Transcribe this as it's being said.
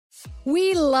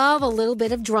We love a little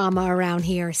bit of drama around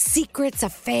here. Secrets,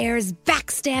 affairs,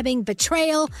 backstabbing,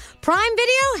 betrayal. Prime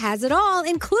Video has it all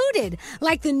included,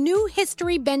 like the new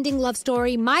history-bending love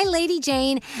story, My Lady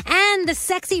Jane, and the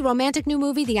sexy romantic new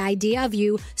movie, The Idea of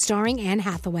You, starring Anne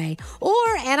Hathaway. Or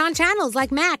add-on channels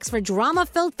like Max for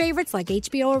drama-filled favorites like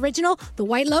HBO original, The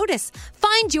White Lotus.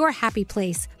 Find your happy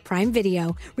place. Prime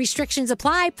Video. Restrictions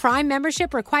apply. Prime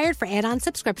membership required for add-on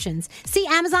subscriptions. See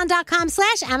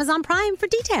Amazon.com/Amazon Prime for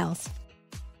details.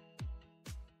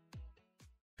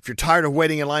 If you're tired of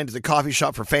waiting in line to the coffee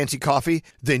shop for fancy coffee,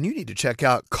 then you need to check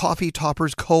out Coffee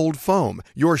Topper's Cold Foam,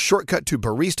 your shortcut to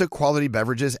barista quality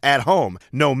beverages at home.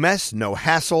 No mess, no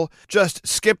hassle. Just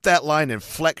skip that line and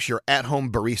flex your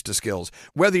at-home barista skills.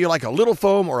 Whether you like a little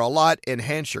foam or a lot,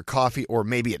 enhance your coffee, or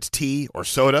maybe it's tea or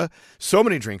soda. So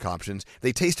many drink options.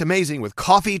 They taste amazing with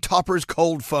Coffee Topper's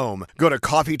Cold Foam. Go to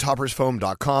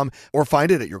coffeetoppersfoam.com or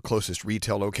find it at your closest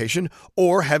retail location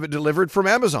or have it delivered from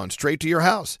Amazon straight to your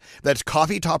house. That's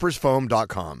coffeetoppersfoam.com.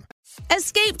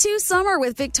 Escape to summer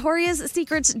with Victoria's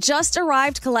Secret's just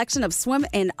arrived collection of swim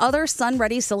and other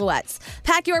sun-ready silhouettes.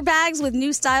 Pack your bags with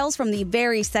new styles from the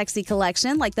Very Sexy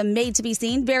collection, like the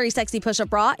made-to-be-seen Very Sexy push-up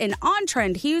bra, and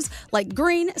on-trend hues like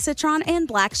green, citron, and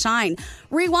black shine.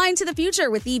 Rewind to the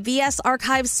future with the VS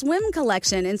Archive Swim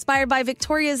collection, inspired by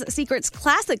Victoria's Secret's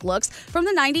classic looks from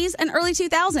the 90s and early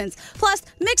 2000s. Plus,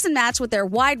 mix and match with their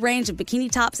wide range of bikini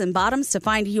tops and bottoms to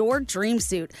find your dream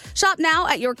suit. Shop now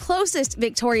at your closest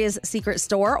Victoria's Secret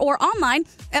store or online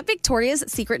at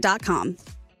victoriassecret.com.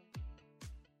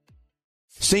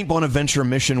 St. Bonaventure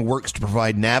Mission works to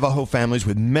provide Navajo families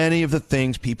with many of the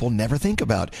things people never think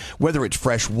about. Whether it's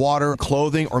fresh water,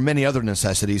 clothing, or many other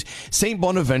necessities, St.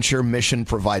 Bonaventure Mission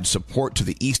provides support to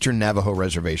the Eastern Navajo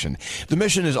Reservation. The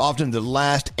mission is often the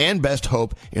last and best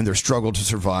hope in their struggle to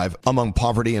survive among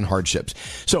poverty and hardships.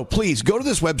 So please go to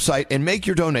this website and make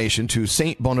your donation to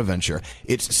St. Bonaventure.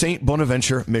 It's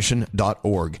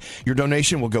stbonaventuremission.org. Your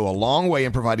donation will go a long way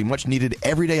in providing much needed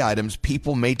everyday items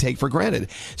people may take for granted.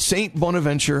 St.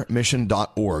 Bonaventuremission.org.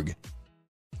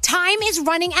 Time is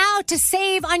running out to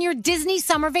save on your Disney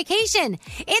summer vacation.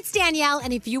 It's Danielle,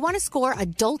 and if you want to score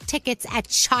adult tickets at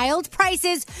child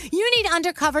prices, you need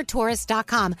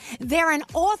UndercoverTourist.com. They're an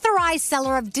authorized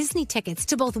seller of Disney tickets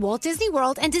to both Walt Disney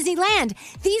World and Disneyland.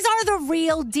 These are the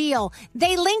real deal.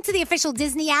 They link to the official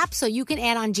Disney app so you can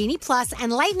add on Genie Plus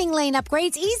and Lightning Lane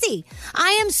upgrades easy.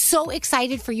 I am so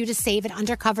excited for you to save at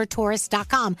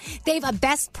UndercoverTourist.com. They have a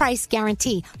best price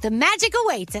guarantee. The magic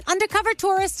awaits at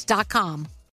UndercoverTourist.com.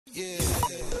 Yeah.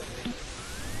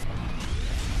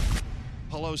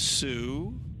 Hello,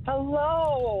 Sue.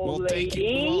 Hello,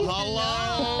 lady.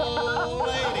 Hello,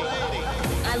 lady.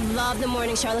 I love the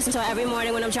morning show. I listen to it every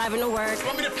morning when I'm driving to work. You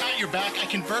want me to pat your back? I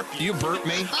can burp you. You burp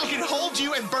me? I can hold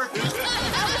you and burp you.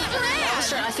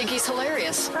 Sure, I think he's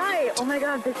hilarious. Hi. Oh my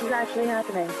God, this is actually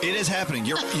happening. It is happening.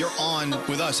 You're on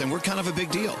with us, and we're kind of a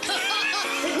big deal.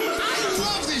 I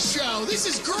love this show. This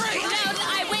is great. No,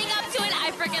 I wake up to it.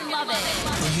 I freaking love it.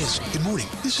 Oh, yes. Good morning.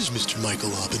 This is Mr.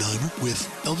 Michael Oppenheimer with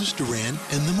Elvis Duran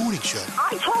and The Morning Show.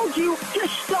 I told you to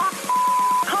stop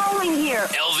calling here.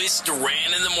 Elvis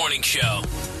Duran and The Morning Show.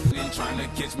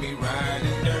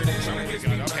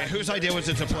 Okay, whose idea was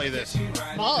it to play this?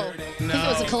 Oh, No. it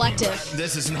was a collective.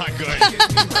 This is not good.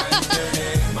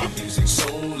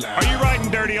 Are you riding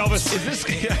dirty, Elvis? Is this...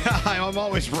 I'm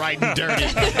always riding dirty.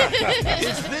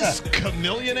 Is this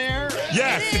Chameleonaire?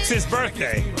 Yes, it's his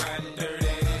birthday.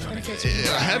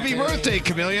 Happy birthday,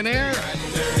 Chameleonaire.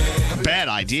 Bad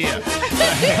idea.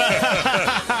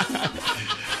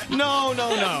 No.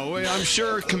 I'm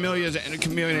sure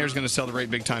Chameleonaire is going to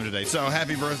celebrate big time today. So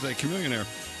happy birthday, Chameleonaire.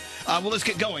 Well, let's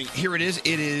get going. Here it is.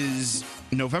 It is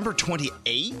November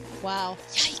 28th. Wow.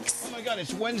 Yikes. Oh, my God.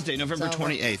 It's Wednesday, November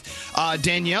 28th.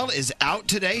 Danielle is out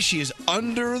today. She is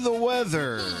under the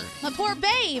weather. My poor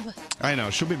babe. I know.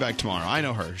 She'll be back tomorrow. I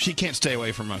know her. She can't stay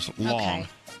away from us long. Okay.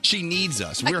 She needs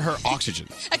us. We're her oxygen.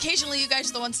 Occasionally, you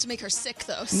guys are the ones to make her sick,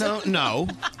 though. So. No.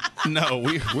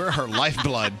 We're her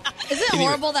lifeblood. Is it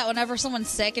horrible that whenever someone's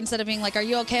sick, instead of being like, "Are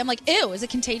you okay?" I'm like, "Ew, is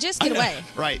it contagious? Get away!"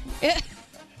 Right.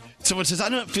 Someone says,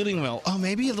 "I'm not feeling well." Oh,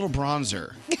 maybe a little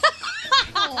bronzer.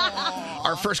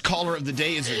 Our first caller of the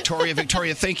day is Victoria.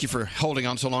 Victoria, thank you for holding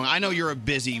on so long. I know you're a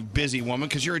busy woman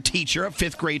because you're a teacher, a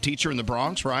 5th grade teacher in the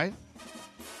Bronx, right?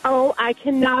 Oh, I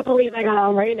cannot believe I got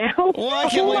on right now. Well, I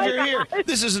can't believe you're here.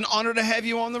 This is an honor to have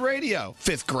you on the radio.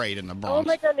 5th grade in the Bronx. Oh,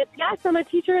 my goodness. Yes, I'm a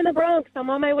teacher in the Bronx. I'm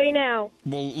on my way now.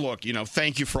 Well, look,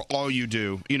 thank you for all you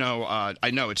do.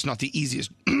 I know it's not the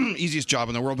easiest job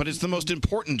in the world, but it's the most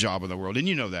important job in the world, and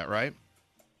you know that, right?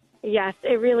 Yes,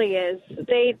 it really is.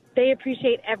 They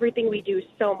appreciate everything we do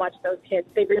so much, those kids.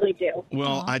 They really do.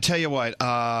 Well, I tell you what.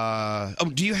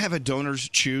 Do you have a Donors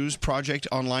Choose project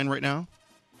online right now?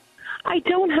 I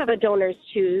don't have a Donors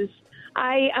Choose.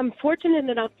 I am fortunate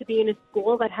enough to be in a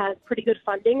school that has pretty good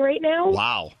funding right now.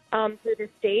 Wow. Through the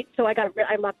state, so I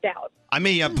lucked out. I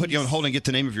may put you on hold and get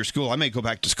the name of your school. I may go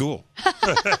back to school.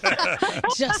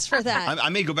 Just for that. I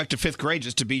may go back to 5th grade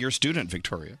just to be your student,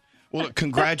 Victoria. Well,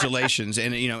 congratulations,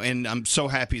 and I'm so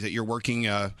happy that you're working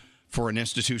for an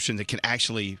institution that can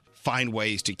actually find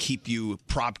ways to keep you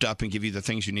propped up and give you the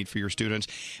things you need for your students.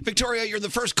 Victoria, you're the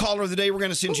first caller of the day. We're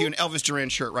going to send you an Elvis Duran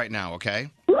shirt right now, okay?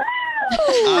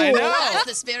 I know. That's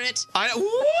the spirit.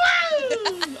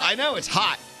 I know. It's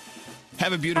hot.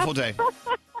 Have a beautiful day.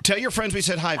 Tell your friends we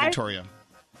said hi, Victoria.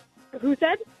 Who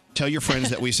said? Tell your friends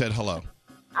that we said hello.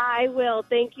 I will.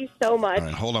 Thank you so much. All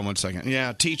right, hold on one second.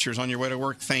 Yeah, teachers on your way to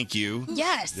work, thank you.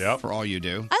 Yes. For all you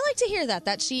do. I like to hear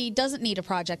that she doesn't need a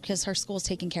project because her school's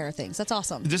taking care of things. That's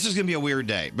awesome. This is going to be a weird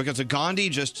day because Gandhi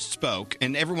just spoke,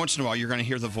 and every once in a while you're going to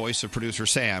hear the voice of producer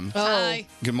Sam. Hi.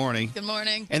 Good morning. Good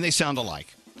morning. And they sound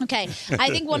alike. Okay. I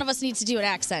think one of us needs to do an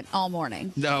accent all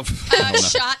morning. No. I don't know.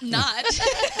 Shot not.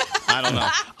 I don't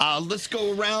know. Let's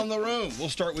go around the room. We'll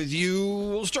start with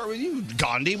you.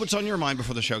 Gandhi, what's on your mind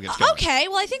before the show gets going? Okay.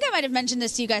 Well, I think I might have mentioned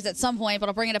this to you guys at some point, but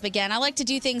I'll bring it up again. I like to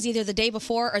do things either the day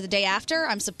before or the day after.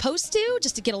 I'm supposed to,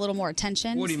 just to get a little more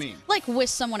attention. What do you mean? Like wish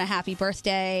someone a happy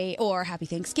birthday or happy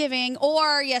Thanksgiving.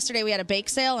 Or yesterday we had a bake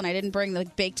sale and I didn't bring the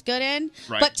baked good in.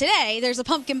 Right. But today there's a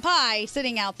pumpkin pie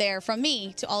sitting out there from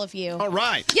me to all of you. All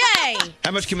right. Yay!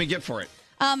 How much can we get for it?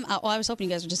 Well, I was hoping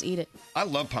you guys would just eat it. I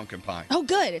love pumpkin pie. Oh,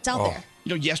 good. It's out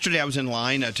there. Yesterday I was in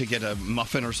line to get a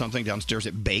muffin or something downstairs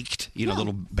at Baked, a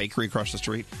little bakery across the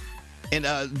street. And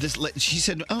she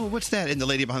said, "Oh, what's that?" And the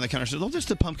lady behind the counter said, "Oh, that's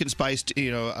the pumpkin spiced,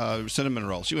 cinnamon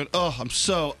roll." She went, "Oh, I'm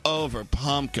so over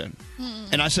pumpkin."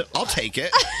 And I said, "I'll take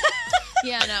it."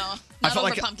 Yeah, no. Not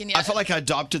over pumpkin yet. I felt like I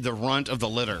adopted the runt of the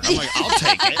litter. I'm like, I'll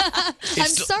take it. I'm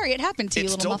sorry it happened to you,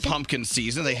 It's little still muffin. pumpkin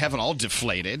season. They haven't all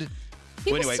deflated.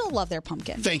 People Well, anyway, still love their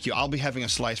pumpkin. Thank you. I'll be having a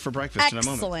slice for breakfast in a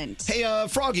moment. Excellent. Hey,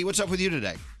 Froggy, what's up with you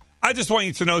today? I just want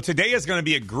you to know today is going to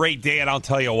be a great day, and I'll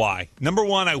tell you why. Number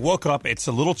one, I woke up. It's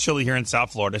a little chilly here in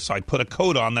South Florida, so I put a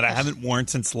coat on that I haven't worn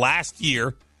since last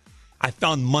year. I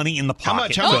found money in the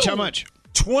pocket. How much?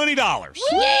 $20.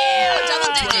 Yeah,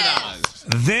 double digits.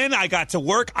 Then I got to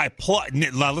work.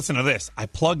 Now listen to this. I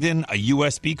plugged in a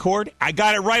USB cord. I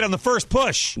got it right on the first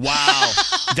push. Wow.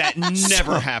 That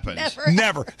never happens.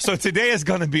 Never. So today is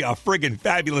going to be a friggin'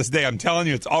 fabulous day. I'm telling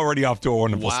you, it's already off to a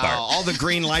wonderful start. All the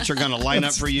green lights are going to line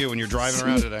up for you when you're driving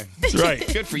around today. That's right.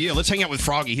 Good for you. Let's hang out with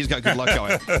Froggy. He's got good luck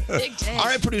going. Big day. All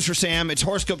right, Producer Sam, it's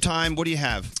horoscope time. What do you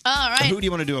have? All right. Who do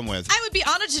you want to do them with? I would be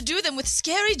honored to do them with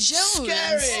Scary Jones. Scary.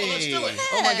 Oh, let's do it.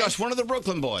 Oh, my gosh. One of the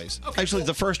Brooklyn boys. Okay, Actually, cool.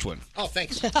 the first one. Oh,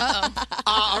 thanks.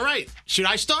 All right. Should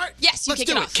I start? Yes, you Let's kick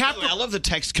do it it. off. I love the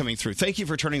text coming through. Thank you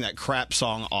for turning that crap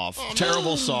song off.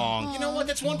 Terrible song. You know what?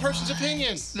 That's one person's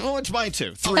opinion. No, it's mine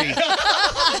too. 3.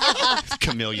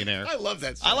 Chameleonaire. I love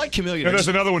that song. I like And Chameleonaire. there's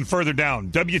another one further down.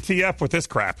 WTF with this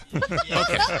crap.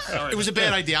 It was a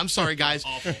bad idea. I'm sorry, guys.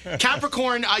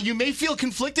 Capricorn, you may feel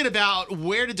conflicted about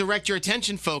where to direct your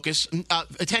attention. Focus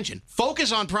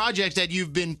on projects that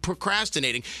you've been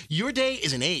procrastinating. Your day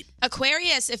is an 8.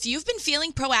 Aquarius, if you've been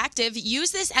feeling proactive,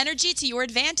 use this energy to your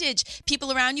advantage.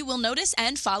 People around you will notice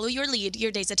and follow your lead.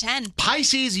 Your day's a 10.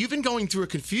 Pisces, you've been going through a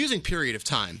confusing period of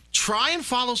time. Try and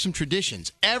follow some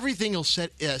traditions. Everything will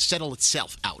settle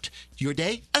itself out. Your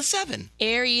day, a 7.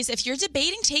 Aries, if you're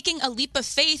debating taking a leap of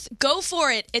faith, go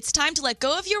for it. It's time to let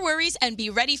go of your worries and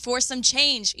be ready for some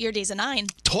change. Your day's a 9.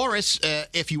 Taurus,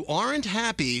 if you aren't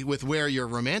happy with where your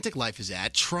romantic life is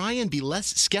at, try and be less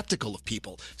skeptical of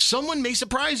people. Someone may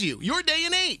surprise you. Your day,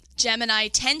 an 8. Gemini,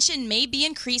 tension may be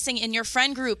increasing in your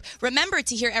friend group. Remember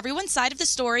to hear everyone's side of the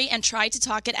story and try to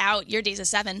talk it out. Your day's a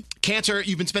 7. Cancer,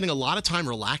 you've been spending a lot of time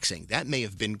relaxing. That may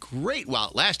have been great while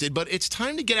it lasted, but it's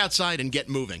time to get outside and get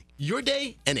moving. Your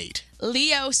day, an 8.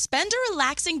 Leo, spend a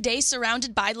relaxing day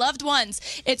surrounded by loved ones.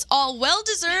 It's all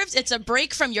well-deserved. It's a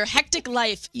break from your hectic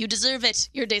life. You deserve it.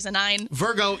 Your day's a 9.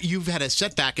 Virgo, you've had a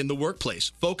setback in the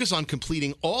workplace. Focus on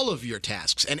completing all of your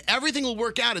tasks, and everything will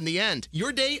work out in the end.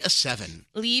 Your day, a 7.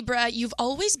 Libra, you've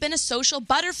always been a social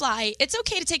butterfly. It's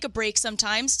okay to take a break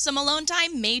sometimes. Some alone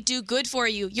time may do good for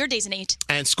you. Your day's an 8.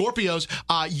 And Scorpios,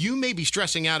 you may be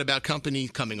stressing out about company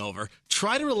coming over.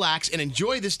 Try to relax and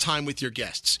enjoy this time with your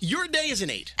guests. Your Your day is an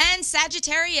 8. And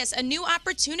Sagittarius, a new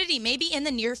opportunity may be in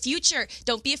the near future.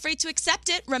 Don't be afraid to accept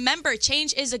it. Remember,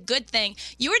 change is a good thing.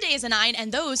 Your day is a 9,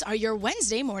 and those are your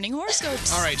Wednesday morning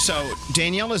horoscopes. All right, so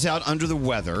Danielle is out under the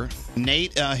weather.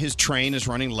 Nate, his train is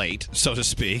running late, so to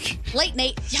speak. Late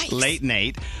Nate. Yikes. Late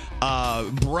Nate.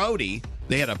 Brody,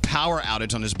 they had a power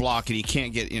outage on his block, and he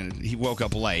can't get, he woke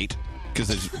up late because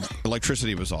his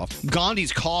electricity was off.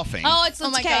 Gandhi's coughing. Oh, it's Oh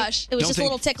my okay. gosh. It was Don't just a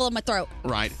little tickle in my throat.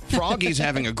 Right. Froggy's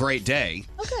having a great day.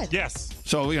 Oh, good. Yes.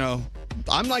 So,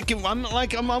 I'm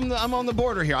on the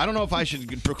border here. I don't know if I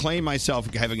should proclaim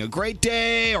myself having a great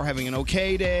day or having an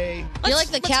okay day. You're like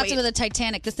the let's captain wait. of the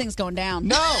Titanic. This thing's going down.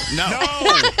 No.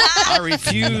 I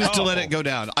refuse to let it go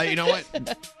down. You know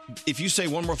what? If you say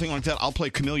one more thing like that, I'll play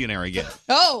Chameleonaire again.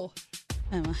 Oh.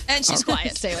 And she's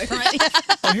quiet. Stay away from it.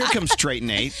 Oh, here comes Straight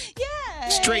Nate. Yeah.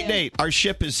 Straight Nate. Our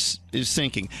ship is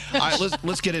sinking. All right,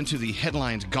 let's get into the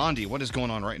headlines. Gandhi, what is going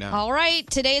on right now? All right.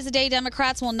 Today is the day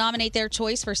Democrats will nominate their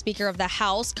choice for Speaker of the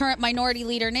House. Current Minority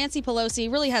Leader Nancy Pelosi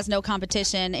really has no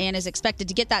competition and is expected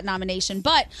to get that nomination.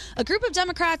 But a group of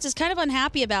Democrats is kind of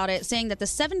unhappy about it, saying that the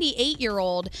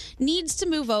 78-year-old needs to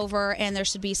move over and there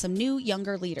should be some new,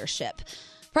 younger leadership.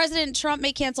 President Trump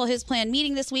may cancel his planned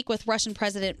meeting this week with Russian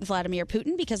President Vladimir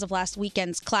Putin because of last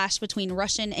weekend's clash between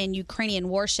Russian and Ukrainian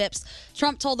warships.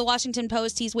 Trump told the Washington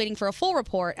Post he's waiting for a full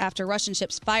report after Russian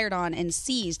ships fired on and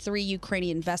seized 3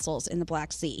 Ukrainian vessels in the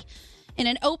Black Sea. In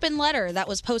an open letter that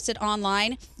was posted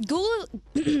online, Google...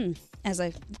 As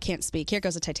I can't speak, here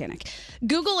goes the Titanic.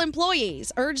 Google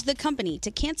employees urged the company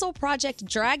to cancel Project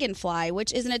Dragonfly,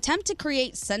 which is an attempt to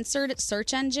create censored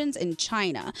search engines in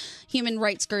China. Human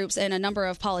rights groups and a number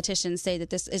of politicians say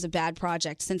that this is a bad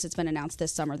project since it's been announced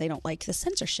this summer. They don't like the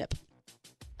censorship.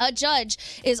 A judge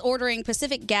is ordering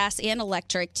Pacific Gas and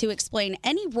Electric to explain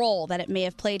any role that it may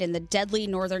have played in the deadly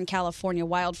Northern California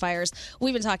wildfires.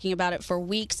 We've been talking about it for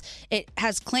weeks. It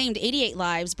has claimed 88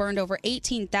 lives, burned over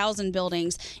 18,000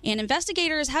 buildings, and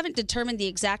investigators haven't determined the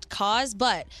exact cause,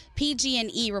 but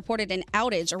PG&E reported an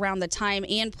outage around the time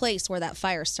and place where that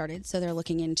fire started, so they're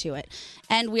looking into it.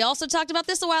 And we also talked about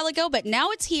this a while ago, but now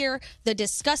it's here. The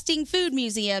Disgusting Food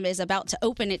Museum is about to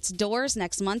open its doors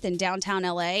next month in downtown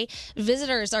LA.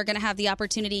 Visitors are going to have the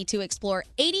opportunity to explore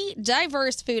 80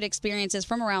 diverse food experiences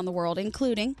from around the world,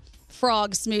 including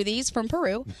frog smoothies from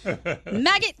Peru,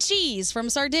 maggot cheese from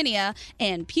Sardinia,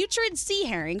 and putrid sea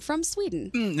herring from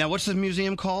Sweden. Now, what's the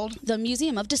museum called? The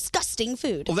Museum of Disgusting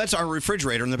Food. Well, that's our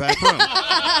refrigerator in the back room.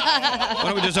 Why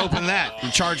don't we just open that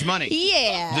and charge money?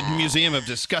 Yeah. The Museum of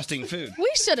Disgusting Food.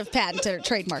 We should have patented or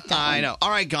trademarked that. I know. All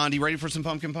right, Gandhi, ready for some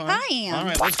pumpkin pie? I am. All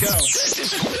right, let's go.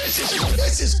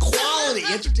 This is quality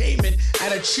entertainment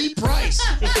at a cheap price.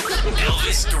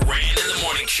 Elvis Duran in the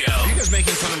Morning Show. Are you guys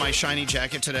making fun of my shiny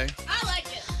jacket today? I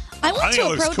like it. I want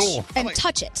to approach and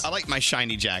touch it. I like my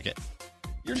shiny jacket.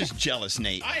 You're just jealous,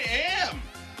 Nate. I am.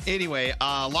 Anyway,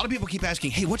 a lot of people keep asking,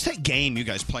 hey, what's that game you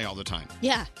guys play all the time?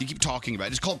 Yeah. You keep talking about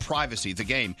it. It's called Privacy, the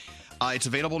game. It's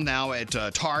available now at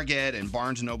Target and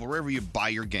Barnes & Noble, wherever you buy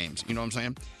your games. You know what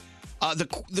I'm saying?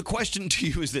 The question to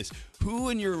you is this. Who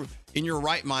in your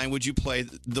right mind would you play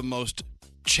the most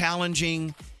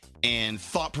challenging and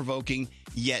thought-provoking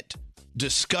yet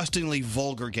disgustingly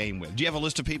vulgar game with? Do you have a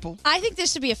list of people? I think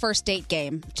this should be a first date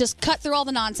game. Just cut through all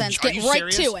the nonsense, Are get you right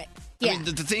serious? to it. Yeah. I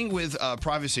mean, the thing with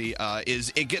Privacy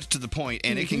is it gets to the point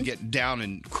and it can get down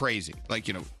and crazy. Like,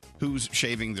 who's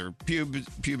shaving their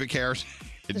pubic hairs?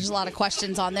 There's a lot of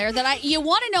questions on there that you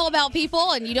want to know about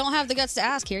people and you don't have the guts to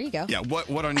ask. Here you go. Yeah,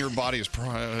 what on your body is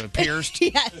pierced?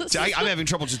 Yes. See, I'm having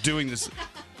trouble just doing this.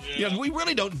 We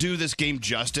really don't do this game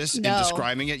justice in No.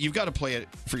 describing it. You've got to play it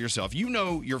for yourself. You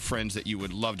know your friends that you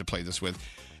would love to play this with,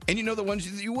 and you know the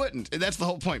ones that you wouldn't. And that's the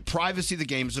whole point. Privacy, the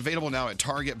game, is available now at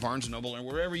Target, Barnes & Noble, and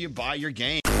wherever you buy your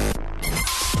game.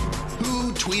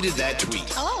 Who tweeted that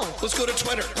tweet? Oh. Let's go to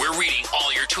Twitter. We're reading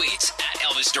all your tweets at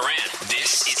Elvis Duran.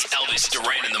 This is Elvis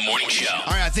Duran in the Morning Show.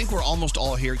 All right, I think we're almost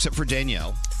all here except for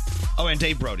Danielle. Oh, and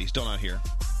Dave Brody, still not here.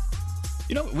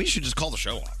 We should just call the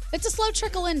show off. It's a slow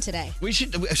trickle in today. We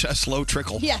should a slow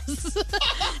trickle. Yes.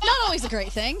 Not always a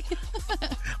great thing.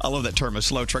 I love that term, a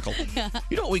slow trickle.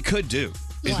 You know what we could do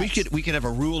is What? we could have a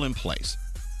rule in place.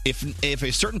 If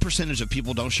a certain percentage of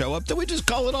people don't show up, then we just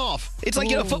call it off. It's like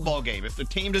in a football game. If the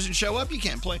team doesn't show up, you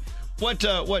can't play.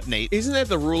 What, Nate? Isn't that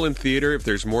the rule in theater? If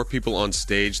there's more people on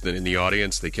stage than in the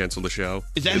audience, they cancel the show.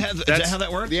 Is that how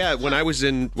that works? Yeah, when I was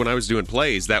doing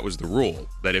plays, that was the rule.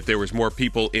 That if there was more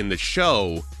people in the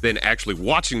show than actually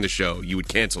watching the show, you would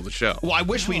cancel the show. Well, I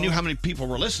wish we knew how many people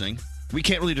were listening. We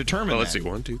can't really determine Well, that. let's see.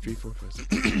 1, 2, 3, 4, 5, 6.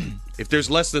 If there's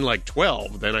less than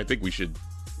 12, then I think we should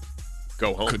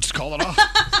go home. Could just call it off.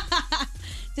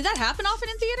 Did that happen often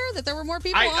in theater? That there were more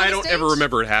people on the I don't stage? ever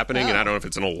remember it happening, and I don't know if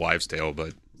it's an old wives' tale,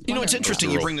 but... You know, it's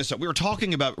interesting you bring this up. We were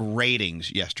talking about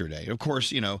ratings yesterday. Of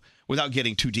course, without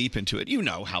getting too deep into it, you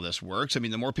know how this works. I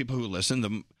mean, the more people who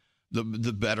listen,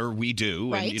 the better we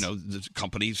do. Right. And, the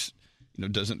companies,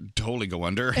 doesn't totally go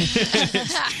under. You know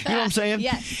what I'm saying?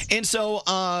 Yes. And so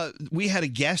we had a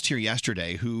guest here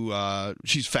yesterday who,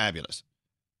 she's fabulous.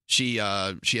 She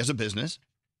has a business,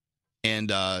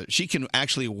 and she can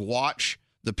actually watch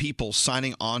the people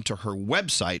signing on to her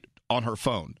website on her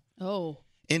phone. Oh.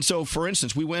 And so, for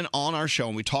instance, we went on our show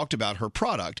and we talked about her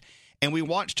product, and we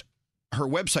watched her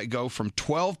website go from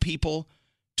 12 people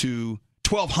to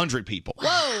 1,200 people.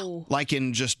 Whoa. Like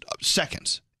in just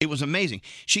seconds. It was amazing.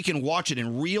 She can watch it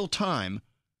in real time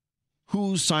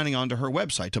who's signing on to her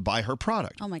website to buy her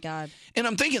product. Oh, my God. And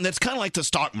I'm thinking that's kind of like the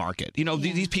stock market.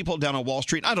 These people down on Wall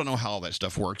Street, I don't know how all that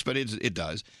stuff works, but it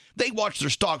does. They watch their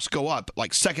stocks go up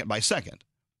like second by second.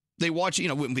 They watch,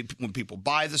 when people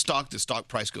buy the stock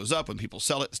price goes up. When people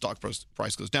sell it, the stock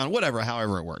price goes down.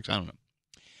 However it works. I don't know.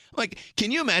 Like,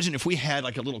 can you imagine if we had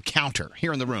like a little counter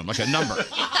here in the room, like a number?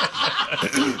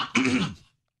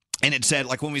 And it said,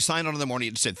 like when we signed on in the morning,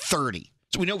 it said 30.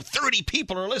 So we know 30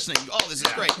 people are listening. Oh, this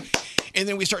is great. And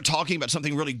then we start talking about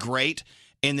something really great.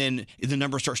 And then the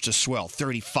number starts to swell.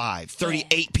 35,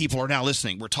 38 people are now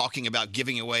listening. We're talking about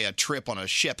giving away a trip on a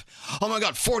ship. Oh, my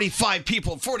God, 45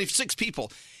 people, 46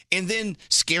 people. And then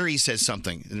Scary says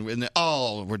something. And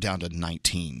we're down to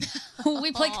 19.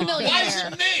 We played Chameleon. Why is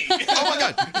it me? Oh, my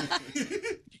God.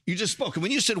 You just spoke. And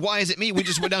when you said, why is it me? We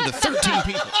just went down to 13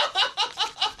 people.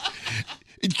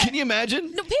 Can you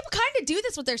imagine? No, people kind of do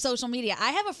this with their social media. I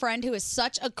have a friend who is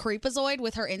such a creepazoid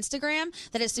with her Instagram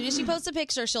that as soon as she posts a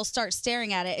picture, she'll start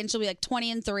staring at it and she'll be like 20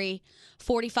 and 3,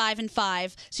 45 and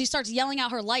 5. She starts yelling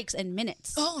out her likes in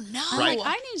minutes. Oh, no. I'm like,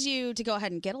 I need you to go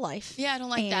ahead and get a life. Yeah, I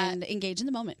don't like that. And engage in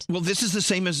the moment. Well, this is the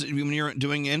same as when you're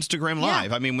doing Instagram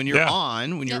Live. Yeah. I mean, when you're Yeah.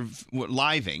 on, when you're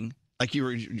living, like you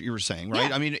were saying,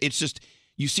 right? Yeah. I mean, it's just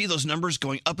you see those numbers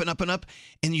going up and up and up,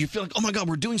 and you feel like, oh my God,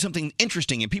 we're doing something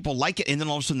interesting, and people like it, and then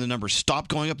all of a sudden the numbers stop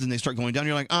going up, then they start going down.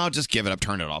 You're like, oh, just give it up,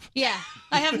 turn it off. Yeah.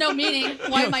 I have no meaning.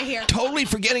 Why am I here? Totally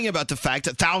forgetting about the fact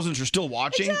that thousands are still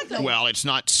watching. Exactly. Well, it's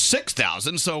not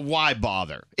 6,000, so why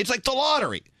bother? It's like the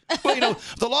lottery. Well,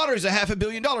 the lottery's $500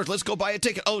 million. Let's go buy a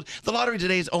ticket. Oh, the lottery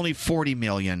today is only $40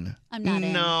 million. I'm not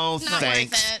in. No, Not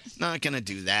thanks. worth it. Not gonna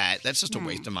do that. That's just a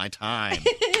waste of my time.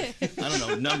 I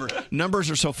don't know. Numbers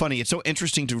are so funny. It's so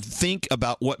interesting to think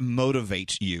about what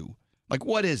motivates you. Like,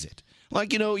 what is it?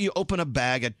 Like, you open a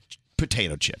bag of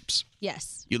potato chips.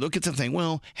 Yes. You look at the thing.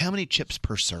 Well, how many chips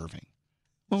per serving?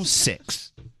 Well,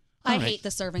 6. I All right. hate the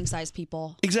serving size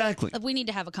people. Exactly. We need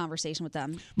to have a conversation with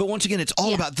them. But once again, it's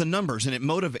all about the numbers, and it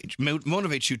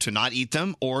motivates you to not eat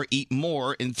them or eat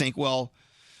more and think, well,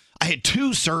 I had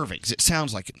 2 servings. It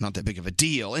sounds like not that big of a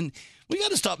deal. And we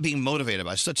got to stop being motivated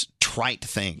by such trite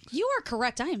things. You are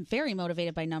correct. I am very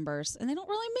motivated by numbers, and they don't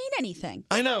really mean anything.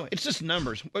 I know. It's just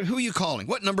numbers. Who are you calling?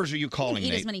 What numbers are you calling, Eat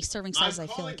Nate? as many serving sizes as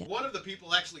I feel like it. One of the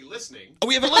people actually listening. Oh,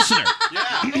 we have a listener.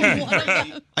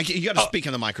 Yeah. You got to speak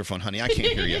on the microphone, honey. I can't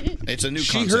hear you. It's a new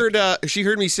She concept. she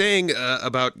heard me saying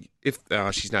about if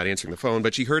she's not answering the phone,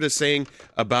 but she heard us saying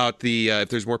about the if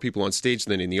there's more people on stage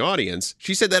than in the audience.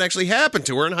 She said that actually happened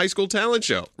to her in High School Talent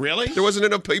Show. Really? There wasn't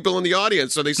enough people in the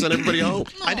audience, so they sent everybody home.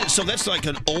 So that's like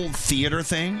an old theater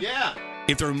thing? Yeah.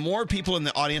 If there are more people in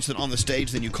the audience than on the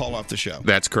stage, then you call off the show.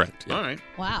 That's correct. All right.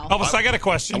 Wow. Elvis, I got a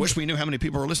question. I wish we knew how many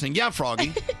people were listening. Yeah,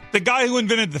 Froggy. The guy who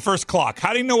invented the first clock,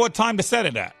 how do you know what time to set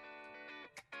it at?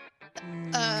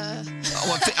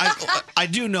 I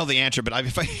do know the answer, but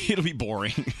it'll be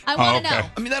boring. I want to know.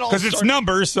 I mean, that all Because it's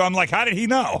numbers, so I'm like, how did he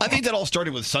know? I think that all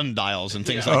started with sundials and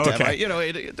things like that, Okay.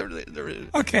 right?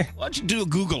 Okay. Why don't you do a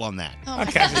Google on that? Oh my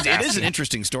Okay. goodness. It is an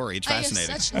interesting story. It's I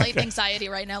fascinating. have such light anxiety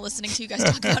right now listening to you guys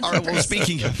talk about All right, well, numbers.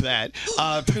 speaking of that,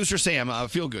 producer Sam,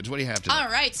 Feel Goods, what do you have today? All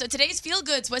right, so today's Feel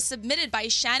Goods was submitted by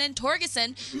Shannon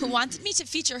Torgeson, who wanted me to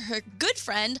feature her good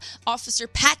friend, Officer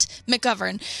Pat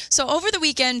McGovern. So over the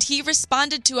weekend, he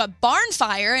responded to a barn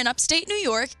fire in upstate New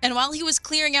York, and while he was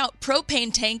clearing out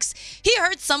propane tanks, he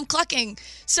heard some clucking.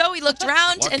 So he looked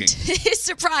around, and to his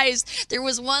surprise, there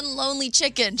was one lonely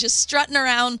chicken just strutting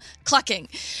around clucking.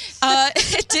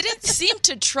 It didn't seem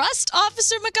to trust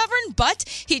Officer McGovern, but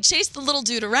he chased the little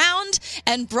dude around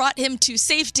and brought him to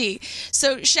safety.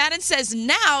 So Shannon says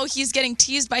now he's getting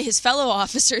teased by his fellow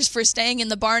officers for staying in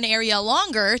the barn area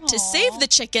longer to save the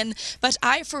chicken, but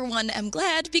I, for one, am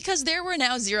glad because there were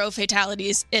now 0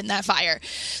 fatalities in that fire.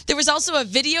 There was also a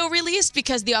video released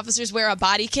because the officers wear a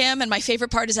body cam, and my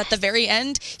favorite part is at the very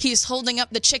end, he's holding up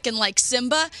the chicken like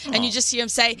Simba, and you just hear him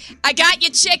say, "I got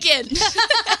your chicken."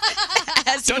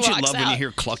 As he Don't you walks love when out. you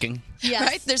hear clucking? Yes.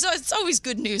 Right? It's always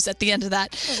good news at the end of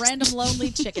that. A random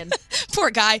lonely chicken.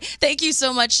 Poor guy. Thank you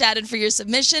so much, Shannon, for your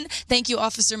submission. Thank you,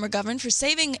 Officer McGovern, for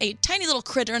saving a tiny little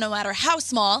critter, no matter how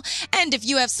small. And if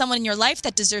you have someone in your life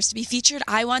that deserves to be featured,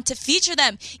 I want to feature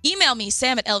them. Email me,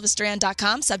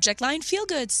 sam@elvisduran.com. Subject line, feel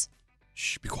goods.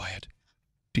 Shh, be quiet.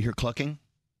 Do you hear clucking?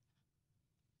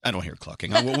 I don't hear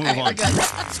clucking. We'll move on.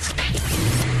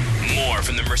 More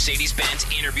from the Mercedes-Benz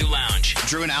Interview Lounge.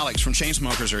 Drew and Alex from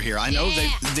Chainsmokers are here. I know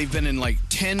they've been in like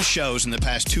 10 shows in the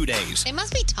past 2 days. They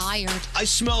must be tired. I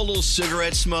smell a little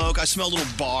cigarette smoke. I smell a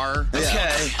little bar.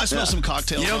 Okay. I smell some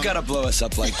cocktails. You don't got to blow us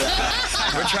up like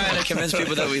that. We're trying to convince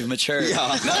people that we've matured.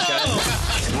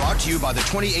 Brought to you by the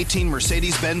 2018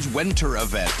 Mercedes-Benz Winter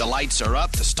Event. The lights are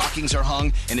up, the stockings are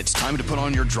hung, and it's time to put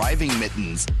on your driving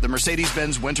mittens. The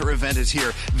Mercedes-Benz Winter Event is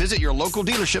here. Visit your local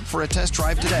dealership for a test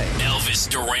drive today. Elvis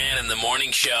Duran in the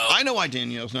Morning Show. I know why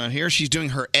Danielle's not here. She's doing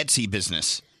her Etsy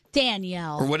business.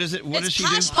 Danielle. Or what is it? What does she do?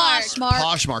 Poshmark.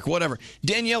 Poshmark, whatever.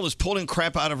 Danielle is pulling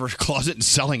crap out of her closet and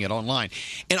selling it online.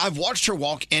 And I've watched her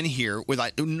walk in here with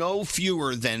no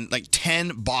fewer than like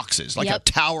 10 boxes, like a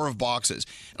tower of boxes.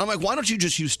 And I'm like, why don't you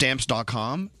just use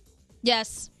stamps.com?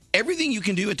 Yes. Everything you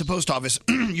can do at the post office,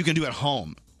 you can do at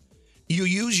home. You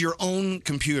use your own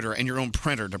computer and your own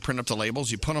printer to print up the labels.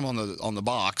 You put them on the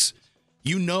box.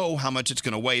 You know how much it's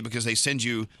going to weigh because they send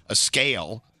you a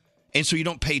scale. And so you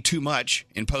don't pay too much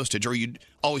in postage, or you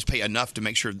always pay enough to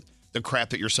make sure the crap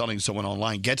that you're selling to someone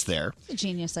online gets there. It's a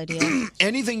genius idea.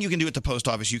 Anything you can do at the post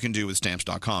office, you can do with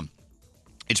stamps.com.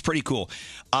 It's pretty cool,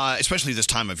 especially this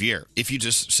time of year. If you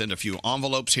just send a few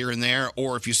envelopes here and there,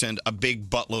 or if you send a big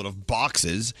buttload of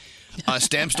boxes,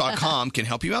 stamps.com can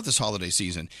help you out this holiday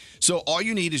season. So all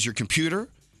you need is your computer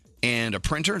and a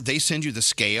printer. They send you the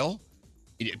scale.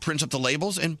 It prints up the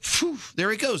labels, and phew,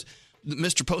 there it goes.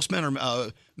 Mr. Postman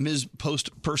or Ms. Post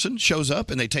person shows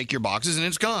up, and they take your boxes, and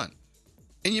it's gone.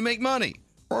 And you make money.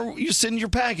 Or you send your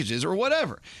packages or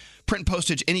whatever. Print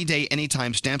postage any day,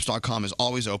 anytime. Stamps.com is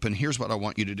always open. Here's what I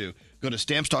want you to do. Go to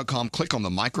Stamps.com, click on the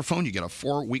microphone. You get a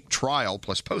 4-week trial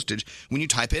plus postage when you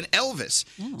type in Elvis.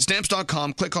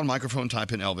 Stamps.com, click on microphone,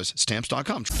 type in Elvis.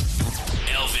 Stamps.com.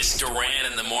 Elvis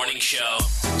Duran in the Morning Show.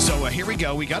 So here we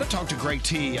go. We got to talk to Greg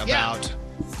T about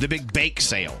the big bake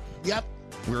sale. Yep.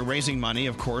 We're raising money,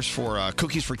 of course, for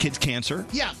Cookies for Kids Cancer.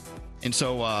 Yeah. And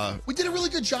so we did a really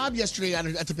good job yesterday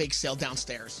at the bake sale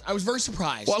downstairs. I was very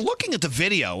surprised. Well, looking at the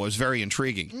video was very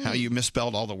intriguing. How you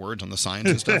misspelled all the words on the signs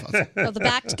and stuff. Oh, the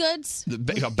backed goods? The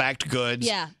backed goods.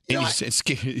 Yeah. And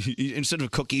instead of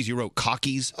cookies, you wrote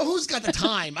cockies. Oh, who's got the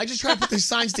time? I just try to put these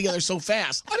signs together so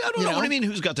fast. I don't know. What do you mean,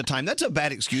 who's got the time? That's a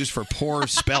bad excuse for poor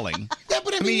spelling. Yeah,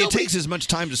 but I mean, it takes as much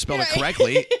time to spell it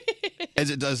correctly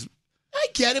as it does. I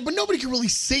get it, but nobody can really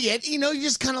see it. You know, you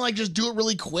just kind of just do it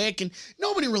really quick, and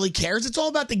nobody really cares. It's all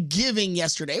about the giving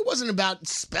yesterday. It wasn't about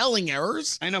spelling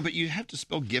errors. I know, but you have to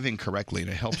spell giving correctly, and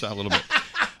it helps out a little bit.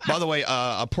 By the way,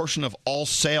 a portion of all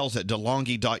sales at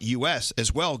DeLonghi.us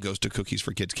as well goes to Cookies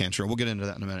for Kids Cancer. We'll get into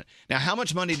that in a minute. Now, how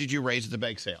much money did you raise at the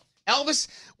bake sale? Elvis,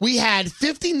 we had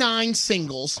 59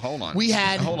 singles. Hold on. We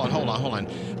had. Hold on.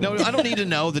 No, I don't need to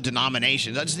know the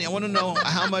denominations. I want to know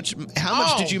how much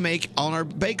did you make on our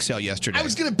bake sale yesterday? I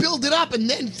was going to build it up and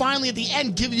then finally at the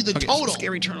end give you the total.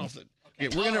 Scary, turn off the.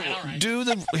 Okay, we're going to do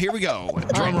the. Here we go.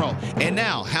 Drum roll. And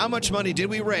now, how much money did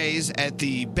we raise at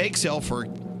the bake sale for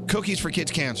Cookies for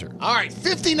Kids Cancer? All right,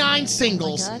 59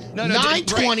 singles. No,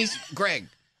 920s. Greg.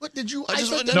 What did you?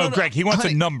 No, Greg, he wants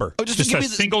a number. Oh, just a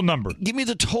single number. Give me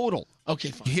the total.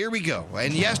 Okay, fine. Here we go.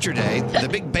 And yesterday, the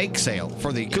big bake sale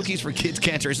for the Cookies for Kids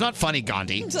Cancer. It's not funny,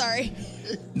 Gandhi. I'm sorry.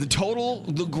 The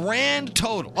grand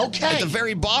total. Okay. At the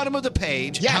very bottom of the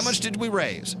page, how much did we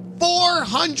raise?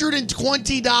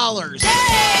 $420. Nice.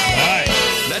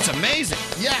 That's amazing.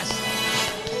 Yes.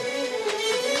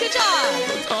 Good job.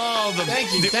 Oh, the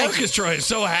orchestra is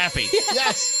so happy.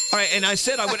 Yes. All right, and I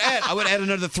said I would add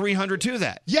another 300 to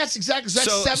that. Yes, exactly.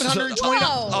 So that's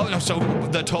 $720. So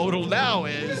the total now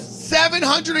is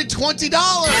 $720.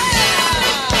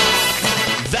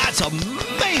 That's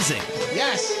amazing.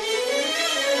 Yes.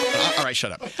 All right,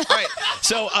 shut up. All right,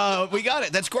 so we got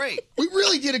it. That's great. We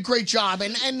really did a great job,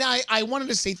 and I wanted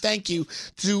to say thank you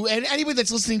to anybody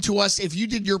that's listening to us. If you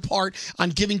did your part on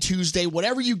Giving Tuesday,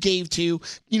 whatever you gave to,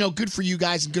 good for you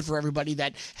guys and good for everybody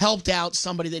that helped out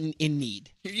somebody that in need.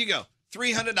 Here you go.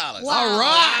 $300. Wow. All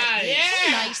right.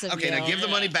 Yeah. Nice of Okay, you. now give the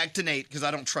money back to Nate because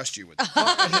I don't trust you with it.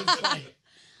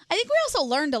 I think we also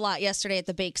learned a lot yesterday at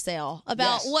the bake sale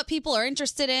about what people are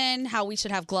interested in, how we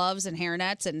should have gloves and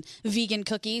hairnets and vegan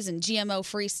cookies and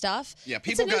GMO-free stuff. Yeah,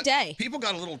 it's a new day. People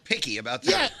got a little picky about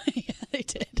that. Yeah, they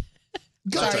did.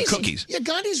 Gandhi's, Yeah,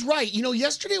 Gandhi's right. You know,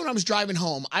 yesterday when I was driving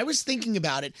home, I was thinking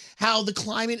about it, how the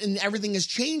climate and everything has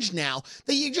changed now,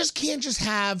 that you just can't just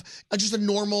have just a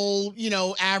normal,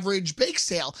 average bake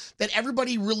sale, that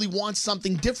everybody really wants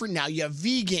something different now. You have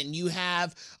vegan, you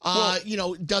have,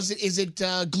 is it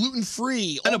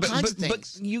gluten-free, all kinds of things.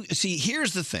 But you see,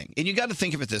 here's the thing, and you got to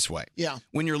think of it this way. Yeah.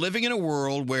 When you're living in a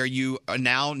world where you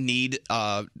now need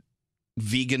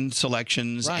vegan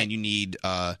selections and you need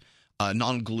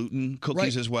non-gluten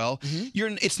cookies as well.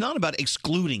 It's not about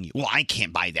excluding you. Well, I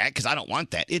can't buy that because I don't want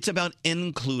that. It's about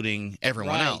including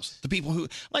everyone else. The people who,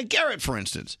 like Garrett, for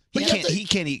instance, he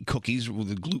can't eat cookies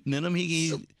with gluten in them.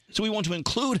 So we want to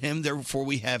include him. Therefore,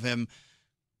 we have him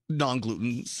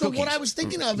non-gluten So cookies. what I was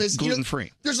thinking of is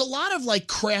gluten-free. There's a lot of like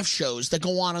craft shows that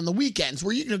go on the weekends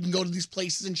where you can go to these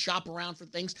places and shop around for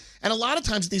things. And a lot of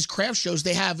times at these craft shows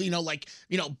they have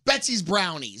Betsy's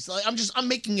brownies. Like, I'm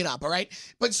making it up, all right?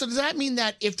 But so does that mean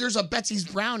that if there's a Betsy's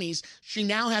brownies, she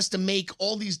now has to make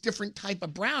all these different type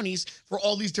of brownies for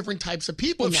all these different types of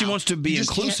people? Well, if she now? wants to be You just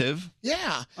can't- inclusive.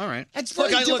 Yeah. All right. That's very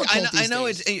difficult I know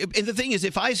these days. it's, and the thing is,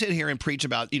 if I sit here and preach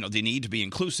about, the need to be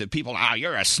inclusive, people,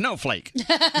 you're a snowflake.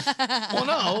 Well,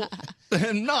 no,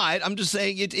 I'm not. I'm just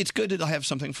saying it's good to have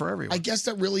something for everyone. I guess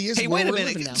that really is Hey, where wait a we're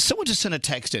living minute. now. Someone just sent a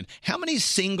text in. How many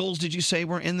singles did you say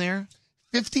were in there?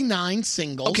 59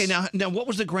 singles. Okay, now what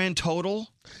was the grand total?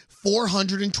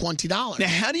 $420. Now,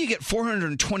 how do you get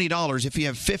 $420 if you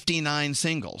have 59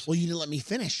 singles? Well, you didn't let me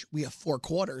finish. We have 4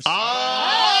 quarters.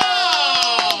 Oh!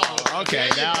 Okay,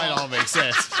 now it all makes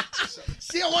sense.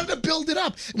 See, I wanted to build it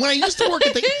up. When I used to work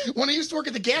at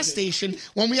the gas station,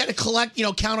 when we had to collect,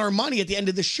 count our money at the end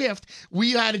of the shift,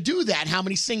 we had to do that. How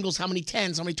many singles, how many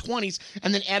 10s, how many 20s,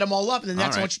 and then add them all up, and then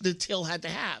that's how much the till had to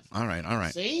have. All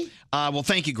right. See? Well,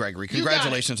 thank you, Gregory.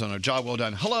 Congratulations on a job well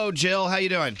done. Hello, Jill. How you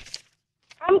doing?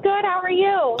 I'm good. How are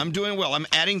you? I'm doing well. I'm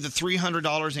adding the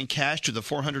 $300 in cash to the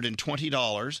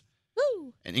 $420.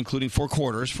 And including 4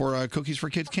 quarters for Cookies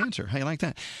for Kids Cancer. How you like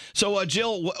that? So,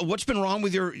 Jill, what's been wrong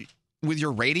with your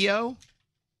radio?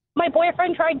 My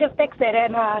boyfriend tried to fix it,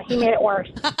 and he made it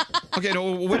worse. Okay,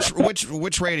 no,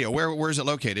 which radio? Where is it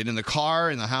located? In the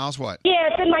car? In the house? What? Yeah,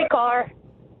 it's in my car.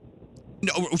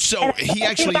 No, so And he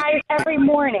I actually. you guys every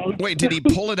morning. Wait, did he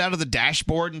pull it out of the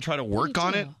dashboard and try to work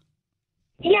on it?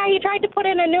 Yeah, he tried to put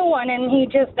in a new one, and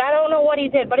I don't know what he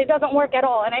did, but it doesn't work at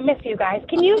all, and I miss you guys.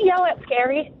 Can you yell at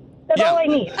Scary? That's all I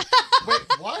need.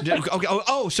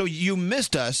 Okay. So you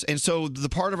missed us, and so the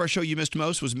part of our show you missed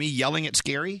most was me yelling at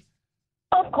Scary?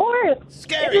 Of course.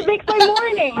 Scary. It makes my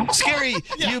morning. Scary,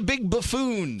 you big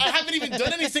buffoon. I haven't even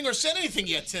done anything or said anything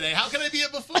yet today. How can I be a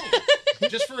buffoon?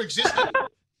 Just for existing?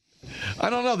 I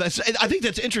don't know. I think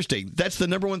that's interesting. That's the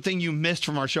number one thing you missed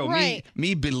from our show. Right.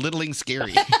 Me belittling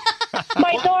Scary.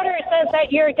 My daughter says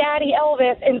that you're Daddy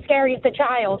Elvis and Scary's the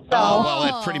child. So. Oh, well,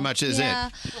 that pretty much is it.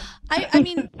 I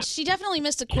mean, she definitely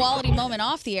missed a quality moment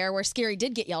off the air where Scary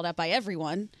did get yelled at by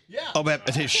everyone. Yeah. Oh, but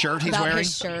his shirt he's About wearing?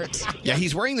 his shirt. Yeah,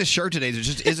 he's wearing this shirt today. There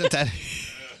just isn't that.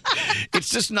 It's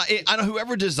just not. I don't know.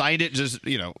 Whoever designed it,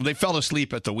 they fell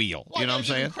asleep at the wheel. Well, you know what I'm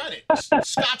saying? Credit.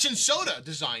 Scotch and Soda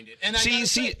designed it. And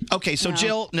See. Okay, so No.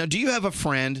 Jill, now do you have a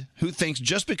friend who thinks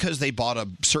just because they bought a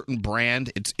certain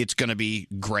brand, it's going to be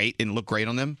great and look great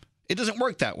on them? It doesn't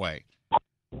work that way.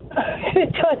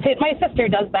 It does. My sister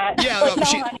does that. Yeah, But no, no, I'm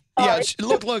sorry.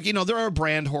 look. There are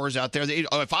brand whores out there.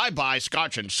 If I buy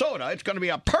Scotch and Soda, it's going to be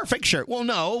a perfect shirt. Well,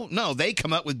 no, they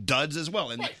come up with duds as well,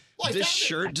 and this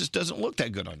shirt just doesn't look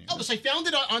that good on you. Elvis, I found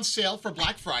it on sale for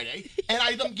Black Friday, and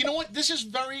you know what? This is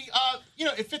very,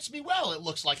 it fits me well, it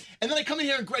looks like. And then I come in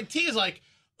here, and Greg T is like,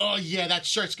 oh, yeah, that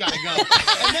shirt's got to go.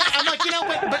 And then I'm like,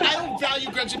 but I don't value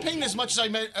Greg's opinion as much as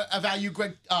I value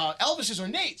Elvis's or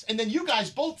Nate's. And then you guys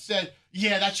both said,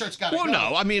 yeah, that shirt's got to go. Well,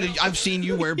 no, I mean, I've seen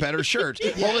you wear better shirts.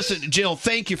 Well, listen, Jill,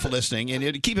 thank you for listening,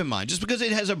 and keep in mind, just because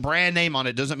it has a brand name on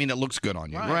it doesn't mean it looks good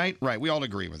on you, right? Right. We all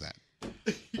agree with that.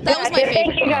 That was my favorite.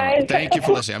 Thank you, guys. Thank you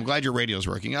for listening. I'm glad your radio's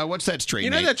working. What's that straight? You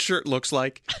know Nate? what that shirt looks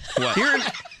like? What?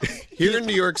 Here in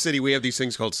New York City, we have these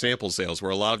things called sample sales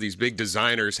where a lot of these big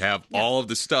designers have all of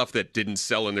the stuff that didn't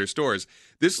sell in their stores.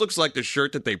 This looks like the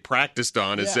shirt that they practiced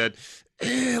on and said,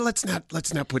 let's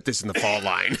not put this in the fall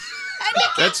line.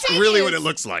 That's really what it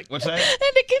looks like. What's that? And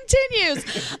it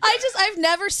continues. I've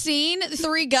never seen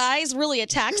 3 guys really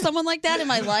attack someone like that in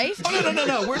my life. Oh,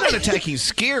 no. We're not attacking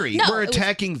Scary. No, We're it was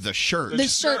attacking the shirt. The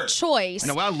shirt choice.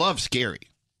 No, I love Scary.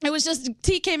 It was just,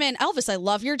 T came in, Elvis, I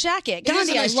love your jacket. It is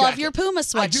a Gandhi, nice I love jacket. your Puma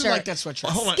sweatshirt. I do like that sweatshirt.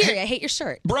 Hold on. Scary, Hey, I hate your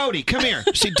shirt. Brody, come here.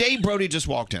 See, Dave Brody just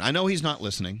walked in. I know he's not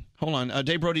listening. Hold on.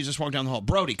 Dave Brody just walked down the hall.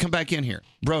 Brody, come back in here.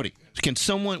 Brody, can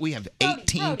someone, we have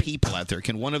 18 people out there.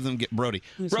 Can one of them get Brody?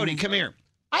 Brody, come here.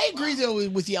 I agree though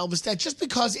with you, Elvis, that just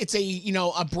because it's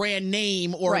a brand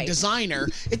name or a designer,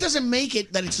 it doesn't make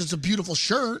it that it's just a beautiful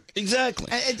shirt. Exactly.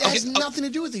 It has nothing to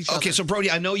do with each other. Okay, so Brody,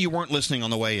 I know you weren't listening on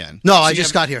the way in. No, So I you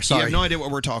just have- got here, sorry. You have no idea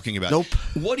what we're talking about. Nope.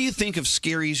 What do you think of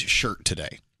Scary's shirt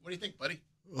today? What do you think, buddy?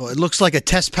 Well, it looks like a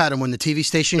test pattern when the TV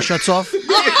station shuts off. Wait,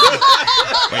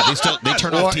 they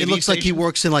turn Or off TV it looks like he station?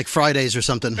 works in like Fridays or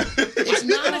something. It's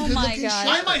not a good looking shirt.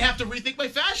 I might have to rethink my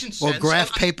fashion sense. Or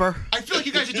graph paper. I feel like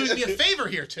you guys are doing me a favor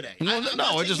here today. No,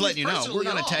 we're just letting you know. We're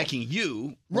not at all. attacking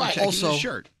you. We're Right. attacking Also, the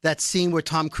shirt. that scene where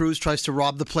Tom Cruise tries to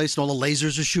rob the place and all the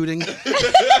lasers are shooting.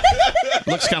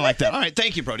 Looks kind of like that. All right,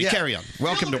 thank you, Brody. Yeah. Carry on.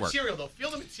 Welcome to work. Material, though.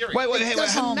 Feel the material. Wait, hey,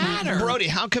 doesn't matter. Brody,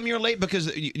 how come you're late?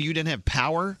 Because you didn't have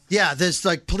power? Yeah, there's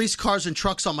like police cars and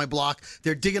trucks on my block.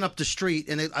 They're digging up the street,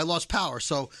 and I lost power.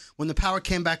 So when the power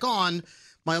came back on,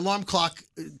 my alarm clock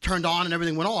turned on and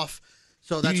everything went off.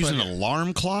 So that's you what use an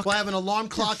alarm clock? Well, I have an alarm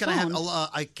clock, and I have phone.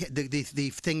 the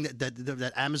thing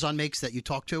that Amazon makes that you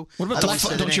talk to. What about I the like to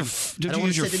phone? say the Don't you name. f- I don't don't you want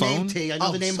use to your say the name, phone? T. I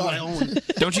know the name of what I own.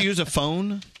 Don't you use a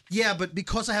phone? Yeah, but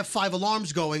because I have 5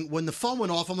 alarms going, when the phone went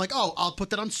off, I'm like, oh, I'll put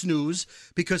that on snooze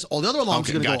because all the other alarms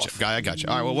are going to go off. I got you.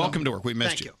 All right, well, welcome to work. We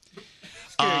missed Thank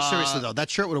you. Seriously, though, that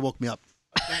shirt would have woke me up.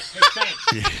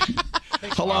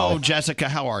 Hello, Jessica.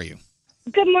 How are you?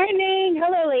 Good morning.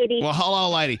 Hello, lady. Well, hello,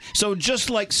 lady. So just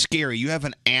like Scary, you have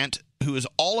an aunt who is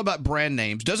all about brand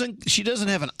names. She doesn't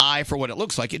have an eye for what it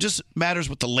looks like. It just matters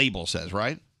what the label says,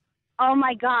 right? Oh,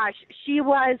 my gosh. She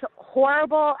was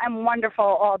horrible and wonderful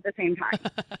all at the same time.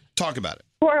 Talk about it.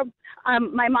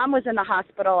 My mom was in the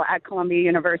hospital at Columbia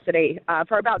University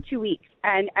for about 2 weeks,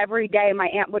 and every day my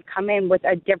aunt would come in with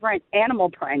a different animal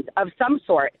print of some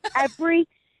sort every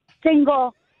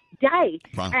single day.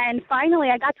 Wow. And finally,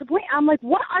 I got to the point, I'm like,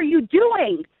 what are you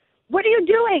doing? What are you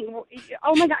doing?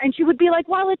 Oh, my God. And she would be like,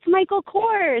 well, it's Michael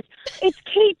Kors. It's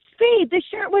Kate Spade. This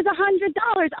shirt was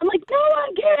 $100. I'm like, no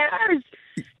one cares.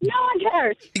 No one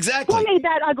cares. Exactly. Who made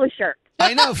that ugly shirt?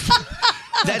 I know.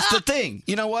 That's the thing.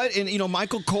 You know what? And,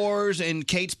 Michael Kors and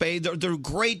Kate Spade, they're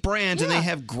great brands and they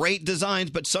have great designs,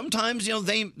 but sometimes,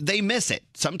 they miss it.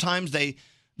 Sometimes they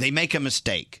make a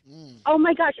mistake. Oh,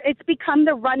 my gosh. It's become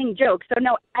the running joke. So,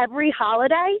 no, every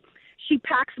holiday, she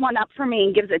packs one up for me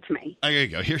and gives it to me. There you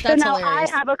go. So now I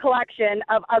have a collection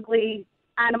of ugly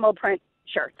animal print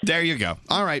shirts. There you go.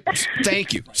 All right.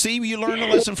 Thank you. See, you learned a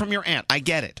lesson from your aunt. I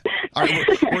get it. All right.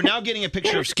 We're now getting a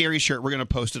picture of Scary shirt. We're going to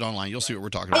post it online. You'll see what we're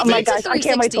talking about. Oh, my gosh. I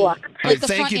can't wait to look. All right, the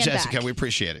thank front you, and Jessica. back. We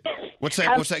appreciate it. What's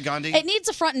that, Gandhi? It needs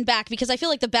a front and back because I feel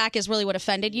like the back is really what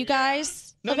offended you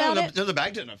guys about it. No, the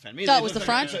back didn't offend me. Oh, it was the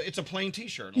front? It's a plain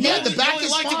T-shirt. Yeah, the back really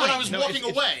is liked fine. it when I was walking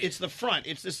away. It's the front.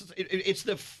 It's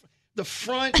the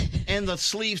front and the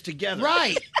sleeves together.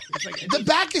 Right. The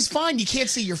back is fine. You can't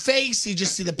see your face. You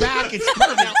just see the back. It's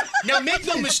perfect. Now, make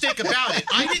no mistake about it.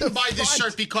 I didn't buy this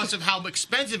shirt because of how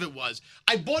expensive it was.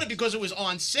 I bought it because it was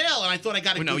on sale, and I thought I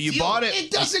got a good deal. you bought it.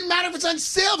 It doesn't matter if it's on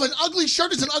sale. But an ugly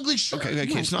shirt is an ugly shirt. Okay,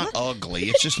 it's not ugly.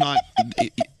 It's just not.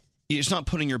 It's not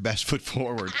putting your best foot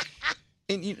forward.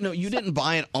 And you didn't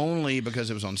buy it only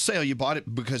because it was on sale. You bought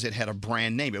it because it had a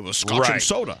brand name. It was Scotch and Right.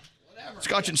 Soda.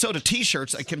 Scotch and Soda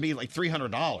T-shirts that can be like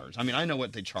 $300. I mean, I know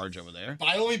what they charge over there. But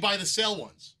I only buy the sale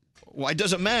ones. Well, it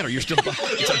doesn't matter. You're still buying.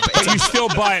 But you still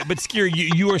buy it. But Scary,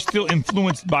 you are still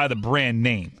influenced by the brand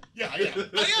name. Yeah. I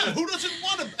am. Who doesn't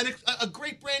want a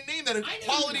great brand name at a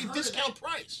quality discount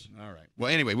price? All right. Well,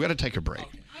 anyway, we got to take a break.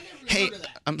 Hey,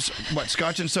 what,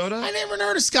 Scotch and Soda? I never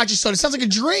heard of Scotch and Soda. It sounds like a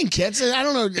drink. I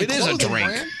don't know. It is a clothing drink.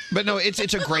 brand. But no, it's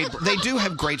a great. They do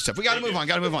have great stuff. We got to move on.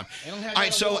 All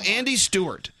right, so Andy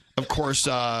Stewart, of course,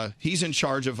 he's in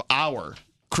charge of our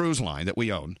cruise line that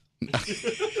we own.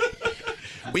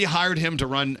 We hired him to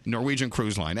run Norwegian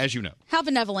Cruise Line, as you know. How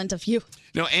benevolent of you.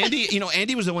 No,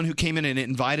 Andy was the one who came in and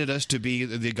invited us to be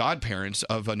the godparents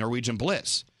of Norwegian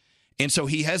Bliss. And so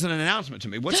he has an announcement to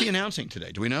me. What's he announcing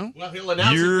today? Do we know? Well, he'll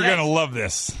announce You're it next. going to love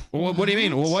this. Well, what do you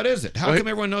mean? Well, what is it? How come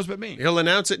everyone knows but me? He'll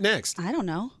announce it next. I don't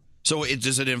know. So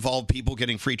does it involve people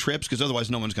getting free trips? Because otherwise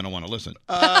no one's going to want to listen.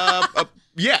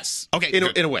 Yes. Okay.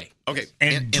 In a way. Okay.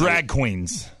 And drag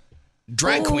queens.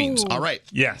 Drag queens. All right.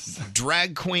 Yes.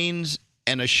 Drag queens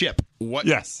and a ship. What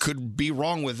could be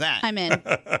wrong with that? I'm in.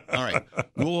 All right.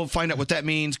 We'll find out what that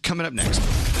means coming up next.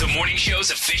 The Morning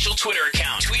Show's official Twitter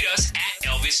account. Tweet us at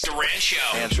Elvis Duran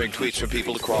Show. Answering tweets from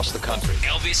people across the country.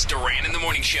 Elvis Duran in the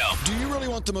Morning Show. Do you really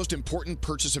want the most important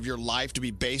purchase of your life to be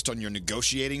based on your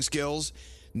negotiating skills?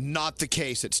 Not the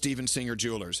case at Steven Singer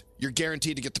Jewelers. You're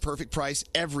guaranteed to get the perfect price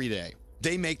every day.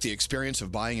 They make the experience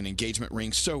of buying an engagement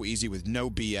ring so easy with no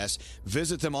BS.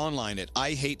 Visit them online at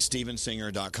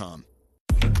IHateStevenSinger.com.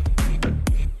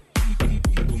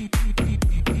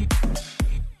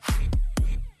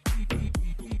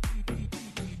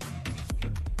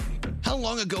 How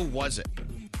long ago was it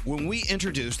when we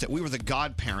introduced that we were the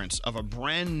godparents of a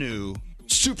brand new,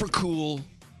 super cool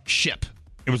ship?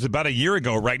 It was about a year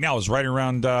ago right now. It was right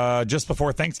around just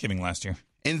before Thanksgiving last year.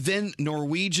 And then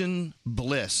Norwegian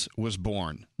Bliss was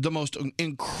born. The most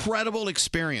incredible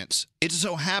experience. It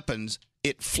so happens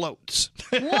it floats.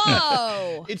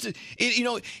 Whoa!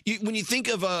 When you think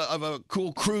of a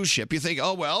cool cruise ship, you think,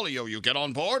 oh well, you get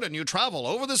on board and you travel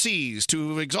over the seas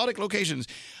to exotic locations.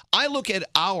 I look at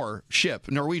our ship,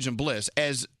 Norwegian Bliss,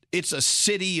 as it's a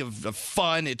city of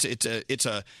fun. It's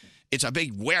a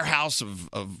big warehouse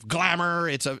of glamour.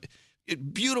 It's a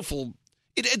beautiful.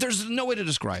 There's no way to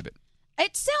describe it.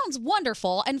 It sounds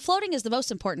wonderful, and floating is the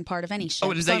most important part of any ship.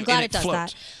 Oh, so I'm glad it does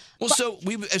floats. that. Well,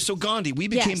 so Gandhi, we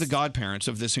became the godparents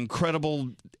of this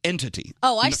incredible entity.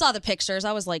 Oh, I saw the pictures.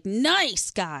 I was like,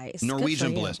 nice, guys. Good Norwegian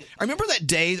for you. Bliss. I remember that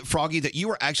day, Froggy, that you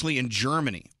were actually in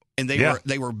Germany, and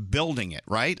they were building it,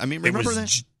 right? I mean, remember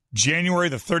that? January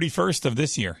the 31st of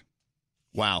this year.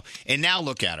 Wow. And now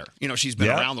look at her. She's been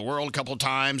around the world a couple of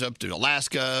times, up to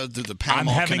Alaska, to the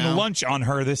Panama I'm having Canal. lunch on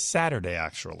her this Saturday,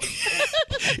 actually.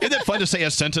 Isn't it fun to say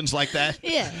a sentence like that?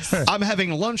 Yes. I'm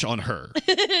having lunch on her.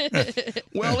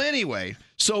 Well, anyway,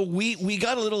 so we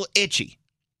got a little itchy.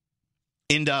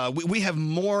 And we have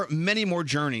many more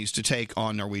journeys to take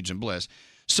on Norwegian Bliss.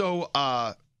 So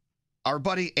our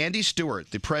buddy Andy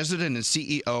Stewart, the president and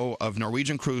CEO of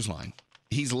Norwegian Cruise Line,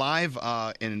 he's live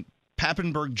in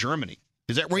Papenburg, Germany.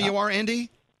 Is that where you are, Andy?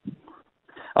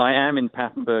 I am in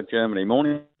Papenburg, Germany.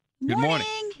 Morning. Good morning.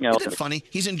 Isn't it funny?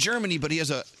 He's in Germany, but he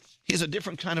has a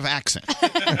different kind of accent.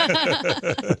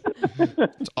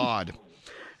 It's odd.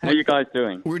 How are you guys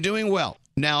doing? We're doing well.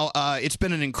 Now, it's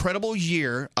been an incredible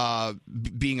year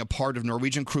being a part of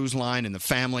Norwegian Cruise Line and the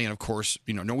family, and of course,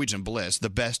 Norwegian Bliss, the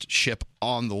best ship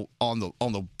on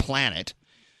the planet.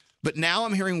 But now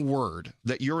I'm hearing word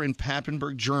that you're in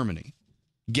Papenburg, Germany,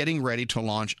 getting ready to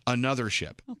launch another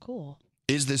ship. Oh, cool.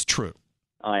 Is this true?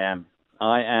 I am.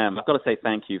 I've got to say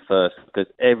thank you first,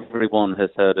 because everyone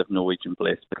has heard of Norwegian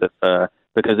Bliss because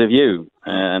of you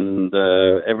and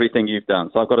everything you've done.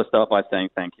 So I've got to start by saying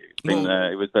thank you.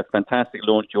 It was a fantastic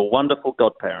launch. You're wonderful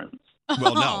godparents.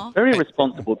 Well, no. Very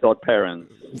responsible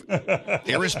godparents.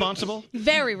 Irresponsible?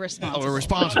 Very responsible. Oh,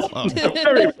 responsible. Oh.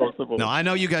 Very responsible. No, I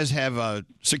know you guys have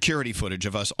security footage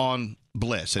of us on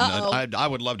Bliss, and I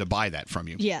would love to buy that from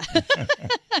you. Yeah.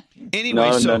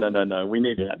 Anyway, no. We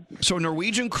need that. So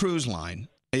Norwegian Cruise Line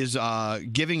is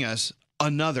giving us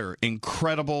another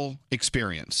incredible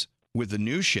experience with the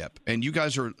new ship, and you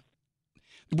guys are.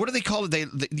 What do they call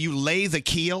it? You lay the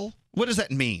keel. What does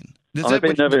that mean? I'm a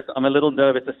bit nervous. I'm a little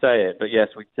nervous to say it, but yes,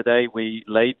 today we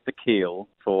laid the keel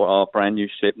for our brand new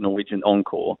ship, Norwegian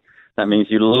Encore. That means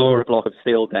you lower a block of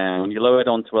steel down, you lower it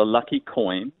onto a lucky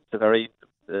coin. It's a very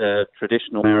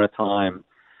traditional maritime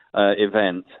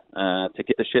event to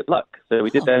get the ship luck. So we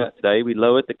did that today. We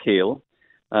lowered the keel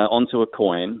onto a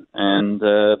coin, and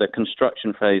the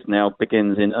construction phase now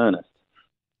begins in earnest.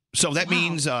 So that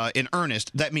means, in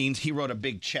earnest, that means he wrote a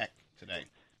big check today.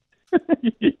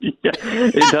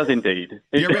 It does indeed.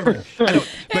 You remember? I know,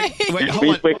 wait,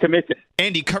 hold on. We're committed.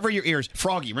 Andy, cover your ears.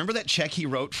 Froggy, remember that check he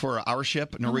wrote for our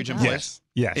ship, Norwegian Bliss?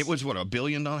 Yes. It was, $1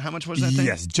 billion? How much was that thing?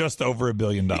 Yes, just over $1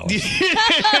 billion. I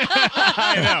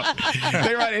know.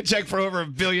 They write a check for over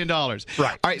 $1 billion. Right.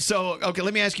 All right, so, okay,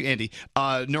 let me ask you, Andy.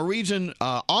 Norwegian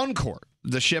Encore,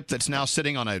 the ship that's now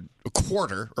sitting on a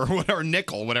quarter or whatever,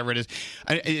 nickel, whatever it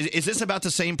is this about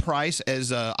the same price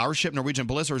as our ship, Norwegian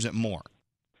Bliss, or is it more?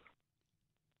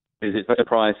 It's a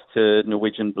price to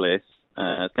Norwegian Bliss.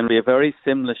 It's going to be a very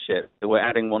similar ship. We're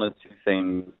adding one or two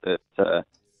things that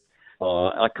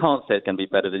I can't say it's going to be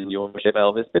better than your ship,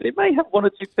 Elvis, but it may have one or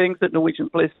two things that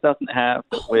Norwegian Bliss doesn't have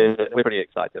that we're pretty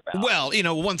excited about. Well,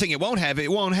 one thing it won't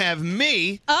have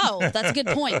me. Oh, that's a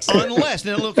good point. Unless,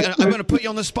 now look, I'm going to put you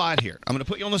on the spot here. I'm going to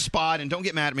put you on the spot, and don't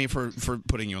get mad at me for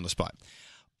putting you on the spot.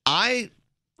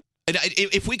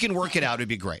 If we can work it out, it'd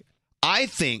be great. I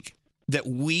think that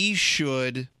we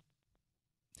should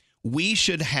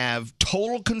have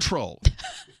total control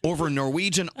over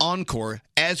Norwegian Encore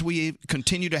as we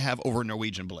continue to have over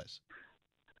Norwegian Bliss.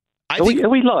 Are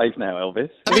we live now, Elvis?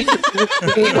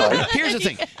 Here's the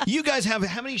thing. You guys have,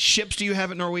 how many ships do you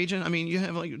have at Norwegian? I mean, you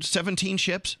have like 17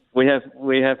 ships? We have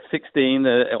 16.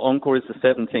 Encore is the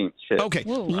 17th ship. Okay,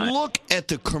 look at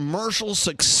the commercial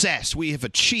success we have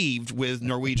achieved with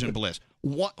Norwegian Bliss.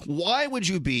 Why would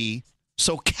you be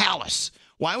so callous?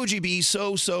 Why would you be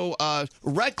so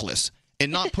reckless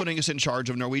in not putting us in charge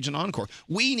of Norwegian Encore?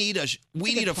 We need a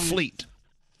fleet.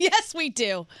 Yes, we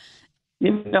do.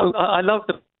 You know, I love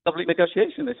the public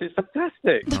negotiation. This is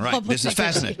fantastic. All right, this is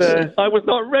fascinating. I was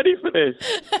not ready for this.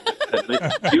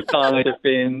 You guys have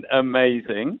been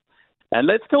amazing. And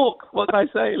let's talk. What can I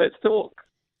say? Let's talk.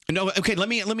 No, okay. Let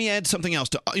me add something else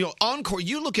to Encore.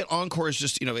 You look at Encore as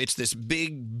just it's this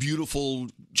big, beautiful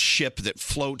ship that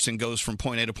floats and goes from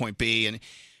point A to point B, and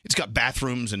it's got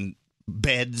bathrooms and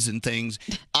beds and things.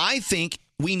 I think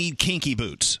we need kinky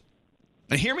boots.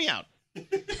 Now, hear me out.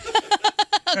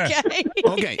 Okay.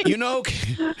 Okay.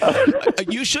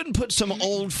 You shouldn't put some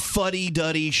old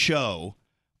fuddy-duddy show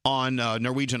on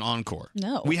Norwegian Encore.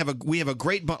 No. We have a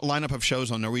great lineup of shows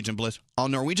on Norwegian Bliss.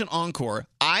 On Norwegian Encore,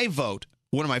 I vote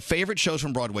one of my favorite shows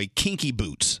from Broadway, Kinky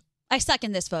Boots. I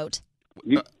second this vote.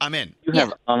 I'm in. You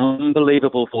have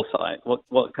unbelievable foresight.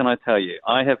 What can I tell you?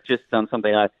 I have just done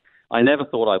something I never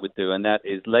thought I would do, and that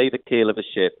is lay the keel of a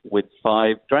ship with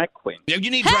 5 drag queens. Yeah,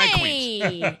 you need drag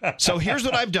queens. So here's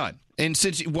what I've done. And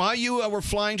while you were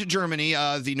flying to Germany,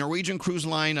 the Norwegian Cruise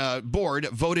Line board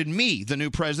voted me the new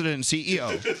president and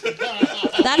CEO.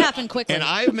 That happened quickly. And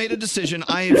I have made a decision.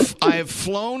 I have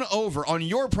flown over on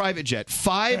your private jet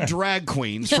 5 drag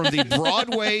queens from the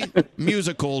Broadway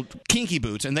musical Kinky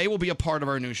Boots, and they will be a part of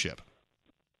our new ship.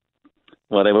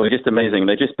 Well, they were just amazing.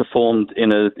 They just performed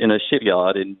in a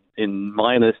shipyard in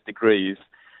minus degrees,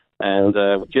 and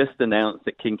just announced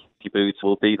that Kinky Boots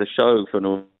will be the show for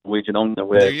Norwegian Encore.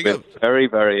 We're very,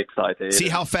 very excited. See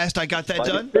how fast I got that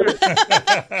done?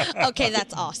 Okay,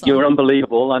 that's awesome. You were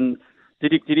unbelievable. And do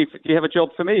you have a job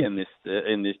for me in this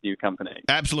new company?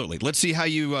 Absolutely. Let's see how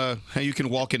you can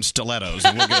walk in stilettos,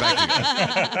 and we'll get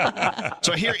back to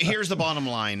you. So here's the bottom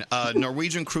line.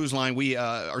 Norwegian Cruise Line, we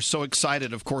are so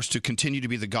excited, of course, to continue to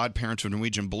be the godparents of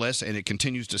Norwegian Bliss, and it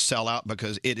continues to sell out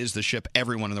because it is the ship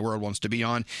everyone in the world wants to be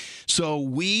on. So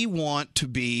we want to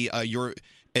be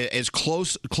as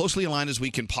closely aligned as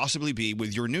we can possibly be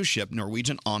with your new ship,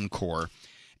 Norwegian Encore,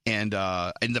 and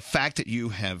the fact that you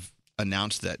have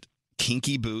announced that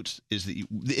Kinky Boots is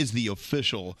the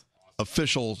official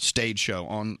stage show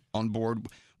on board,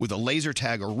 with a laser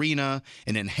tag arena,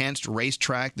 an enhanced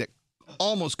racetrack that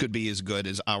almost could be as good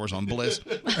as ours on Bliss,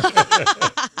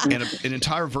 and an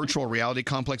entire virtual reality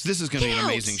complex. This is going to be an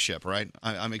amazing ship, right?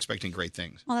 I'm expecting great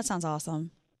things. Well, that sounds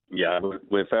awesome. Yeah,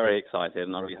 we're very excited,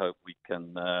 and I really hope we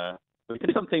can do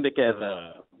something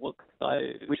together.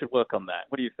 We should work on that.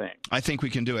 What do you think? I think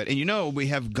we can do it. And we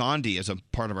have Gandhi as a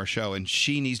part of our show, and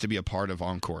she needs to be a part of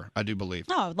Encore. I do believe.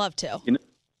 Oh, I'd love to. I've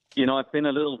been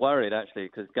a little worried, actually,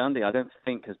 because Gandhi, I don't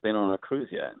think, has been on a cruise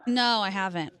yet. No, I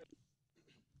haven't.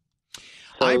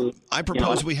 So, I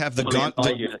propose we have the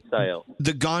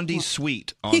Gandhi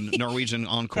suite on Norwegian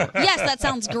Encore. Yes, that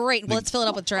sounds great. Well, let's fill it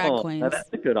up with drag queens.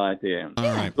 That's a good idea. All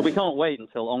right. But we can't wait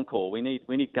until Encore. We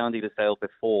need Gandhi to sail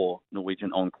before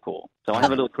Norwegian Encore. So I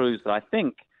have a little cruise that I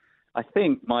think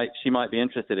she might be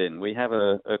interested in. We have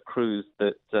a cruise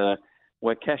that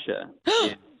where Kesha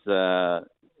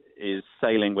is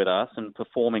sailing with us and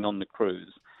performing on the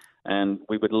cruise. And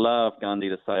we would love Gandhi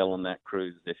to sail on that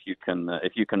cruise if you can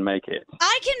make it.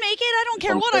 I can make it. I don't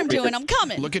care what I'm doing. I'm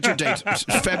coming. Look at your dates.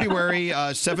 February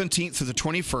 17th to the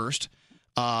 21st.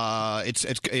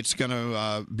 It's going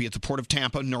to be at the port of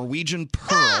Tampa. Norwegian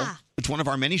Pearl. It's one of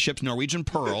our many ships, Norwegian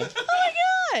Pearl.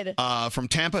 From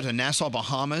Tampa to Nassau,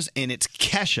 Bahamas, and it's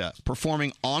Kesha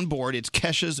performing on board. It's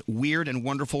Kesha's Weird and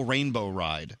Wonderful Rainbow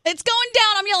Ride. It's going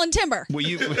down. I'm yelling timber. Will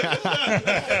you?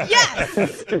 Yes.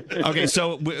 Okay,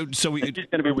 so it's just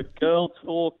going to be with Girl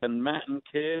Talk and Matt and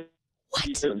Kid.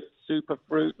 What? And Super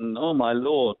Fruit and oh my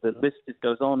lord, the list just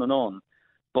goes on and on.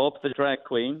 Bob the drag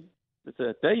queen. It's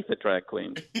a day for drag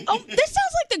queen. Oh, this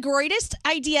sounds like the greatest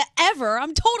idea ever.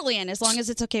 I'm totally in, as long as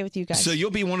it's okay with you guys. So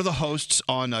you'll be one of the hosts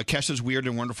on Kesha's Weird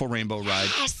and Wonderful Rainbow Ride.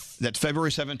 Yes. That's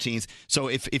February 17th. So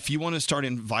if you want to start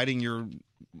inviting your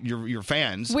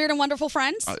fans, Weird and Wonderful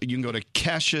friends, you can go to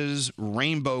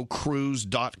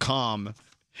keshasrainbowcruise.com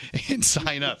and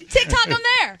sign up. TikTok, I'm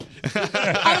there.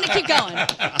 I'm going to keep going.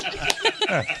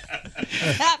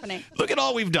 It's happening. Look at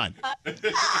all we've done. This is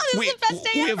the best day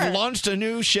we ever. have launched a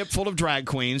new ship full of drag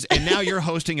queens, and now you're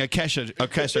hosting a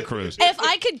Kesha cruise. If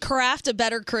I could craft a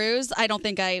better cruise, I don't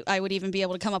think I would even be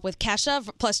able to come up with Kesha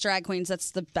plus drag queens.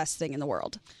 That's the best thing in the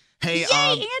world. Hey,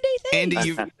 Andy,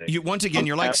 you once again,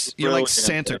 you're like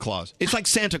Santa Claus. It's like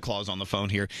Santa Claus on the phone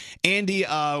here. Andy,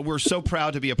 we're so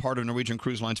proud to be a part of Norwegian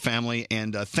Cruise Line's family,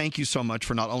 and thank you so much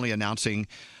for not only announcing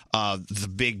the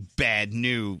big, bad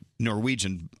new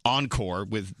Norwegian Encore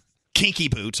with kinky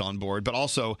boots on board, but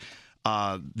also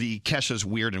the Kesha's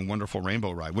Weird and Wonderful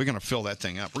Rainbow Ride. We're going to fill that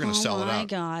thing up. We're going to sell it out. Oh, my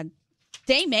God.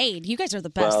 Day made. You guys are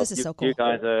the best. Well, this is so cool. You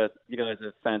guys are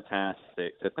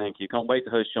fantastic. So thank you. Can't wait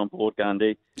to host you on board,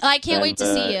 Gandhi. I can't wait to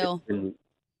see you. It's been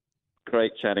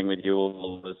great chatting with you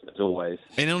all as always.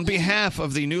 And on behalf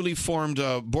of the newly formed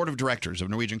board of directors of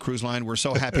Norwegian Cruise Line, we're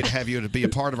so happy to have you to be a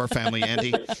part of our family,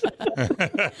 Andy.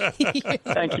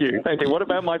 Thank you. What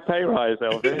about my pay rise,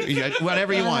 Elvis? Yeah,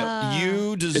 whatever you want.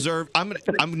 You deserve. I'm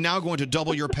now going to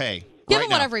double your pay. Give right him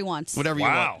now. whatever he wants. Whatever you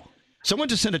want. Someone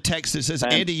just sent a text that says,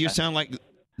 Andy, you sound like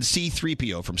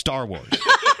C-3PO from Star Wars.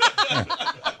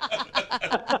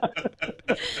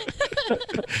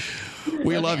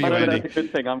 We love you, Andy. That's a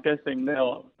good thing. I'm guessing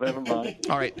no. Never mind.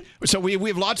 All right. So we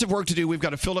have lots of work to do. We've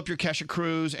got to fill up your Kesha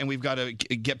cruise, and we've got to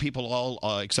get people all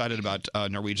excited about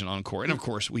Norwegian Encore. And, of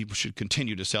course, we should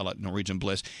continue to sell at Norwegian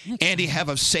Bliss. Andy, have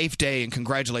a safe day, and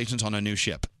congratulations on a new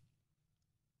ship.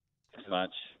 Thanks so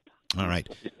much. All right.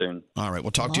 Talk to you soon. All right.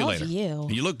 We'll talk to you Love later. you.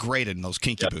 You look great in those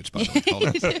kinky boots, by the way. Hold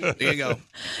on. There you go.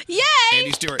 Yay!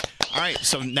 Andy Stewart. All right.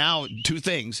 So now, two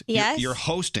things. Yes? You're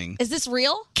hosting Is this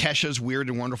real? Kesha's Weird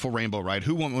and Wonderful Rainbow Ride.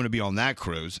 Who won't want to be on that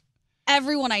cruise?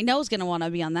 Everyone I know is going to want to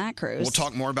be on that cruise. We'll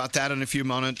talk more about that in a few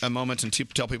moments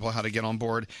and tell people how to get on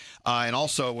board. And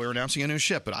also, we're announcing a new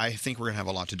ship, but I think we're going to have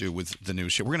a lot to do with the new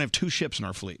ship. We're going to have 2 ships in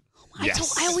our fleet.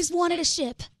 I always wanted a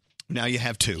ship. Now you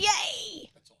have 2. Yay!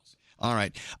 All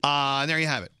right. And there you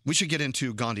have it. We should get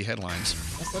into Gandhi headlines.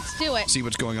 Let's do it. See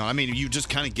what's going on. I mean, you just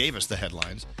kind of gave us the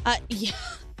headlines. Yeah.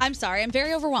 I'm sorry. I'm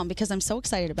very overwhelmed because I'm so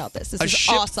excited about this. This A is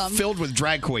ship awesome. filled with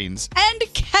drag queens. And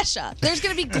Kesha. There's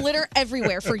going to be glitter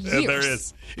everywhere for years. There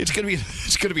is. It's going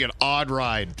to be an odd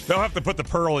ride. They'll have to put the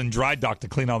pearl in dry dock to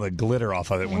clean all the glitter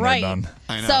off of it when Right. they're done.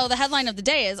 I know. So the headline of the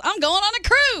day is, I'm going on a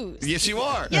cruise. Yes, you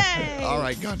are. Yay. All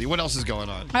right, Gandhi. What else is going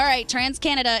on? All right,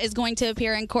 TransCanada is going to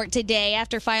appear in court today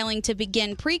after filing to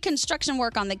begin pre-construction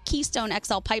work on the Keystone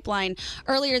XL pipeline.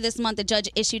 Earlier this month, the judge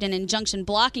issued an injunction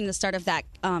blocking the start of that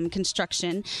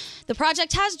construction. The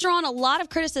project has drawn a lot of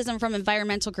criticism from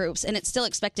environmental groups, and it's still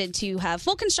expected to have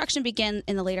full construction begin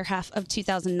in the later half of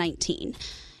 2019.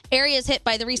 Areas hit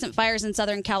by the recent fires in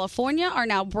Southern California are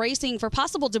now bracing for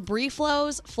possible debris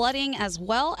flows, flooding, as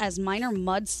well as minor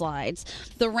mudslides.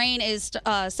 The rain is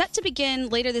set to begin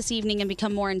later this evening and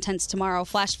become more intense tomorrow.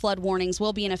 Flash flood warnings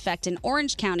will be in effect in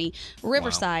Orange County,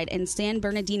 Riverside, and San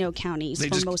Bernardino counties They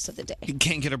for just most of the day.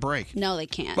 Can't get a break. No, they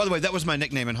can't. By the way, that was my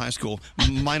nickname in high school,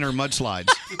 Minor Mudslides.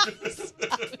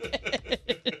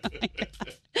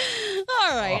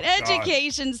 All right. Oh, God.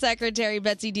 Education Secretary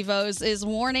Betsy DeVos is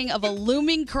warning of a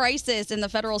looming crisis in the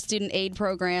federal student aid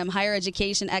program. Higher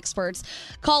education experts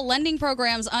call lending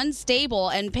programs unstable,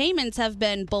 and payments have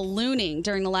been ballooning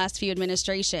during the last few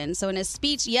administrations. So in a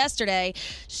speech yesterday,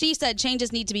 she said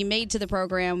changes need to be made to the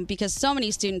program because so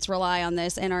many students rely on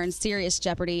this and are in serious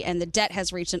jeopardy, and the debt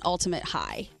has reached an ultimate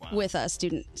high with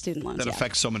student loans. That yeah.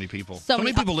 affects so many people. So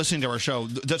many many- people listening to our show.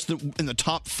 That's in the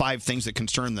top 5 things that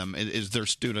concern them is their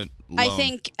student loan. I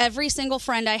think every single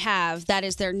friend I have, that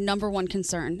is their number one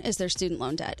concern, is their student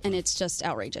loan debt. And it's just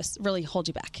outrageous. Really hold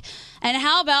you back. And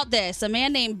how about this? A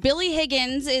man named Billy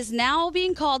Higgins is now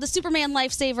being called the Superman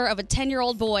lifesaver of a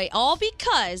 10-year-old boy, all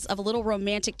because of a little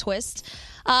romantic twist.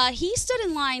 He stood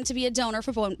in line to be a donor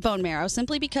for bone marrow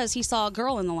simply because he saw a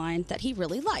girl in the line that he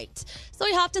really liked. So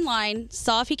he hopped in line,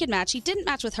 saw if he could match. He didn't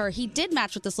match with her. He did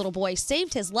match with this little boy,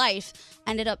 saved his life,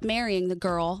 ended up marrying the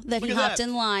girl that Look he at hopped that.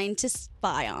 in line to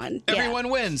spy on. Everyone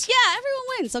wins. Yeah, everyone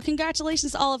wins. So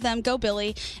congratulations to all of them. Go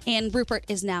Billy. And Rupert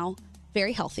is now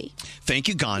very healthy. Thank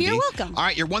you, Gandhi. You're welcome. All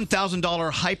right, your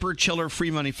 $1,000 Hyper Chiller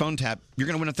free money phone tap. You're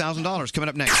going to win $1,000 coming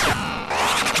up next.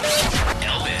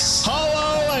 Elvis.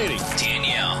 Hello, lady.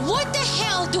 Danielle. What the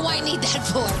hell do I need that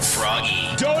for?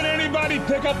 Froggy. Don't anybody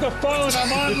pick up the phone.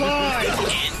 I'm online.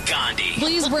 And Gandhi.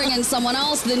 Please bring in someone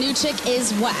else. The new chick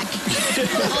is whack.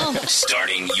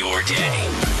 Starting your day.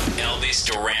 Elvis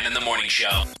Duran in the Morning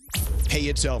Show. Hey,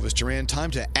 it's Elvis Duran.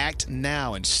 Time to act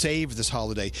now and save this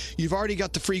holiday. You've already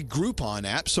got the free Groupon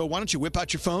app, so why don't you whip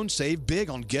out your phone, save big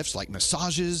on gifts like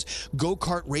massages,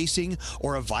 go-kart racing,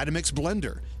 or a Vitamix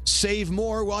blender. Save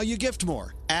more while you gift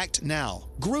more. Act now.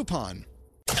 Groupon.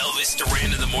 Elvis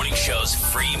Duran in the Morning Show's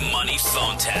free money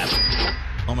phone tap.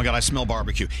 Oh my God, I smell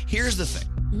barbecue. Here's the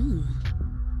thing.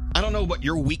 I don't know what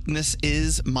your weakness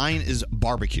is. Mine is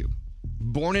barbecue.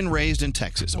 Born and raised in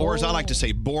Texas, or as I like to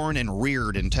say, born and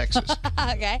reared in Texas.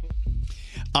 Okay.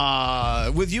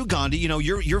 With you, Gandhi,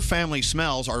 your family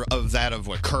smells are of that of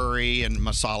what curry and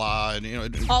masala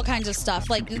and All kinds of stuff.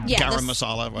 Like, yeah. garam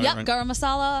masala. Whatever. Yep, garam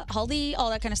masala, haldi, all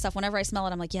that kind of stuff. Whenever I smell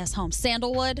it, I'm like, yes, home.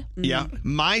 Sandalwood. Yeah,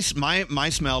 my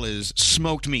smell is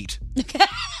smoked meat.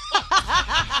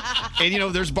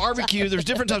 And there's barbecue. There's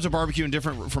different types of barbecue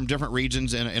from different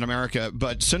regions in America.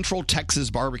 But Central Texas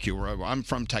barbecue, where I'm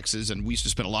from Texas, and we used to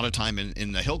spend a lot of time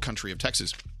in the hill country of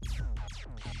Texas,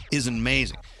 is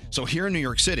amazing. So here in New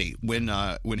York City, when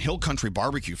Hill Country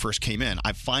Barbecue first came in,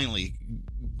 I finally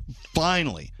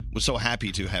was so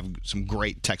happy to have some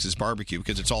great Texas barbecue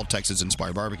because it's all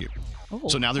Texas-inspired barbecue. Oh,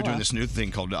 so now they're doing this new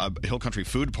thing called Hill Country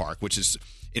Food Park, which is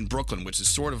in Brooklyn, which is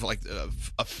sort of like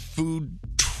a food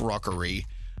truckery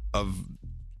of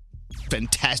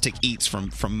fantastic eats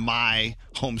from my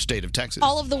home state of Texas.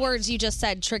 All of the words you just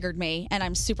said triggered me, and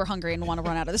I'm super hungry and want to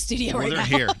run out of the studio Well, right they're now.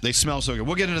 here. They smell so good.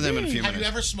 We'll get into them in a few Have minutes. you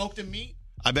ever smoked a meat?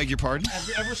 I beg your pardon? Have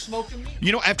you ever smoked a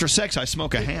meat? After sex, I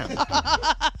smoke a ham.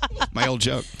 My old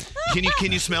joke.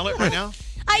 Can you smell it right now?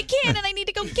 I can, and I need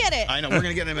to go get it. I know. We're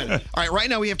going to get it in a minute. All right, right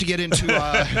now we have to get into...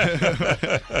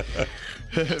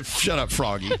 Shut up,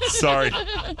 Froggy. Sorry.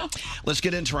 Let's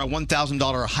get into our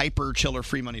 $1,000 Hyper Chiller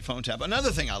free money phone tap. Another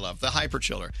thing I love, the Hyper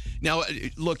Chiller. Now,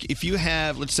 look, if you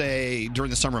have, let's say, during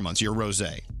the summer months, your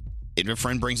rosé, if your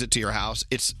friend brings it to your house,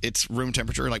 it's room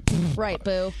temperature, like... Right,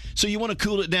 boo. So you want to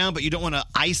cool it down, but you don't want to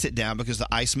ice it down because the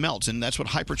ice melts, and that's what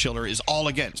Hyper Chiller is all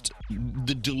against.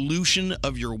 The dilution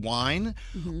of your wine,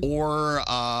 or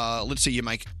let's say you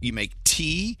make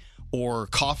tea or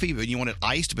coffee, but you want it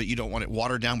iced, but you don't want it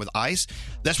watered down with ice.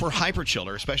 That's where Hyper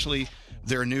Chiller, especially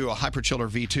their new Hyper Chiller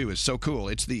V2, is so cool.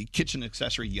 It's the kitchen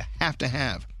accessory you have to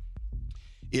have.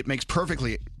 It makes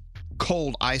perfectly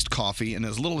cold iced coffee in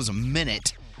as little as a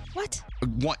minute. What? I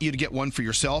want you to get one for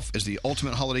yourself as the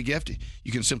ultimate holiday gift.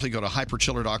 You can simply go to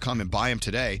hyperchiller.com and buy them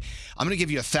today. I'm going to give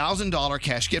you a $1,000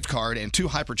 cash gift card and 2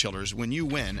 Hyperchillers when you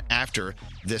win after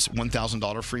this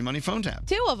 $1,000 free money phone tap.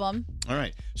 2 of them. All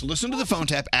right. So listen to the phone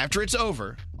tap. After it's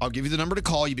over, I'll give you the number to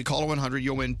call. You'll be caller 100.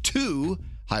 You'll win 2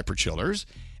 Hyperchillers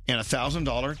and a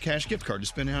 $1,000 cash gift card to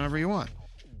spend however you want.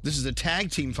 This is a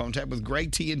tag team phone tap with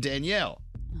Greg T and Danielle.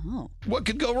 Oh. What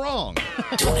could go wrong?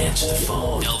 Don't answer the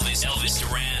phone. Elvis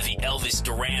Duran, the Elvis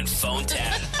Duran phone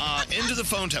tap. Into the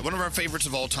phone tap. One of our favorites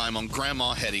of all time on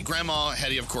Grandma Hetty. Grandma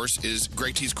Hetty, of course, is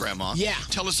Greg T's grandma. Yeah.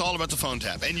 Tell us all about the phone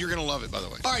tap. And you're going to love it, by the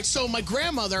way. All right, so my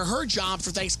grandmother, her job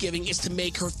for Thanksgiving is to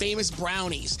make her famous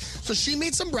brownies. So she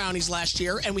made some brownies last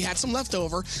year, and we had some left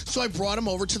over, so I brought them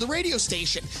over to the radio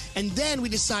station. And then we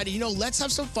decided, let's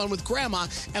have some fun with Grandma,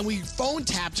 and we phone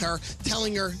tapped her,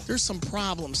 telling her there's some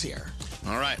problems here.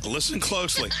 All right, listen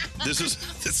closely. This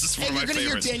is one of my And you're going to hear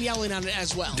favorites. Danielle in on it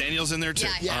as well. Danielle's in there, too.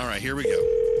 Yeah. All right, here we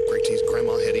go. Greg T's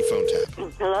Grandma Hetty phone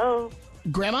tap. Hello?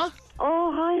 Grandma?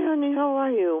 Oh, hi, honey. How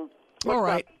are you? All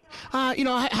right.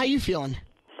 How you feeling?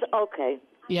 Okay.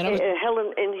 Yeah, that was-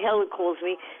 Helen calls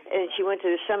me, and she went to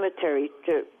the cemetery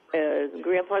to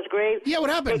Grandpa's grave. Yeah,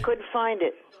 what happened? They couldn't find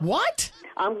it. What?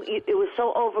 It was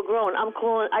so overgrown. I'm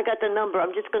calling. I got the number.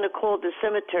 I'm just going to call the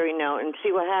cemetery now and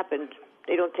see what happened.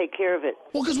 They don't take care of it.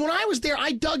 Well, because when I was there,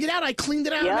 I dug it out. I cleaned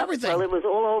it out and everything. Well, it was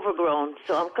all overgrown.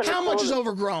 So I'm going to How much is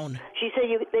overgrown? She said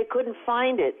they couldn't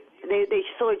find it. They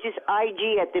saw just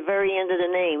IG at the very end of the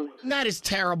name. That is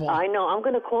terrible. I know. I'm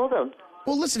going to call them.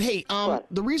 Well, listen, hey,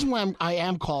 the reason why I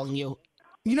am calling you,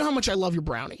 you know how much I love your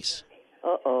brownies.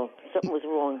 Uh-oh. Something was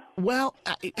wrong. Well,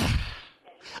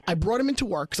 I brought them into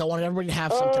work because I wanted everybody to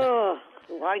have some today.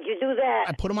 Why'd you do that?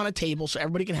 I put them on a table so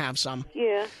everybody can have some.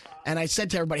 Yeah. And I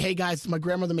said to everybody, hey, guys, my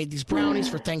grandmother made these brownies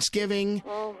for Thanksgiving.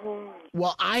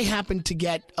 Well, I happened to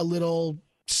get a little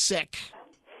sick.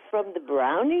 From the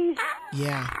brownies?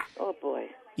 Yeah. Oh, boy.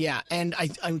 Yeah, and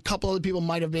a couple other people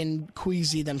might have been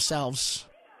queasy themselves.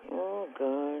 Oh,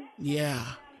 God. Yeah.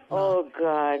 Oh,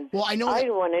 God. Well, I know I that-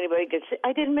 didn't want anybody to get sick.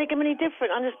 I didn't make them any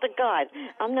different. Honest to God.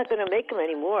 I'm not going to make them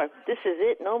anymore. This is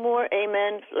it. No more.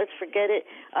 Amen. Let's forget it.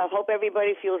 I hope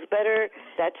everybody feels better.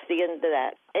 That's the end of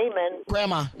that. Amen.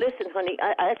 Grandma. Listen, honey,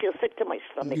 I feel sick to my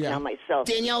stomach now myself.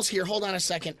 Danielle's here. Hold on a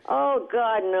second. Oh,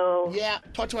 God, no. Yeah.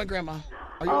 Talk to my grandma.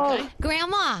 Are you okay?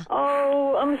 Grandma.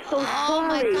 Oh, I'm so sorry. Oh,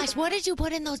 my gosh. What did you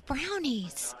put in those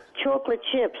brownies? Chocolate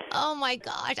chips. Oh, my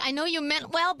gosh. I know you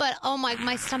meant well, but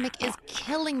my stomach is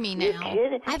killing me now. You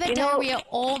kidding? I've had diarrhea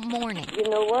all morning. You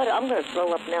know what? I'm going to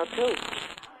throw up now, too.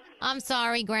 I'm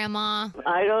sorry, Grandma.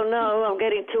 I don't know. I'm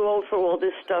getting too old for all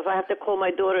this stuff. I have to call my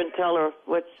daughter and tell her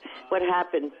what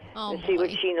happened and see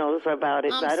what she knows about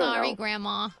it. I'm I don't sorry, know.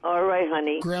 Grandma. All right,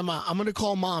 honey. Grandma, I'm going to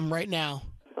call Mom right now.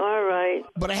 All right.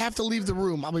 But I have to leave the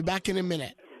room. I'll be back in a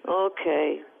minute.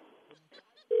 Okay.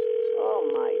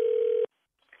 Oh, my.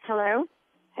 Hello?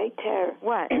 Hey, Tara.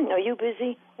 What? Are you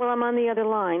busy? Well, I'm on the other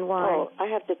line. Why? Oh, I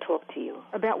have to talk to you.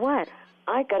 About what?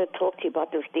 I got to talk to you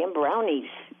about those damn brownies.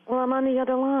 Well, I'm on the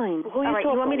other line. Who are you All right, you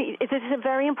want me talking to? Is this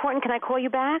very important? Can I call you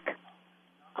back?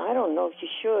 I don't know if you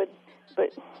should,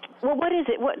 but... Well, what is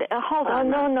it? What? Hold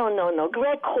on. No.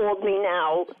 Greg called me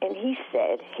now, and he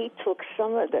said he took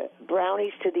some of the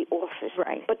brownies to the office.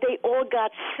 Right. But they all got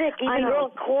sick. I Even know. girl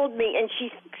called me, and she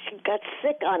got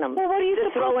sick on them. Well, what are you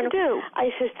supposed to do?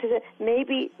 I said to them,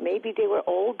 maybe they were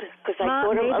old, because I Ma,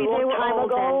 bought them a maybe they long were time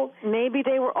old ago. then. Maybe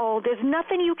they were old. There's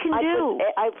nothing you can do.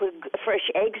 I put fresh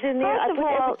eggs in there. First of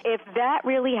all, if that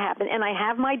really happened, and I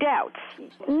have my doubts,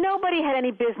 nobody had any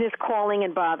business calling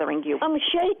and bothering you. I'm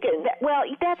shaken. Well,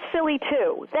 that's silly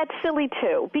too. That's silly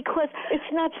too, because it's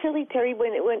not silly, Terry,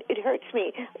 when it hurts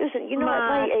me. Listen, you know, Ma, at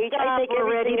my age, I stop take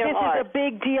already. everything to This heart. is a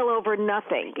big deal over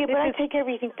nothing. Yeah, but I take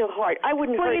everything to heart. I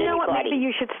wouldn't well, hurt you know anybody. what? Maybe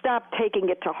you should stop taking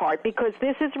it to heart, because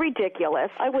this is ridiculous.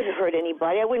 I wouldn't hurt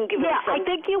anybody. I wouldn't give them I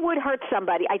think you would hurt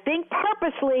somebody. I think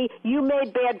purposely you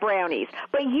made bad brownies,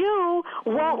 but you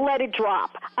won't let it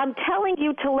drop. I'm telling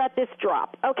you to let this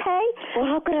drop, okay? Well,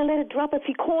 how can I let it drop if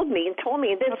he called me and told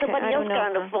me, and then Okay, somebody I else don't got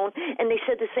on know. the phone, and they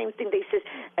said the same thing. They said,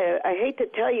 I hate to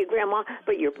tell you, Grandma,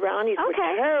 but your brownies were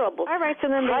terrible. All right, so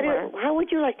then they were. How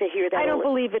would you like to hear that? I don't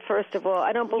Owen? believe it, first of all.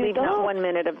 I don't believe not don't? 1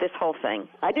 minute of this whole thing.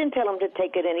 I didn't tell them to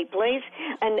take it any place,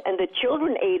 and the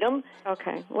children ate them.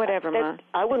 Okay, whatever, Ma.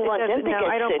 I wouldn't want them to No, get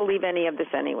I don't sick. believe any of this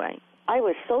anyway. I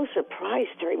was so surprised,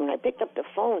 Terry, when I picked up the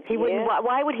phone. He wouldn't.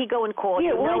 Why would he go and call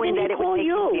you, why knowing didn't that he it would call make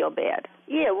you? you feel bad?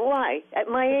 Yeah, why? At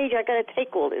my age, I got to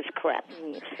take all this crap.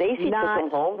 Stacy took Not him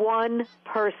home. one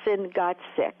person got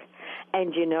sick.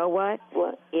 And you know what?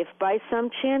 What? If by some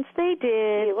chance they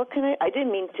did, Yeah, what can I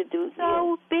didn't mean to do.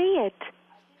 so be it.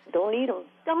 Don't eat them.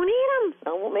 Don't eat them.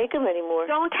 I won't make them anymore.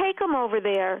 Don't take them over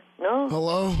there. No.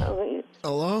 Hello? Oh,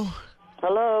 Hello?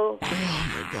 hello.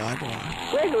 Oh, my God.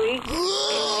 Gregory.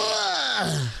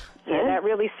 Yeah, that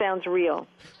really sounds real.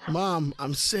 Mom,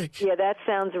 I'm sick. Yeah, that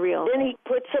sounds real. Then he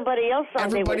put somebody else on.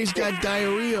 Everybody's got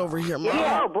diarrhea over here, Mom.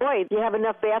 Oh, boy. You have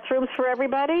enough bathrooms for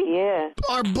everybody? Yeah.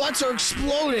 Our butts are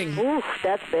exploding. Oof,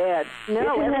 that's bad. No, Isn't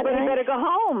that everybody nice? better go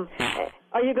home.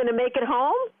 Are you going to make it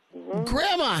home?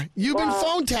 Grandma, you've been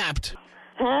phone tapped.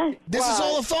 Huh? This is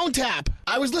all a phone tap.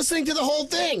 I was listening to the whole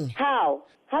thing. How?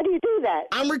 How do you do that?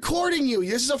 I'm recording you.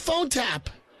 This is a phone tap.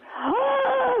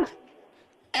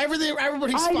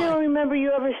 Everybody's I fine. don't remember you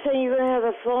ever saying you're going to have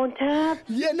a phone tap.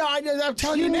 Yeah, no, I'm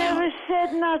telling you, You now. never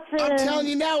said nothing. I'm telling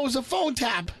you now, it was a phone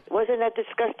tap. Wasn't that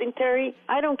disgusting, Terry?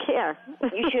 I don't care.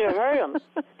 You should have heard them.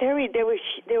 Terry, they were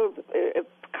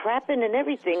crapping and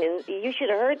everything, and you should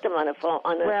have heard them on the phone.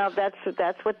 Well, that's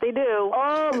what they do.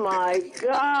 Oh, my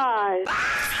God.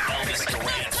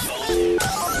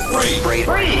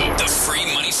 The free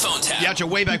money phone tap. Yeah, it's a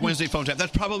way back Wednesday phone tap.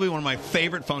 That's probably one of my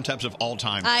favorite phone taps of all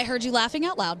time. I heard you laughing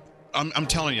out loud. I'm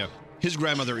telling you, his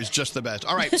grandmother is just the best.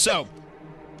 All right, so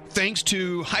thanks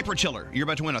to Hyperchiller, you're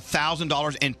about to win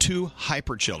 $1,000 and 2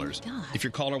 Hyperchillers. If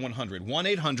you're caller 100,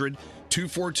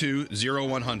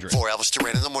 1-800-242-0100. For Elvis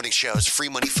Duran in the Morning Show's free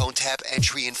money phone tap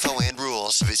entry info and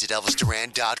rules, visit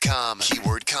ElvisDuran.com.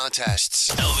 Keyword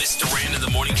contests. Elvis Duran in the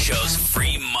Morning Show's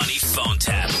free money phone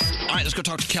tap. All right, let's go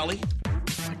talk to Kelly.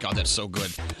 Oh my God, that's so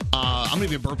good. I'm going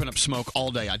to be burping up smoke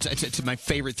all day. It's my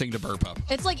favorite thing to burp up.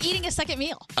 It's like eating a second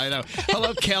meal. I know.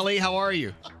 Hello, Kelly. How are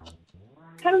you?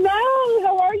 Hello,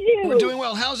 how are you? We're doing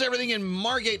well. How's everything in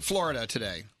Margate, Florida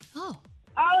today? Oh,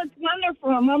 it's wonderful.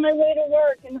 I'm on my way to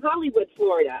work in Hollywood,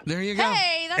 Florida. There you go.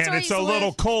 Hey, that's And where I it's used a to live.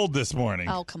 little cold this morning.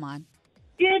 Oh, come on.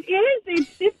 It is. It's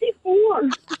 54.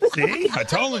 See? I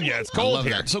told you, it's I cold love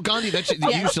here. that. So, Gandhi,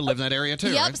 you used to live in that area,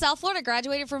 too, Yep, right? South Florida.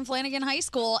 Graduated from Flanagan High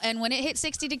School, and when it hit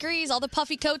 60 degrees, all the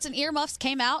puffy coats and earmuffs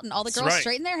came out, and all the That's girls right.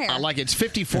 straightened their hair. I like it. It's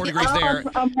 54 degrees there.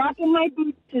 I'm rocking my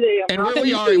boots today. And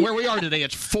where we are today,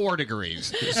 it's 4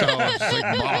 degrees. So, it's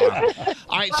like, bah.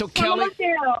 All right, so Kelly,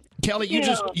 you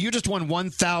just won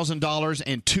 $1,000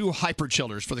 and 2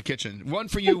 Hyperchillers for the kitchen. One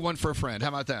for you, one for a friend. How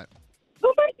about that?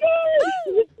 Oh my God!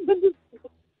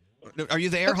 Are you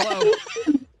there? Hello.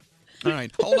 All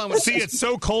right, hold on. See, it's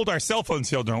so cold, our cell phones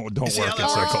still don't work. It's so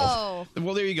cold.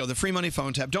 Well, there you go. The free money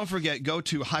phone tap. Don't forget, go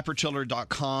to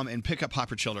hyperchiller.com and pick up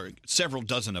Hyperchiller. Several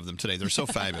dozen of them today. They're so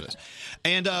fabulous.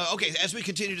 And, okay, as we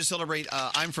continue to celebrate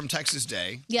I'm from Texas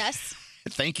Day. Yes.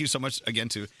 Thank you so much again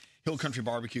to Hill Country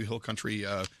Barbecue, Hill Country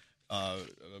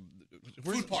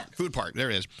Food Park. There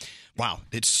it is. Wow,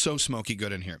 it's so smoky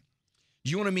good in here.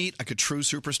 You want to meet a true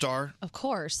superstar? Of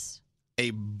course.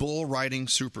 A bull riding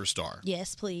superstar.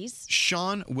 Yes, please.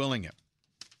 Sean Willingham,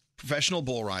 professional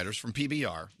bull riders from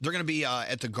PBR. They're going to be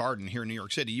at the Garden here in New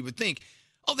York City. You would think,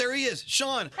 Oh, there he is.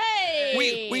 Sean.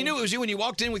 Hey. We knew it was you when you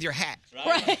walked in with your hat.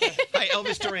 Right. Hi,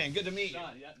 Elvis Duran. Good to meet you.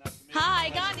 Hi,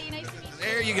 Gandhi. Nice to meet you.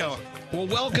 There you go. Well,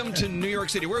 welcome to New York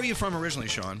City. Where are you from originally,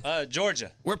 Sean?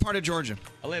 Georgia. Where part of Georgia?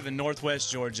 I live in Northwest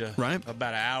Georgia. Right.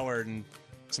 About an hour and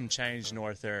some change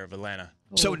north there of Atlanta.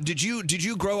 So did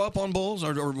you grow up on bulls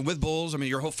or with bulls? I mean,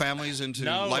 your whole family's into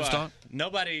livestock?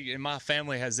 Nobody in my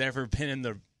family has ever been in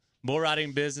the bull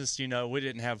riding business. You know, we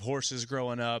didn't have horses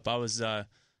growing up. I was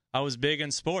big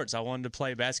in sports. I wanted to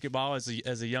play basketball as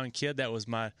a young kid. That was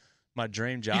my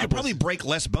dream job. You could probably break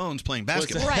less bones playing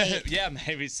basketball. Right. Yeah,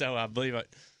 maybe so. I believe it.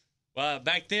 Well,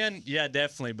 back then, yeah,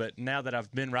 definitely. But now that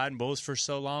I've been riding bulls for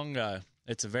so long,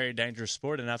 it's a very dangerous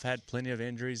sport, and I've had plenty of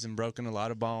injuries and broken a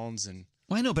lot of bones. And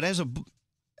Well, I know, but as a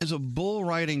bull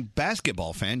riding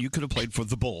basketball fan, you could have played for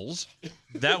the Bulls.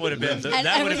 that would have been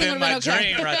my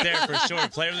dream right there for sure.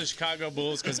 Play with the Chicago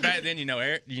Bulls, because back then,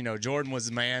 Jordan was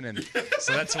the man, and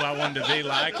so that's who I wanted to be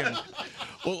like. And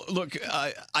well, look,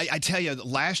 I tell you,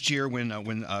 last year when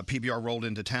PBR rolled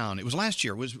into town, it was last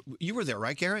year. You were there,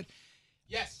 right, Garrett?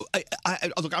 Yes.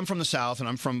 Look, I'm from the South, and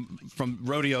I'm from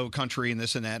rodeo country and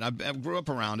this and that. I grew up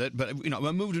around it, but when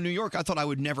I moved to New York, I thought I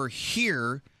would never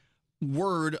hear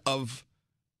word of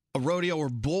a rodeo or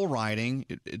bull riding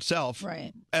itself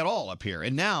at all up here.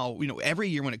 And now, every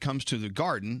year when it comes to the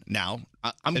Garden,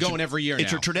 I'm going every year.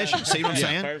 It's now. your tradition. See what I'm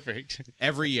saying? Perfect.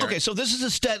 Every year. Okay, so this is a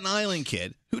Staten Island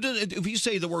kid who does. If you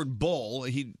say the word bull,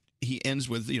 he ends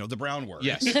with the brown word.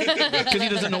 Yes, because he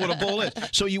doesn't know what a bull is.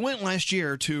 So you went last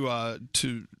year to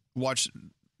watch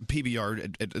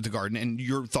PBR at the Garden, and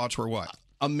your thoughts were what?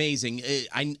 Amazing.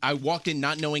 I walked in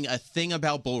not knowing a thing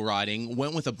about bull riding,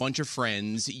 went with a bunch of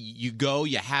friends. You go,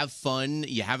 you have fun,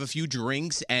 you have a few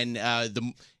drinks, and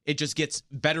it just gets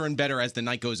better and better as the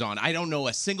night goes on. I don't know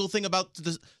a single thing about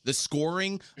the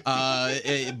scoring,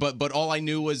 but all I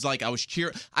knew was I was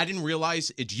cheering. I didn't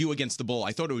realize it's you against the bull.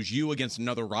 I thought it was you against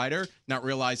another rider, not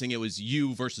realizing it was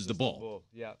you versus the bull.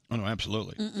 Yeah. Oh no,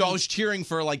 absolutely. So I was cheering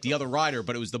for the other rider,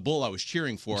 but it was the bull I was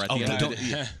cheering for at the end of the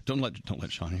day. Don't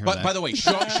let Sean hear But that. by the way,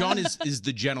 Sean is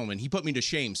the gentleman. He put me to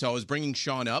shame. So I was bringing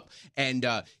Sean up, and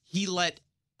he let.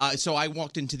 So I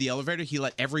walked into the elevator. He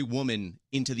let every woman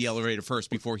into the elevator first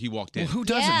before he walked in. Well, who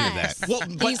doesn't do that? Well,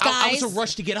 but I was a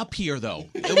rush to get up here, though.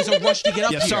 It was a rush to get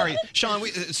up here. Sorry, Sean.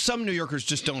 Some New Yorkers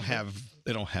just don't have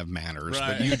manners,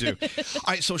 but you do. All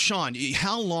right, so Sean,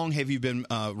 how long have you been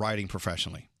riding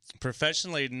professionally?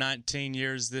 Professionally, 19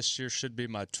 years. This year should be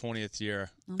my 20th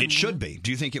year. It should be. Do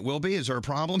you think it will be? Is there a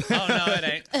problem? Oh, no, it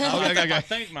ain't. Okay. I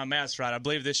think my math's right. I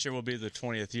believe this year will be the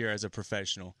 20th year as a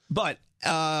professional. But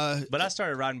I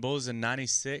started riding bulls in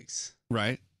 96.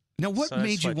 Right. Now, what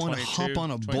made you want to hop on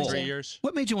a bull? 23 years.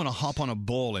 What made you want to hop on a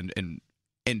bull and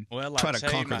try to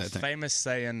conquer that thing? Famous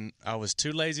saying, I was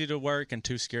too lazy to work and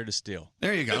too scared to steal.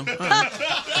 There you go. Scared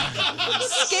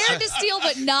to steal,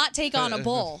 but not take on a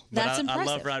bull. That's impressive. I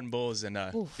love riding bulls, and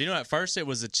at first it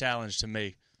was a challenge to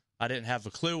me. I didn't have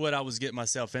a clue what I was getting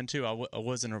myself into. I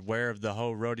wasn't aware of the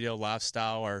whole rodeo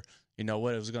lifestyle or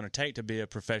what it was going to take to be a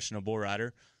professional bull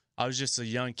rider. I was just a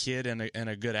young kid and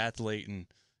a good athlete, and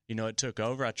it took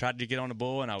over. I tried to get on a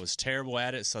bull, and I was terrible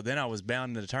at it. So then I was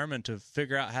bound and determined to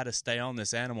figure out how to stay on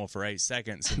this animal for 8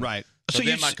 seconds. And right. So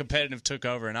then my competitive took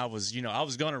over, and I was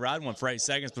going to ride one for 8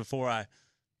 seconds before I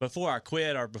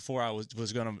quit or before I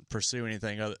was going to pursue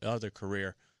anything other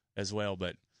career as well.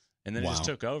 And then it just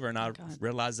took over, and I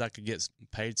realized I could get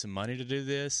paid some money to do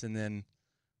this, and then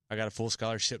I got a full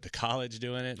scholarship to college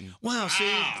doing it. Wow, see,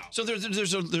 so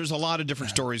there's a lot of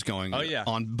different stories going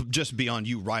on just beyond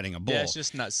you riding a bull. Yeah, it's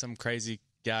just not some crazy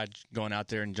guy going out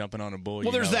there and jumping on a bull.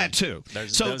 Well, there's that too.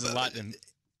 There's a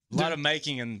lot of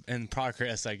making and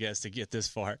progress, I guess, to get this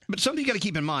far. But something you got to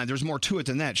keep in mind, there's more to it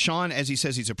than that. Sean, as he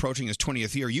says, he's approaching his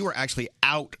 20th year. You were actually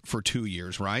out for 2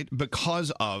 years, right? Because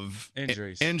of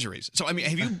injuries. So, I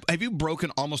mean, have you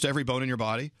broken almost every bone in your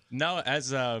body? No,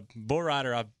 as a bull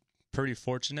rider, I'm pretty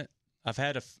fortunate. I've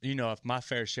had my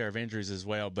fair share of injuries as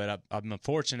well, but I'm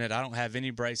fortunate. I don't have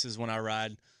any braces when I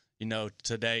ride.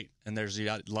 To date, and there's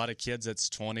a lot of kids that's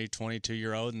 20,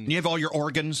 22-year-old. And you have all your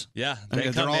organs? Yeah.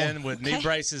 They come in with knee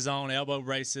braces on, elbow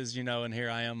braces, and here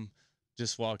I am,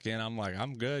 just walk in. I'm like,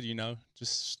 I'm good,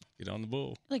 just get on the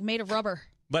bull. Like made of rubber.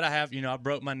 But I have, I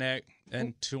broke my neck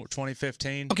in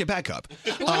 2015. Okay, back up.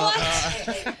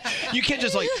 You can't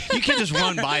just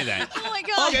run by that. Oh my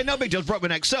God. Okay, no big deal. Broke my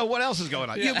neck. So what else is going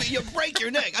on? Yeah. You break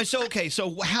your neck. So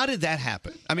how did that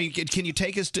happen? I mean, can you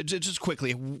take us to just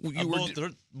quickly?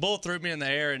 Bull threw me in the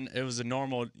air, and it was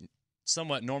a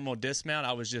somewhat normal dismount.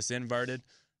 I was just inverted,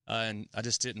 and I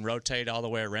just didn't rotate all the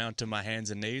way around to my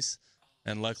hands and knees.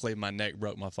 And luckily, my neck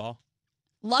broke my fall.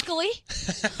 Luckily.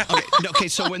 Okay,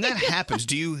 so when that happens,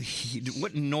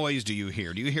 what noise do you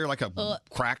hear? Do you hear like a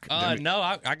crack? No,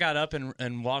 I got up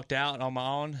and walked out on my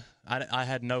own. I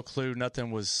had no clue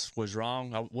nothing was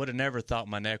wrong. I would have never thought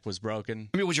my neck was broken.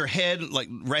 I mean, was your head like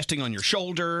resting on your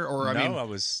shoulder, or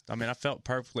I felt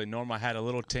perfectly normal. I had a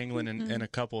little tingling in a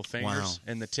couple of fingers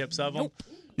in the tips of them.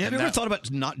 Yeah, have you ever thought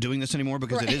about not doing this anymore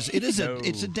because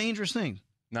it's a dangerous thing?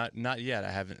 Not yet.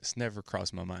 I haven't. It's never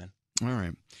crossed my mind. All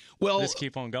right. Well, just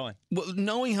keep on going. Well,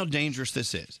 knowing how dangerous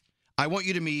this is, I want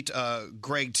you to meet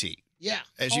Greg T. Yeah.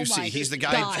 As you see, he's the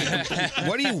guy.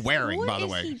 What are you wearing, by the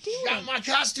way? Got my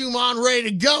costume on, ready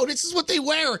to go. This is what they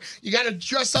wear. You got to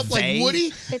dress up like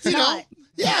Woody. It's not.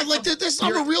 Yeah, like this.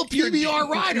 I'm a real PBR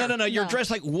rider. No. You're dressed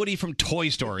like Woody from Toy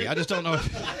Story. I just don't know.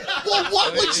 Well,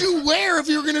 what would you wear if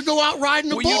you were going to go out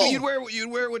riding a bull? You'd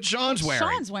wear what Sean's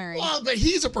wearing. Well, but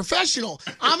he's a professional.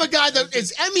 I'm a guy that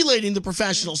is emulating the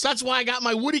professionals. That's why I got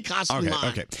my Woody costume on.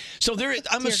 Okay. So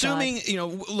I'm assuming,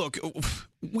 look,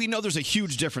 we know there's a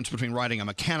huge difference between riding a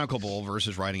mechanical bull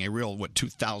versus riding a real,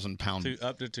 2,000 pound?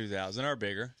 Up to 2,000 or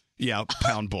bigger. Yeah,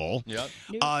 pound bull. Yep.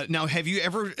 Now, have you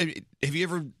ever?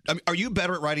 Are you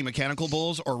better at riding mechanical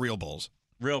bulls or real bulls?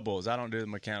 Real bulls. I don't do the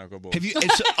mechanical bulls. Have you?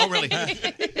 Oh, really?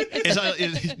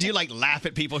 Do you like laugh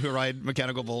at people who ride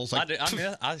mechanical bulls? Like,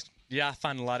 I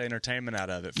find a lot of entertainment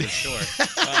out of it for sure.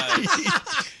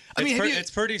 It's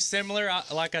pretty similar.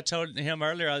 Like I told him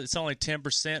earlier, it's only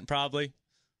 10% probably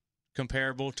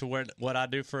comparable to what I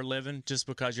do for a living, just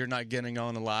because you're not getting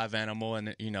on a live animal,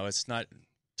 and it's not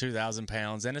 2,000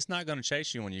 pounds, and it's not going to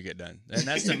chase you when you get done. And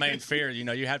that's the main fear.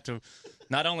 You have to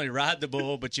not only ride the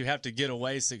bull, but you have to get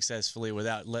away successfully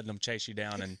without letting them chase you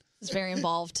down. And it's very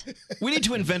involved. We need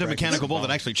to invent a mechanical bull that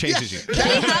actually chases you.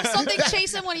 Can he have something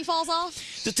chase him when he falls off?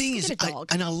 The thing is,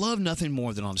 I love nothing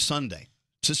more than on Sunday,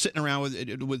 just sitting around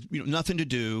with nothing to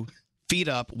do, feet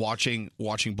up, watching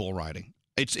bull riding.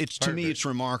 It's to me, it's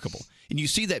remarkable. And you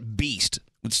see that beast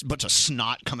with a bunch of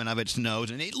snot coming out of its nose,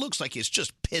 and it looks like it's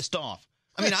just pissed off.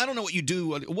 I mean, I don't know what you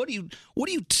do. What do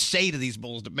you say to these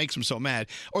bulls that makes them so mad?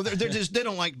 Or they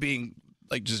don't like being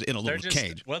like just in a little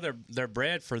cage. Well, they're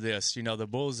bred for this. The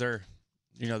bulls are,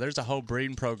 there's a whole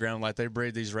breeding program. Like they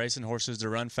breed these racing horses to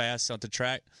run fast on the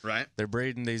track. Right. They're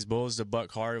breeding these bulls to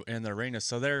buck hard in the arena.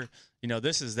 So they're,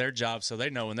 this is their job. So they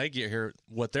know when they get here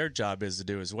what their job is to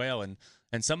do as well.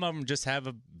 And some of them just have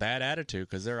a bad attitude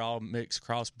because they're all mixed,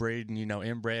 crossbreed, and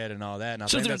inbred and all that. And I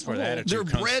think that's where the attitude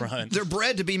comes from. They're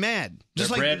bred to be mad. They're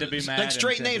bred to be mad. Like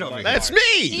straight Nate over here. That's me.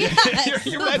 Yes.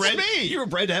 That's me. You were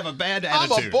bred to have a bad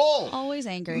attitude. I'm a bull. Always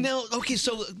angry. No, okay.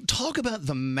 So talk about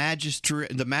the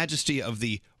majesty of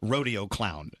the rodeo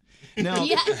clown. No,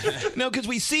 because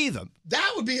we see them.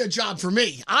 That would be a job for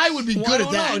me. I would be good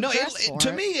at that. No,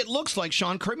 to me, it looks like,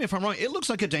 Sean, correct me if I'm wrong, it looks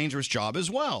like a dangerous job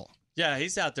as well. Yeah,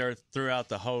 he's out there throughout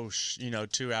the whole,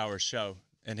 2-hour show.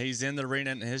 And he's in the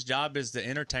arena, and his job is to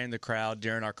entertain the crowd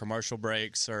during our commercial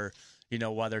breaks or,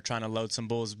 while they're trying to load some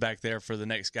bulls back there for the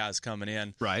next guys coming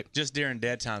in. Right. Just during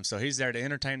dead time. So he's there to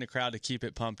entertain the crowd, to keep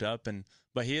it pumped up.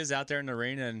 But he is out there in the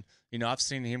arena, and, I've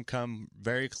seen him come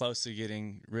very close to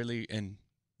getting really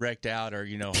wrecked out or,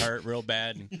 hurt real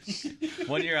bad. And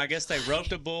one year, I guess they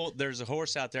roped a bull. There's a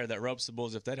horse out there that ropes the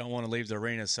bulls if they don't want to leave the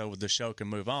arena so the show can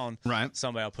move on. Right.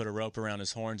 Somebody will put a rope around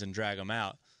his horns and drag him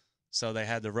out. So they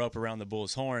had the rope around the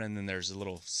bull's horn, and then there's a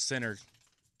little center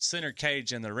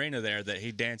cage in the arena there that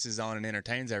he dances on and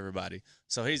entertains everybody.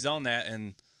 So he's on that,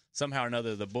 and somehow or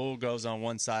another, the bull goes on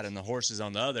one side and the horse is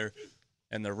on the other,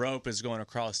 and the rope is going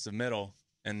across the middle,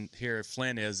 and here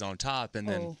Flynn is on top, and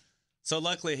then... So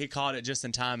luckily he caught it just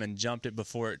in time and jumped it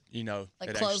before it, like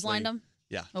it clotheslined him.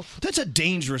 Yeah, that's a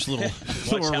dangerous little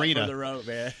arena. Watch out for the rope,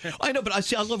 man. I know, but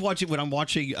I love watching when I'm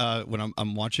watching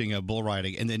a bull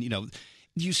riding, and then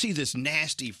you see this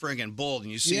nasty friggin' bull,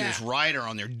 and you see this rider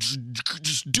on there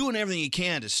just doing everything he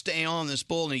can to stay on this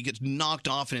bull, and he gets knocked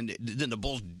off, and then the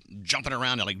bull's jumping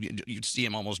around, and like you see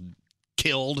him almost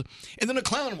killed, and then a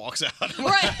clown walks out.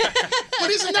 Right. But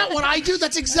isn't that what I do?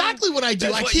 That's exactly what I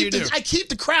do. That's what you do. I keep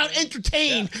the crowd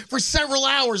entertained for several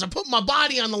hours. I put my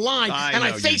body on the line, and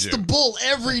I face the bull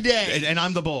every day. And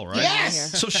I'm the bull, right?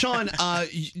 Yes. So, Sean,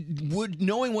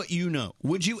 knowing what you know,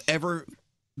 would you ever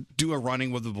do a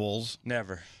running with the bulls?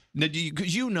 Never.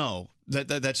 Because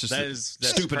that's just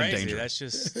stupid crazy. and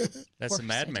dangerous. That's a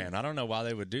madman. I don't know why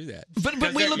they would do that. But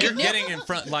we look you're at getting in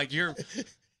front, like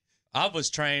I was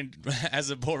trained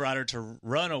as a bull rider to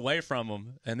run away from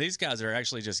them, and these guys are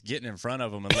actually just getting in front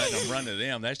of them and letting them run to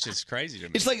them. That's just crazy to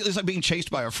me. It's like being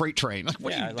chased by a freight train. Like,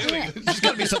 what are you doing? Yeah. There's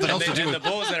got to be something else to do. And the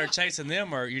bulls that are chasing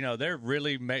them are, they're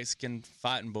really Mexican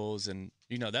fighting bulls, and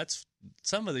that's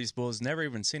some of these bulls never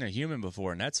even seen a human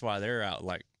before, and that's why they're out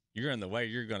like you're in the way,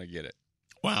 you're going to get it.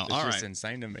 Wow, It's all just right.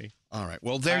 insane to me. All right.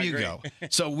 Well, there I you agree. go.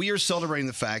 So we are celebrating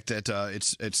the fact that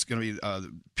it's going to be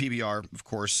PBR, of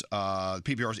course,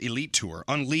 PBR's Elite Tour,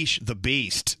 Unleash the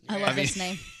Beast. I love this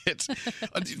name. It's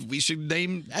we should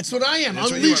name. That's what I am.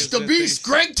 That's what Unleash you are. the Beast,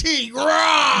 Greg T.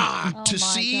 Rah! To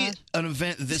see an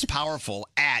event this powerful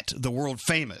at the world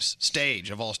famous stage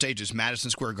of all stages,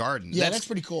 Madison Square Garden. Yeah, that's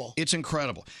pretty cool. It's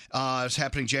incredible. It's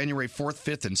happening January 4th,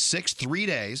 5th, and 6th, 3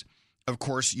 days. Of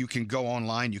course, you can go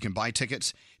online. You can buy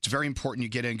tickets. It's very important you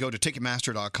get in. Go to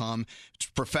Ticketmaster.com. It's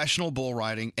professional bull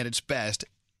riding at its best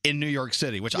in New York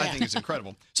City, which I think is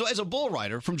incredible. So as a bull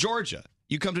rider from Georgia,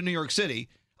 you come to New York City.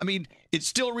 I mean, it's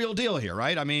still real deal here,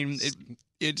 right? I mean,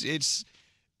 it's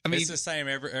I mean, it's the same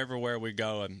everywhere we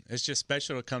go, and it's just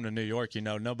special to come to New York. You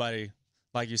know, nobody,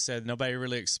 like you said, nobody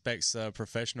really expects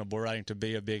professional bull riding to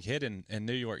be a big hit in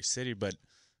New York City. But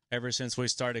ever since we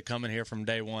started coming here from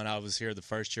day one, I was here the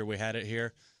first year we had it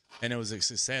here, and it was a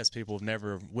success. People have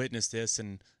never witnessed this,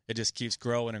 and it just keeps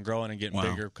growing and growing and getting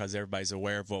bigger because everybody's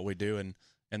aware of what we do,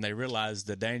 and they realize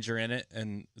the danger in it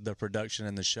and the production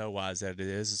and the show-wise that it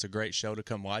is. It's a great show to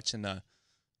come watch, and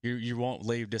you won't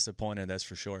leave disappointed, that's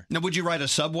for sure. Now, would you ride a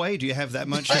subway? Do you have that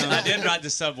much? I did ride the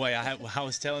subway. I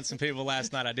was telling some people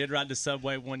last night I did ride the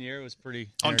subway one year. It was pretty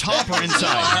On top or entertaining.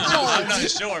 inside? I'm not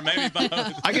sure. Maybe both.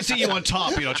 I can see you on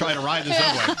top, trying to ride the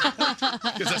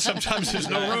subway. Because sometimes there's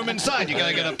no room inside. You got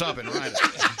to get up top and ride it.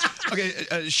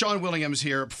 Okay, Sean Willingham's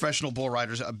here, professional bull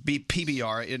riders,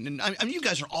 PBR. And I mean, you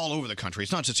guys are all over the country.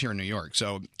 It's not just here in New York.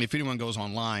 So if anyone goes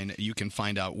online, you can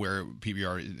find out where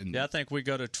PBR. Yeah, I think we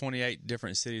go to 28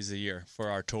 different cities a year for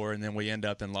our tour, and then we end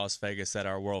up in Las Vegas at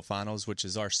our World Finals, which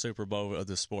is our Super Bowl of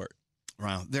the sport.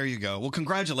 Wow, there you go. Well,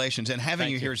 congratulations, and having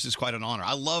Thank you here you. is just quite an honor.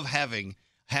 I love having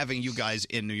you guys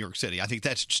in New York City. I think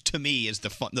that's, to me, is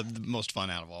the most fun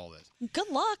out of all this. Good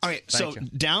luck. All right, so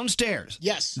downstairs,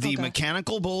 yes, the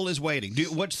mechanical bull is waiting.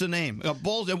 What's the name?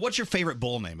 Bull. What's your favorite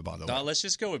bull name, by the way? Let's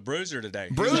just go with Bruiser today.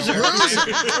 Bruiser. All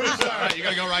right, you're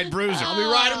gonna go ride Bruiser. I'll be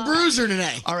riding Bruiser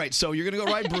today. All right, so you're gonna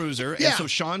go ride Bruiser, Yeah. and so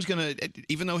Sean's gonna,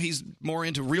 even though he's more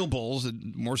into real bulls,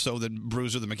 and more so than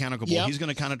Bruiser, the mechanical bull, Yep. he's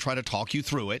gonna kind of try to talk you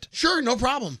through it. Sure, no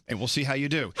problem. And we'll see how you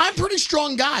do. I'm a pretty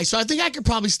strong guy, so I think I could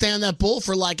probably stay on that bull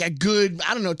for like a good,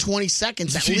 20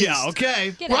 seconds at least. Yeah,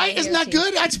 okay. Get outta Right? here, Isn't that Chief.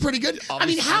 good? That's pretty good. I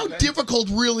mean, how difficult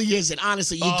really is it,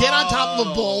 honestly? You get on top of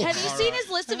a bull. Have you seen his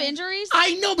list of injuries?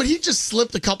 I know, but he just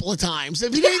slipped a couple of times.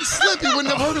 If he didn't slip, he wouldn't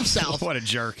have hurt himself. What a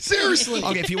jerk. Seriously.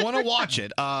 Okay, if you want to watch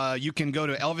it, you can go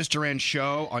to Elvis Duran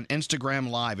Show on Instagram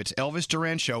Live. It's Elvis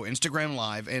Duran Show, Instagram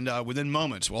Live, and within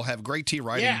moments, we'll have Greg T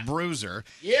riding Bruiser.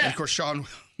 Yeah. And, of course, Sean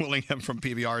Willingham from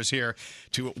PBR is here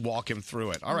to walk him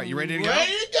through it. All right, you ready to go?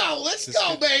 Ready to go. Let's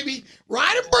go, baby.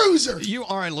 Ride a Bruiser. You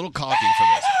are a little cocky for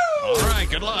this. All right,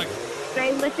 good luck.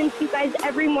 I listen to you guys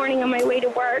every morning on my way to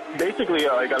work. Basically,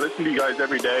 I listen to you guys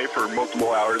every day for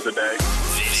multiple hours a day.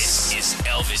 This is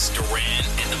Elvis Duran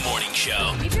and the Morning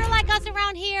Show. If you're like us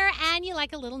around here and you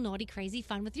like a little naughty, crazy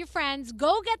fun with your friends,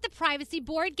 go get the Privacy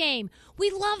board game.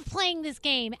 We love playing this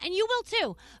game, and you will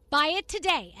too. Buy it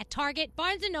today at Target,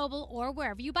 Barnes & Noble, or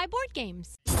wherever you buy board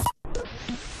games.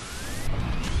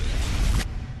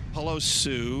 Hello,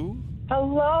 Sue.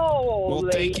 Hello, Well,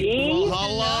 lady. thank you.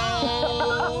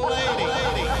 Hello, lady.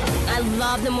 I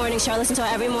love the morning show. I listen to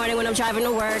it every morning when I'm driving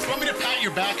to work. You want me to pat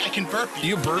your back? I can burp you.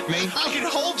 You burp me? I can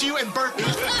hold you and burp you.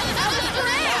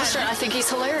 I think he's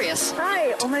hilarious.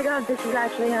 Hi. Oh my God, this is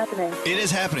actually happening. It is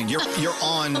happening. You're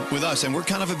on with us, and we're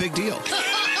kind of a big deal.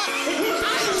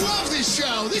 I love this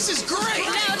show. This is great.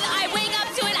 I wake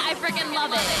up to it. I freaking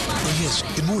love it. Oh, yes.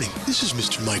 Good morning. This is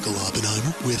Mr. Michael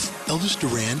Oppenheimer with Elvis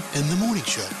Duran and The Morning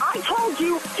Show. I told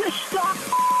you to stop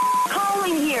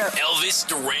calling here. Elvis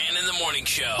Duran and the Morning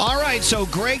Show. All right, so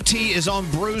Greg T is on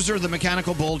Bruiser, the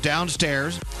mechanical bull,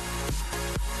 downstairs.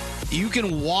 You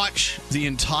can watch the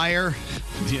entire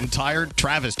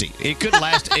travesty. It could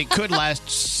last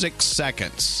 6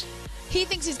 seconds. He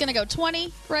thinks he's going to go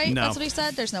 20, right? No. That's what he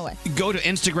said? There's no way. Go to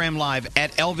Instagram Live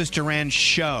at Elvis Duran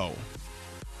Show.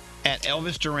 At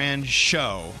Elvis Duran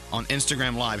Show on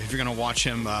Instagram Live. If you're going to watch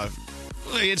him,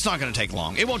 it's not going to take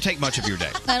long. It won't take much of your day.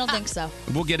 I don't think so.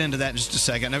 We'll get into that in just a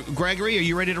second. Now, Gregory, are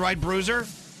you ready to ride Bruiser?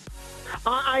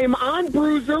 I am on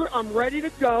Bruiser. I'm ready to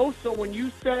go. So when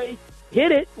you say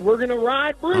hit it, we're going to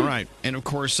ride Bruiser. All right. And, of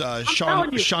course,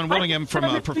 telling you, Sean Willingham from I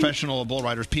haven't seen- Professional Bull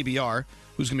Riders, PBR,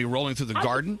 who's going to be rolling through the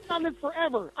garden. I've been on this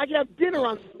forever. I can have dinner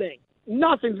on this thing.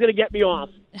 Nothing's going to get me off.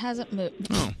 It hasn't moved.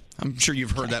 Oh, I'm sure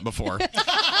you've heard that before.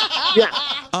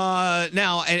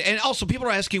 Now, and also, people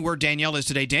are asking where Danielle is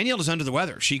today. Danielle is under the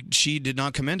weather. She did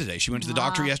not come in today. She went to the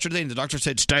doctor yesterday, and the doctor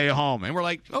said, stay home. And we're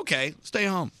like, okay, stay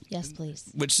home. Yes, please.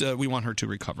 Which we want her to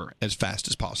recover as fast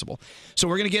as possible. So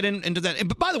we're going to get into that.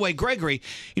 But by the way, Gregory,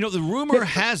 the rumor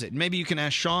has it, maybe you can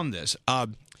ask Sean this.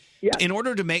 In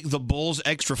order to make the bulls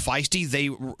extra feisty,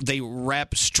 they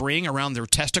wrap string around their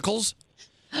testicles.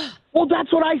 Well,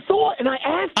 that's what I thought, and I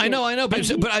asked. I know,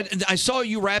 but I saw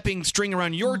you wrapping string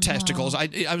around your testicles. I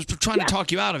was trying to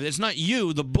talk you out of it. It's not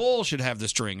you. The bull should have the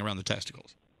string around the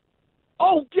testicles.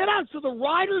 Oh, get out! So the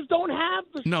riders don't have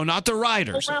the No, not the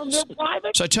riders. around their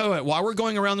private. So I tell you what, while we're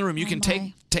going around the room, you can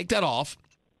take that off.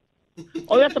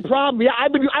 Oh, that's the problem. Yeah,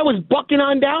 I was bucking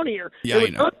on down here. Yeah, I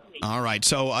know. All right.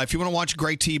 So if you want to watch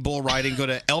Greg T bull riding, go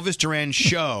to Elvis Duran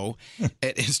Show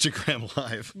at Instagram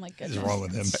Live. Oh my What's goodness. wrong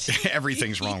with him?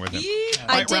 Everything's wrong with him.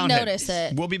 I did Roundhead. notice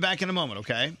it. We'll be back in a moment,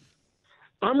 okay?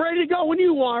 I'm ready to go when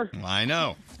you are. I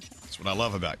know. That's what I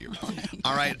love about you.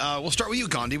 All right. We'll start with you,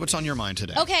 Gandhi. What's on your mind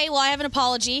today? Okay, well, I have an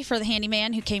apology for the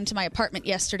handyman who came to my apartment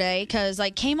yesterday because I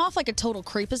came off like a total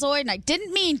creepazoid, and I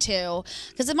didn't mean to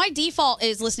because my default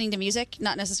is listening to music,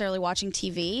 not necessarily watching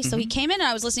TV. So he came in, and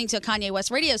I was listening to a Kanye West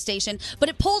radio station, but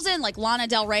it pulls in like Lana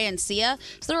Del Rey and Sia.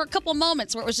 So there were a couple of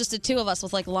moments where it was just the two of us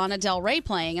with like Lana Del Rey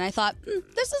playing, and I thought,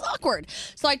 this is awkward.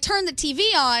 So I turned the TV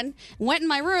on, went in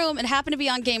my room, and happened to be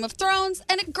on Game of Thrones,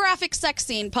 and a graphic sex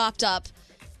scene popped up.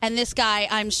 And this guy,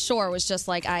 I'm sure, was just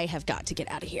like, I have got to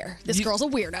get out of here. This girl's a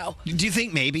weirdo. Do you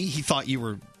think maybe he thought you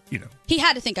were, He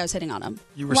had to think I was hitting on him.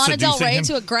 You were Lana Del seducing Rey him?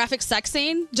 to a graphic sex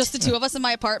scene, just the two of us in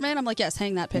my apartment. I'm like, yes,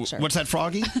 hang that picture. What's that,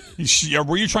 Froggy?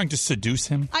 Were you trying to seduce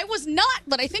him? I was not,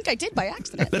 but I think I did by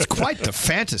accident. That's quite the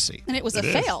fantasy. And it was a It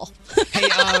is. fail.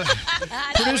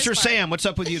 Producer Sam, what's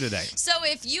up with you today? So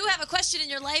if you have a question in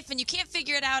your life and you can't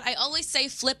figure it out, I always say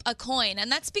flip a coin.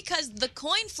 And that's because the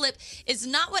coin flip is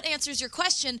not what answers your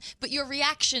question, but your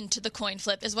reaction to the coin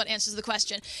flip is what answers the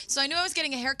question. So I knew I was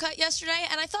getting a haircut yesterday,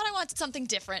 and I thought I wanted something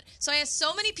different. So I asked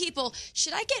so many people,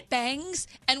 should I get bangs?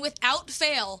 And without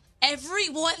fail,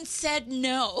 everyone said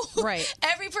no. Right.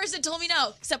 Every person told me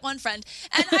no, except one friend.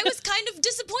 And I was kind of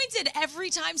disappointed every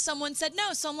time someone said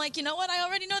no. So I'm like, you know what? I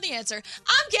already know the answer.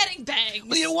 I'm getting bangs.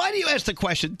 Well, why do you ask the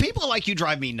question? People like you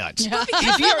drive me nuts.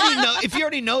 If you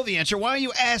already know the answer, why are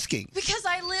you asking? Because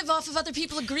I live off of other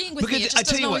people agreeing with me. It Because just I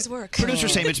tell doesn't you always what, work. Producer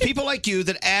Sam, it's people like you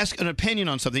that ask an opinion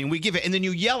on something, and we give it, and then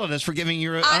you yell at us for giving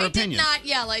our I opinion. did not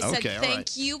yell. I said, Okay, all thank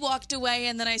right. you, walked away,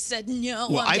 and then I said, no,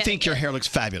 Well, I'm I getting think your it. hair looks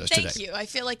fabulous Thank today. you. I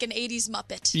feel like an 80s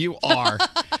Muppet. You are.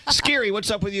 Scary, what's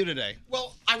up with you today?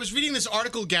 Well, I was reading this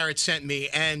article Garrett sent me,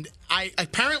 and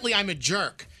apparently I'm a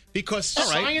jerk because All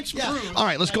right. science proves. All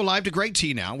right, let's go live to Greg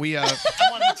T now. We. I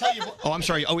wanted to tell you. Oh, I'm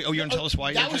sorry. Oh, you're going to tell us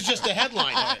why? That was just the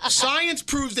headline. Science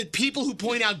proves that people who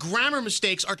point out grammar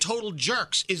mistakes are total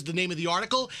jerks is the name of the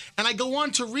article. And I go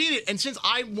on to read it. And since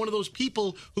I'm one of those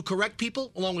people who correct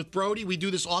people, along with Brody, we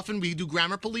do this often. We do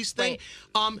grammar police thing.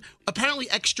 Apparently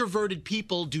extroverted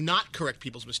people do not correct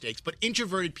people's mistakes, but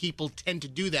introverted people tend to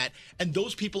do that. And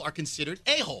those people are considered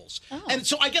a-holes. And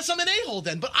so I guess I'm an a-hole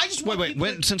then. But I just want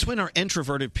Wait. Since when are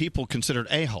introverted people considered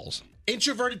a-holes?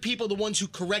 Introverted people are the ones who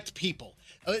correct people.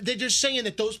 They're just saying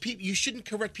that those people, you shouldn't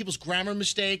correct people's grammar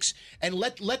mistakes and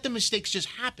let the mistakes just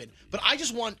happen. But I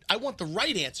want the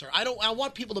right answer. I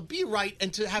want people to be right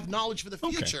and to have knowledge for the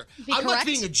future. Be I'm not correct?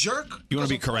 being a jerk. You want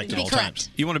to be correct at all times.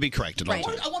 You want to be correct at all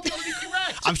times. I want people to be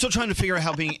correct. I'm still trying to figure out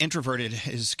how being introverted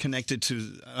is connected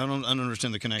to. I don't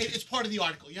understand the connection. It's part of the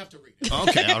article. You have to read it.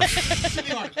 Okay. All right. It's in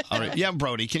the article. All right. Yeah,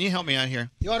 Brody, can you help me out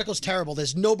here? The article's terrible.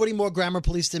 There's nobody more grammar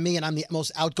police than me, and I'm the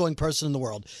most outgoing person in the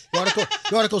world.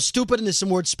 The article's stupid, and there's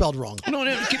some words spelled wrong. No,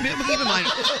 keep in mind,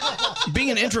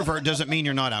 being an introvert doesn't mean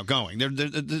you're not outgoing.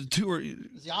 The two are.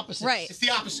 It's the opposite. Right. It's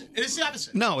the opposite. It is the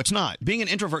opposite. No, it's not. Being an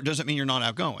introvert doesn't mean you're not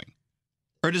outgoing.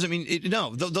 Or does it mean,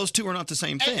 those two are not the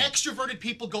same thing. Extroverted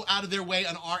people go out of their way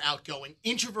and are outgoing.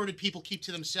 Introverted people keep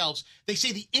to themselves. They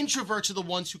say the introverts are the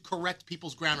ones who correct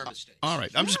people's grammar mistakes. All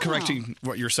right. I'm just correcting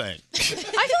what you're saying. I feel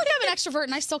like I'm an extrovert,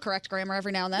 and I still correct grammar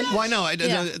every now and then. Why no?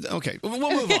 Yeah. Okay. We'll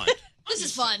move on. This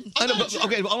is fun.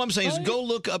 Okay, all I'm saying is go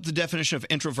look up the definition of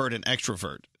introvert and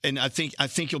extrovert, and I think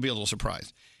you'll be a little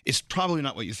surprised. It's probably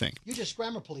not what you think. You just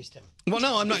grammar policed him. Well,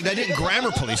 no, I'm not. I didn't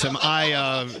grammar police him.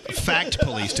 I fact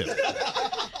policed him.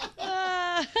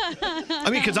 I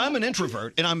mean, because I'm an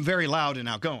introvert and I'm very loud and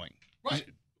outgoing. Right.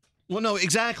 Well, no,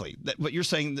 exactly. But you're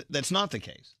saying that's not the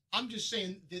case. I'm just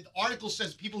saying the article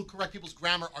says people who correct people's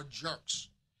grammar are jerks.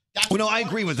 Well, no, I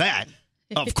agree with that.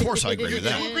 Of course, I agree with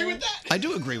that. You agree with that? I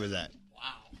do agree with that.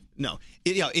 Wow. No,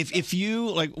 if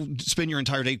you spend your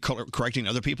entire day correcting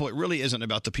other people, it really isn't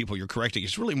about the people you're correcting.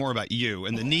 It's really more about you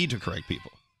and the need to correct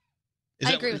people.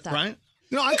 I agree with that. Right?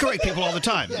 No, I correct people all the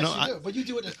time. Yes, No, you do, but you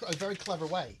do it in a very clever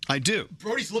way. I do.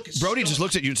 Brody's looking. Brody just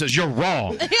looks at you and says, "You're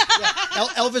wrong."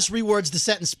 Elvis rewords the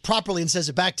sentence properly and says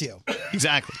it back to you.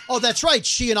 Exactly. Oh, that's right.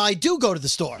 She and I do go to the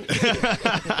store.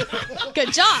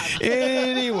 Good job.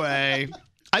 Anyway,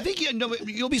 I think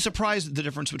you'll be surprised at the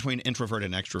difference between introvert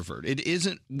and extrovert. It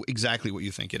isn't exactly what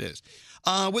you think it is.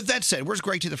 With that said, where's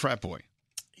Greg T, the frat boy?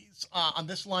 He's on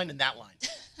this line and that line.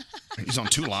 He's on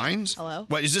two lines? Hello?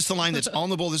 What, is this the line that's on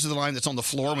the bull? This is the line that's on the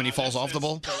floor when he falls off the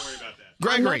bull? Don't worry about that.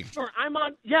 Gregory. I'm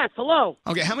on. Yes, hello.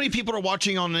 Okay, how many people are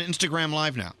watching on Instagram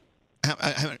Live now?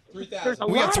 There's a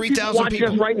We lot have of 3,000 watching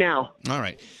people us right now. All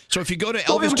right. So if you go to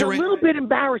So it Elvis was a Duran. little bit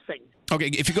embarrassing. Okay,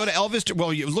 if you go to Elvis,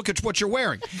 well, you look at what you're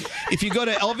wearing. If you go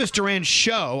to Elvis Duran's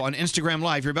show on Instagram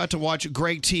Live, you're about to watch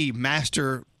Greg T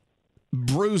master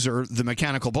Bruiser, the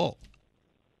mechanical bull.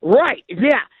 Right.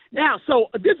 Yeah. Now, so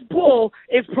this bull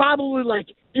is probably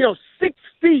 6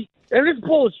 feet, and this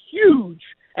bull is huge.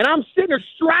 And I'm sitting there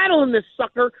straddling this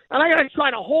sucker, and I got to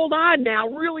try to hold on now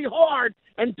really hard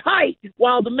and tight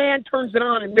while the man turns it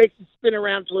on and makes it spin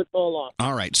around till it falls off.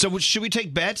 All right. So should we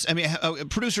take bets? I mean,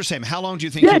 producer Sam, how long do you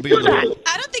think he'll be able to do?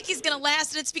 I don't think he's going to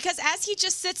last, and it's because as he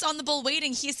just sits on the bull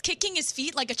waiting, he's kicking his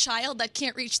feet like a child that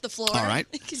can't reach the floor. All right.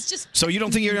 He's just So you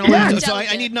don't think you're going to last? So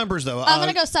I need numbers, though. I'm going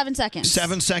to go 7 seconds.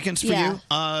 7 seconds for Yeah.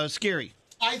 you? Scary.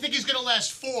 I think he's going to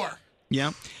last 4.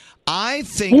 Yeah. I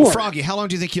think, 4. Froggy, how long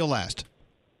do you think he'll last?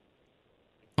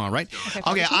 All right.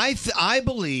 Okay, I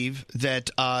believe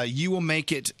that you will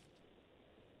make it.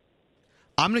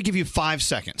 I'm going to give you 5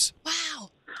 seconds.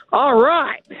 All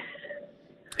right.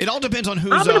 It all depends on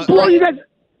who's. I'm going to blow you guys.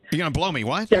 You're going to blow me?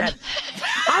 What?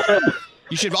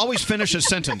 You should always finish a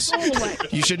sentence.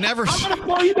 You should never. I'm going to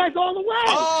blow you guys all the way.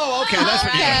 Oh, okay. That's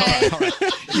what. Yeah, all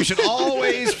right. You should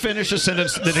always finish a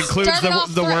sentence that includes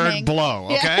the word blow.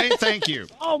 Okay. Yeah. Thank you.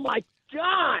 Oh, my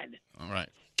God. All right.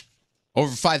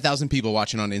 Over 5,000 people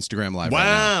watching on Instagram Live.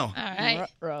 Wow. Right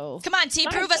All right. Come on, T,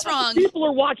 prove us wrong. People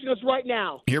are watching us right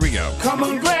now. Here we go. Come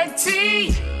on, Greg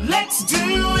T, let's do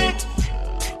it.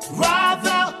 Ride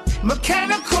the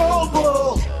mechanical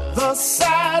bull. The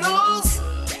saddle's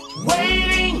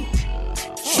waiting.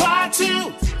 Try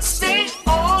to stay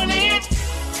on it.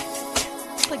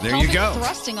 Like There you pelvic go.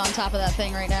 Thrusting on top of that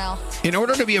thing right now. In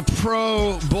order to be a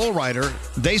pro bull rider,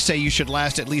 they say you should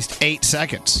last at least 8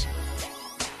 seconds.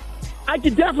 I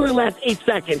could definitely last 8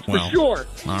 seconds, Well, for sure.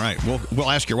 All right. We'll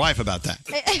ask your wife about that.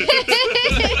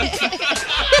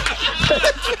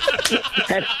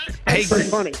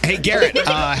 Hey, Garrett,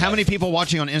 how many people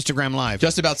watching on Instagram Live?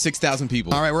 Just about 6,000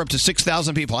 people. All right, we're up to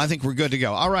 6,000 people. I think we're good to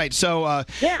go. All right, so, of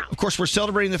course, we're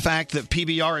celebrating the fact that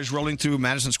PBR is rolling through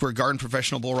Madison Square Garden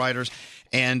professional bull riders.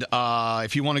 And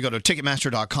if you want to go to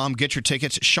Ticketmaster.com, get your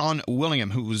tickets. Sean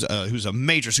Willingham, who's a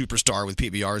major superstar with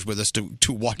PBR, is with us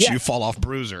to watch you fall off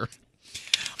Bruiser.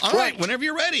 All right, whenever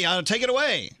you're ready, take it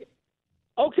away.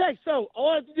 Okay, so all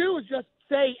I have to do is just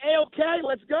say, A-OK,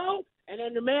 let's go, and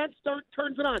then the man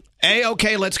turns it on.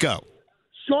 A-OK, let's go.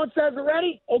 Sean says it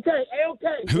ready? Okay, A-OK.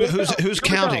 Who's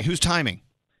counting? Who's timing?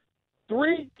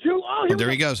 3, 2, oh, here there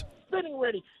we he go. goes. Spinning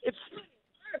ready. It's spinning.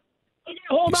 Okay,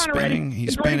 hold He's on spinning, already. he's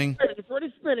It's ready spinning. spinning. It's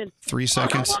ready spinning. 3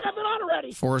 seconds. Oh, come on, I have it on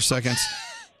already. 4 seconds.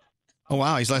 Oh,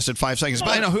 wow, he's lasted 5 seconds.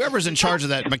 But I know whoever's in charge of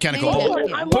that mechanical Oh,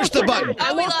 bull, I push lost the my button. hat.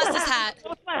 I Oh, we lost lost my his hat.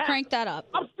 Crank that up.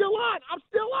 I'm still on,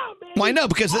 man. Well, I know,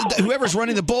 because whoever's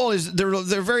running the bull is they're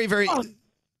very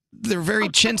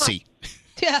chintzy.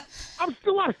 Yeah. I'm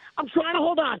still on. I'm trying to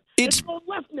hold on. It's going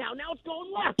left now. Now it's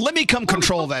going left. Let me come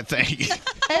control that thing.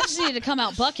 I just needed to come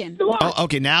out bucking. Oh,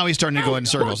 okay, now he's starting to go in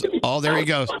circles. Oh, there he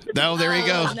goes. Oh, there he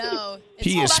goes. no.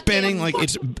 He is spinning like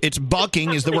it's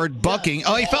bucking is the word bucking.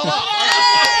 Oh, he fell off.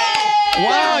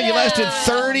 Wow, you lasted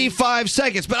 35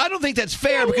 seconds. But I don't think that's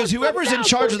fair because whoever's in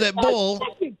charge of that bull.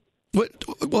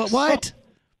 What?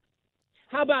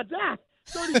 How about that?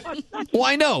 35 seconds. Well,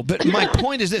 I know, but my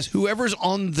point is this: whoever's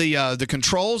on the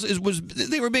controls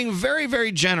they were being very,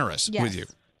 very generous Yes. with you.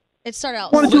 It started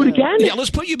out. Want to do it again? Yeah,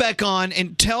 let's put you back on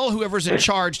and tell whoever's in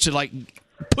charge to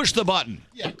push the button.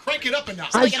 Yeah, crank it up a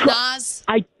notch. Like a Nas.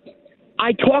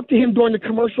 I talked to him during the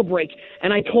commercial break,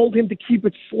 and I told him to keep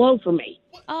it slow for me.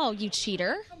 Oh, you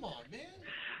cheater.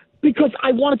 Because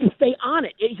I wanted to stay on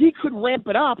it. He could ramp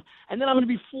it up, and then I'm going to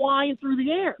be flying through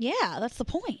the air. Yeah, that's the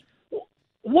point.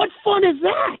 What fun is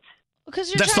that?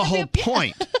 Because That's the whole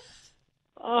point.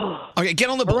 Oh. Okay, get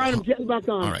on the All right, I'm getting back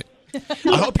on. All right.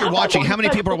 I hope you're watching. How many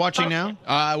people are watching now?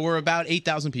 We're about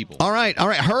 8,000 people. All right.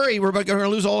 Hurry. We're going to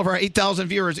lose all of our 8,000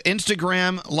 viewers.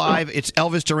 Instagram Live. It's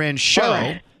Elvis Duran Show. All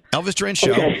right. Elvis Duran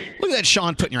Show. Okay. Look at that,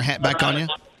 Sean, putting your hat back on you.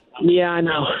 Yeah, I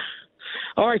know.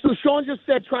 All right, so Sean just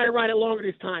said try to ride it longer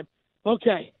this time.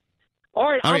 Okay. All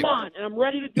right, All I'm right. on, and I'm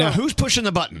ready to go. Now, who's pushing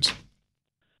the buttons?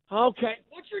 Okay.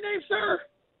 What's your name, sir?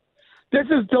 This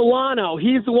is Delano.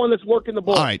 He's the one that's working the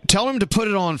bull. All right, tell him to put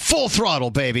it on full throttle,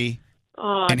 baby.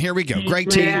 And here we go. Greg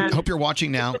T. man. Hope you're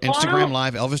watching now. Delano? Instagram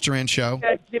Live, Elvis Duran Show.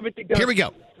 Okay, give it to go. Here we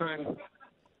go.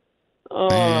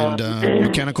 And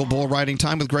mechanical bull riding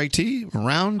time with Greg T.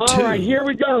 Round 2. All right, here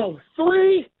we go.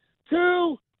 3,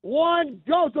 2, 1,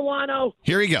 go, Delano.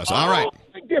 Here he goes. All right.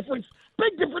 Big difference.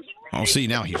 Big difference. Oh, see,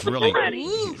 now he's really putting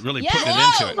it Whoa, into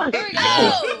it. Here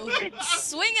we go.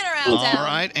 Swinging around All town.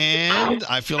 right, and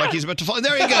I feel like he's about to fall.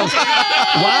 There he goes.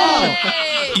 Wow.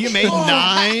 You made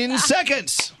 9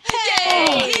 seconds.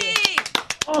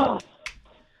 Oh,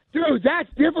 dude, that's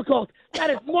difficult. That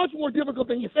is much more difficult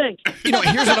than you think. You know,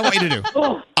 here's what I want you to do.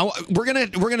 Oh.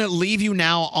 We're gonna leave you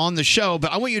now on the show,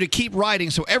 but I want you to keep writing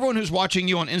so everyone who's watching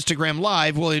you on Instagram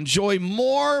Live will enjoy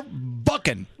more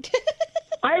bucking.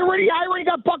 I already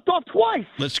got bucked off twice.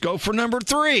 Let's go for number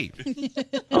 3.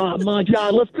 Oh my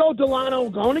God, let's go, Delano.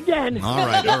 Going again. All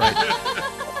right.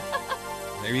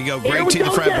 There you go, Here Greg we T. the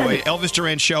go Frat again. Boy, Elvis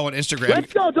Duran Show on Instagram.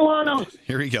 Let's go, Delano.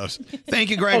 Here he goes. Thank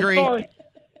you, Gregory. Oh, All sorry.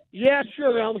 Yeah,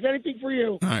 sure, Elvis. Anything for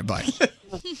you. right, bye.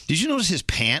 Did you notice his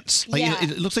pants? Like, Yeah.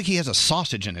 it looks like he has a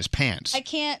sausage in his pants. I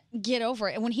can't get over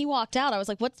it. And when he walked out, I was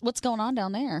like, "What's going on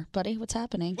down there, buddy? What's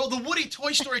happening?" Well, the Woody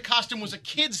Toy Story costume was a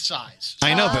kid's size.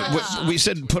 I know, but we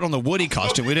said put on the Woody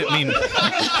costume. We didn't mean.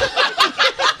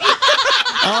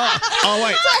 Oh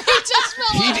wait!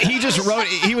 He just wrote.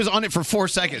 He was on it for 4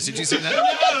 seconds. Did you see that?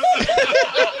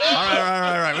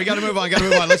 All right. We got to move on.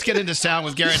 Let's get into sound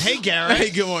with Garrett. Hey, Garrett.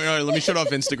 Hey, good morning. All right, let me shut off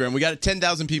Instagram. We got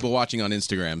 10,000 people watching on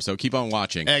Instagram, so keep on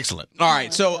watching. Excellent. All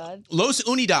right, so Los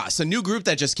Unidas, a new group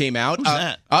that just came out. Who's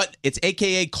that? It's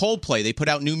AKA Coldplay. They put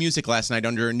out new music last night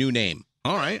under a new name.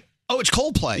 All right. Oh, it's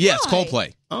Coldplay. Yes,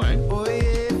 Coldplay. All right.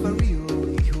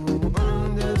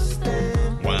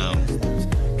 Wow.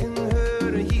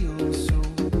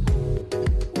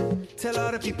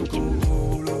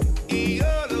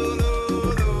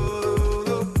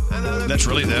 That's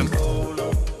really them.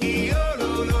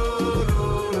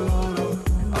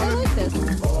 I like this.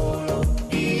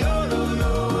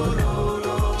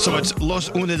 So it's Los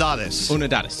Unidades.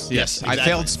 Unidades. Yes, I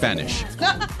exactly. failed Spanish.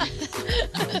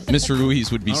 Mr.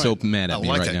 Ruiz would be so mad at me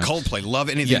I like right that. now. Coldplay. Love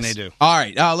anything they do. All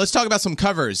right, let's talk about some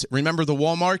covers. Remember the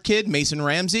Walmart kid, Mason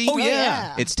Ramsey? Oh,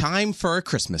 yeah. It's time for a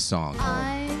Christmas song.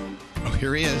 Oh,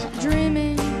 here he is.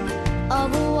 Dreaming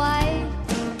of a white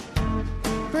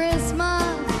Christmas,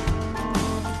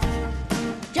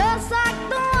 just like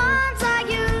the ones I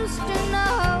used to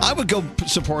know. I would go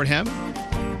support him.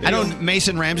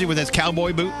 Mason Ramsey with his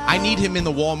cowboy boot. I need him in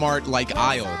the Walmart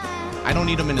aisle. I don't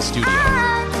need him in a studio.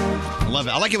 I love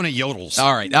it. I like it when it yodels.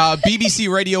 All right.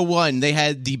 BBC Radio 1, they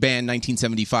had the band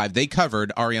 1975. They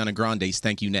covered Ariana Grande's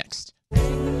Thank You Next.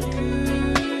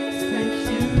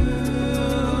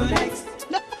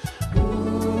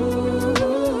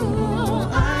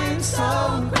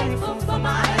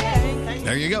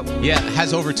 There you go. Yeah,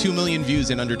 has over 2 million views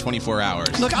in under 24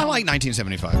 hours. Look, I like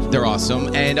 1975. They're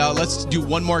awesome. And let's do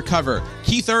one more cover.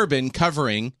 Keith Urban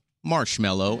covering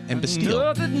Marshmello and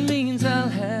Bastille.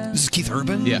 This is Keith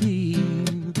Urban? Yeah.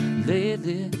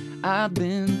 Lately, I've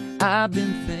been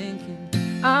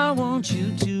thinking, I want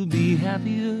you to be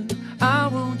happier. I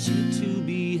want you to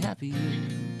be happier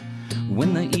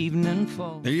when the evening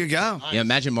falls. There you go. Yeah,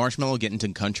 imagine Marshmello getting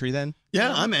to country then.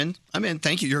 Yeah, I'm in.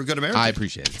 Thank you. You're a good American. I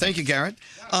appreciate it. Thank you, Garrett.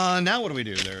 Now what do we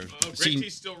do there? Greg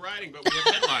T's still riding, but we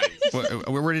have headlines.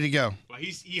 We're ready to go. Well,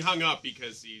 he hung up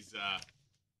because he's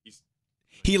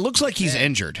He looks like he's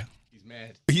injured. He's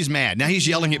mad. He's mad. Now he's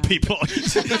yelling at people.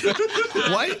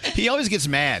 What? He always gets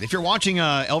mad. If you're watching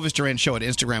Elvis Duran Show at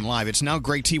Instagram Live, it's now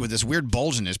Greg T with this weird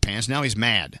bulge in his pants. Now he's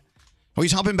mad. Oh,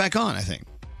 he's hopping back on, I think.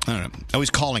 I don't know. Oh,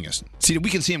 he's calling us. See, we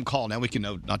can see him call. Now we can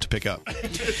know not to pick up.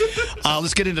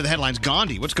 Let's get into the headlines.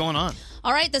 Gandhi, what's going on?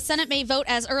 All right, the Senate may vote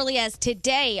as early as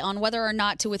today on whether or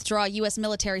not to withdraw U.S.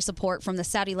 military support from the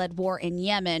Saudi-led war in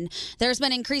Yemen. There's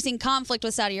been increasing conflict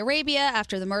with Saudi Arabia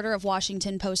after the murder of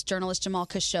Washington Post journalist Jamal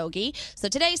Khashoggi. So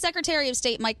today, Secretary of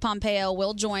State Mike Pompeo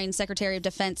will join Secretary of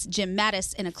Defense Jim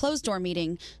Mattis in a closed-door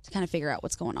meeting to kind of figure out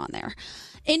what's going on there.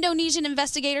 Indonesian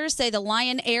investigators say the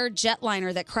Lion Air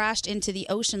jetliner that crashed into the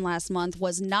ocean last month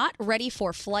was not ready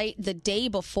for flight the day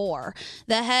before.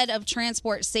 The head of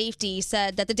transport safety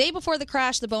said that the day before the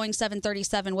crash, the Boeing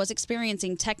 737 was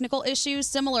experiencing technical issues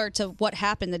similar to what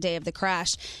happened the day of the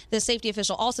crash. The safety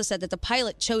official also said that the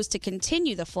pilot chose to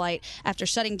continue the flight after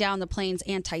shutting down the plane's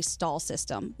anti-stall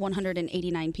system.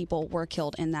 189 people were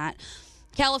killed in that.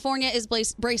 California is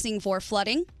bracing for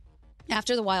flooding.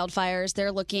 After the wildfires,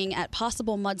 they're looking at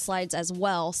possible mudslides as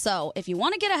well. So if you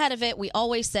want to get ahead of it, we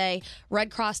always say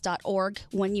redcross.org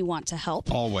when you want to help.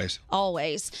 Always.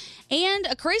 Always. And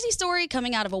a crazy story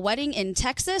coming out of a wedding in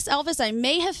Texas. Elvis, I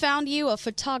may have found you a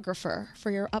photographer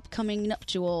for your upcoming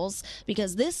nuptials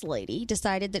because this lady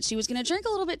decided that she was going to drink a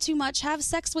little bit too much, have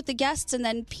sex with the guests, and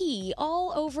then pee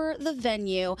all over the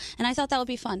venue. And I thought that would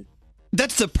be fun.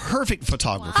 That's the perfect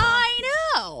photographer. I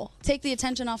know. Take the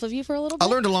attention off of you for a little bit. I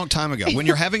learned a long time ago. When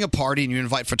you're having a party and you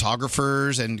invite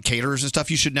photographers and caterers and stuff,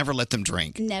 you should never let them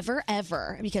drink. Never,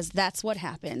 ever, because that's what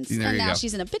happens. There and you now go.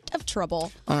 she's in a bit of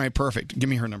trouble. All right, perfect. Give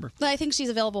me her number. But I think she's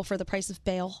available for the price of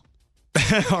bail.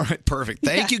 All right, perfect.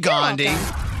 Thank you, Gandhi.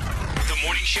 The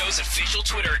morning show's official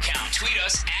Twitter account. Tweet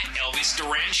us at Elvis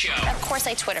Duran Show. Of course,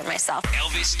 I Twitter myself.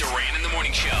 Elvis Duran in the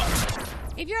morning show.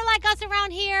 If you're like us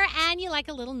around here and you like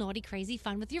a little naughty, crazy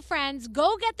fun with your friends,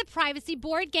 go get the Privacy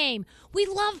board game. We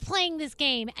love playing this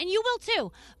game, and you will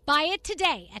too. Buy it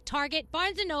today at Target,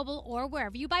 Barnes & Noble, or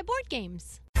wherever you buy board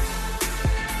games.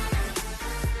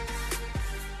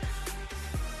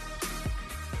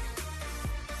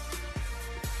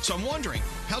 So I'm wondering,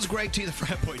 how's Greg T, the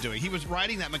frat boy, doing? He was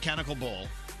riding that mechanical bull,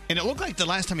 and it looked like the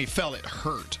last time he fell, it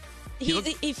hurt.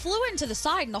 He flew into the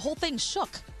side, and the whole thing shook.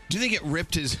 Do you think it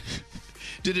ripped his...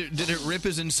 Did it rip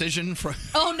his incision from?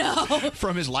 Oh no!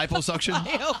 From his liposuction?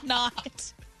 I hope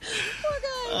not.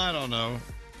 I don't know.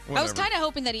 I was kind of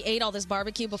hoping that he ate all this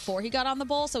barbecue before he got on the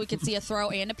bowl so we could see a throw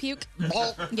and a puke.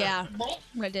 Yeah, but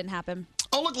it didn't happen.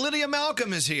 Oh, look, Lydia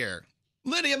Malcolm is here.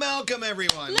 Lydia Malcolm,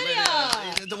 everyone. Lydia!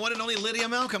 The one and only Lydia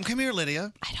Malcolm. Come here,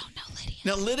 Lydia. I don't know Lydia.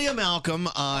 Now, Lydia Malcolm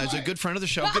is a good friend of the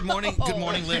show. Good morning. Good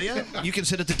morning, Lydia. You can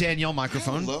sit at the Danielle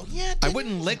microphone. Hello. I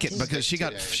wouldn't lick it because she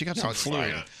got some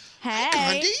fluid.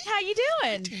 Hey, how you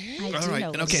doing? I All do right. know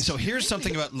Okay, Lydia. so here's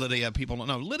something about Lydia people don't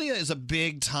know. Lydia is a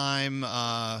big time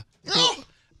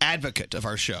advocate of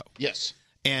our show. Yes.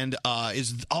 And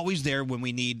is always there when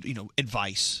we need,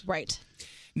 advice. Right.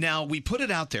 Now, we put it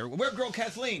out there. Where girl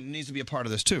Kathleen needs to be a part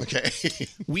of this, too. Okay.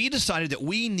 We decided that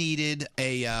we needed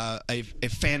a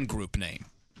fan group name.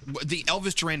 The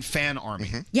Elvis Duran Fan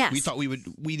Army. Yes. We thought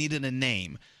we needed a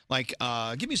name. Like,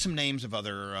 give me some names of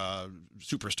other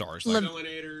superstars. Like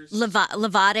Levotics.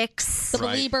 The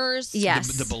Right. Beliebers. Yes.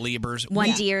 The Beliebers.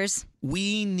 One Deers.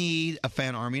 We need a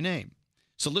fan army name.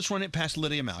 So let's run it past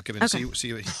Lydia Malcolm and Okay.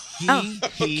 see what he Oh.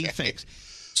 thinks.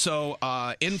 So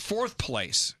in fourth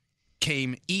place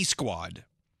came E Squad.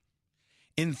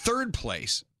 In third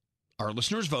place, our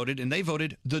listeners voted, and they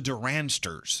voted the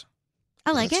Duransters.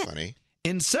 I like That's it. funny.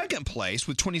 In second place,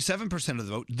 with 27% of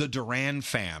the vote, the Duran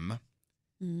Fam.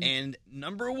 And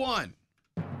number one,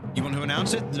 you want to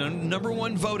announce it? The number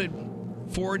one voted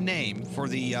for name for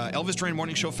the Elvis Duran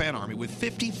Morning Show Fan Army with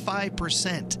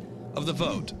 55% of the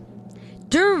vote.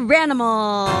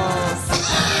 Duranimals.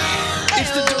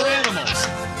 It's the Duranimals.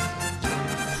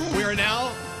 We are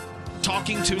now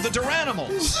talking to the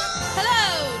Duranimals.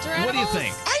 Hello, Duranimals. What do you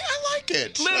think? I like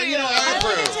it. Lydia, I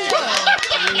approve.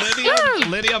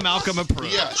 Lydia Malcolm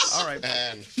approves. Yes. All right.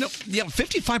 And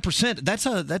 55%.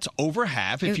 That's over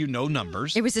half if you know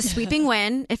numbers. It was a sweeping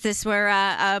win. If this were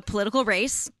a political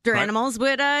race, Duranimals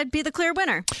would be the clear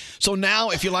winner. So now,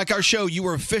 if you like our show, you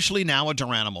are officially now a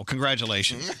Duranimal.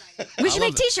 Congratulations. We should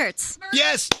make T-shirts.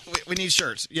 Yes, we need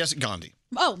shirts. Yes, Gandhi.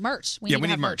 Oh, merch. We We need to need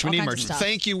have merch. We all need kinds merch. of stuff.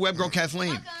 Thank you, Web Girl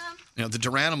Kathleen. The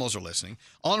Duranimals are listening.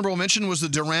 Honorable mention was the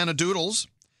Duranadoodles,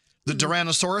 the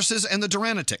Durannosauruses, and the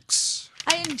Duranitics.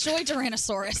 I enjoy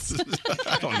Tyrannosaurus.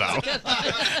 I don't know.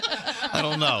 I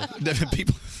don't know.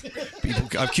 People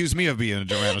accuse me of being a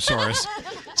Tyrannosaurus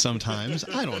sometimes.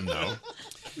 I don't know.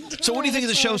 So what do you think of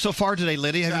the show so far today,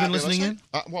 Lydia? Have you been listening in?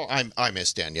 Well, I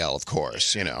miss Danielle, of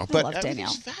course, I But love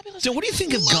Danielle. So what do you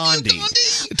think of Gandhi?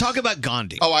 Talk about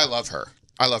Gandhi. Oh, I love her.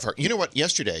 I love her. You know what?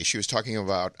 Yesterday, she was talking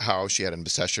about how she had an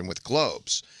obsession with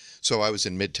globes. So I was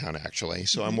in Midtown, actually.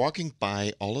 So I'm walking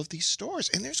by all of these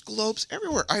stores, and there's globes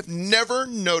everywhere. I've never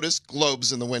noticed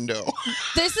globes in the window.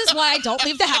 This is why I don't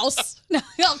leave the house.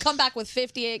 I'll come back with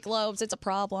 58 globes. It's a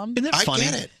problem. Isn't that funny?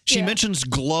 get it. She mentions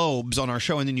globes on our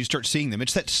show, and then you start seeing them.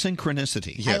 It's that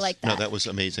synchronicity. Yes. like No, that. that was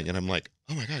amazing. And I'm like,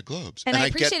 oh, my God, globes. And I get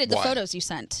appreciated the why. photos you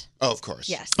sent. Oh, of course.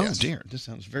 Yes. Oh, dear. This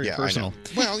sounds very Yeah, I personal. know.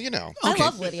 Well, you know. I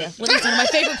love Lydia. Lydia's one of my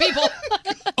favorite people.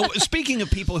 Oh, speaking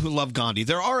of people who love Gandhi,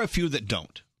 there are a few that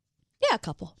don't. Yeah, a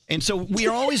couple. And so we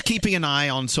are always keeping an eye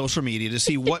on social media to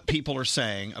see what people are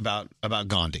saying about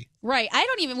Gandhi. Right.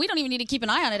 We don't even need to keep an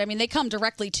eye on it. I mean, they come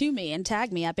directly to me and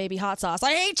tag me at Baby Hot Sauce.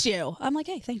 I hate you. I'm like,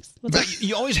 hey, thanks. What's up? But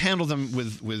you always handle them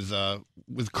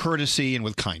with courtesy and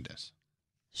with kindness.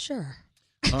 Sure.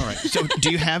 All right. So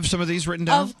do you have some of these written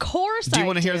down? Of course Do you I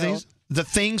want to hear do. these? the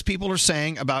things people are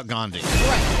saying about Gandhi.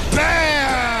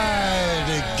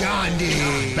 Bad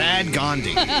Gandhi. Bad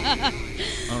Gandhi.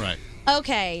 All right.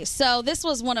 Okay, so this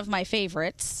was one of my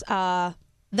favorites. That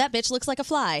bitch looks like a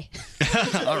fly.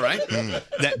 All right.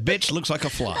 That bitch looks like a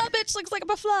fly. That bitch looks like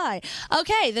a fly.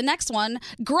 Okay, the next one.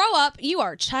 Grow up. You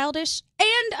are childish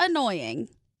and annoying.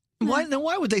 Why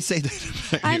would they say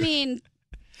that? I mean,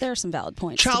 there are some valid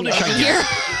points. Childish, to be made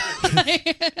I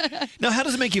here. Now, how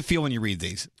does it make you feel when you read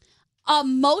these?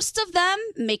 Most of them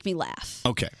make me laugh.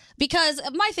 Okay. Because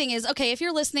my thing is, okay, if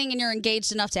you're listening and you're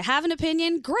engaged enough to have an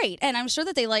opinion, great. And I'm sure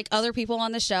that they like other people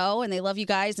on the show and they love you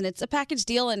guys and it's a package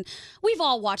deal. And we've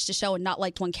all watched a show and not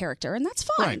liked one character, and that's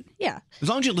fine. Right. Yeah. As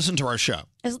long as you listen to our show.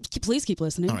 Please keep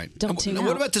listening. All right. Don't tune Now, out.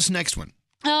 what about this next one?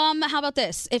 How about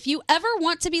this? If you ever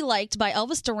want to be liked by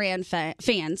Elvis Duran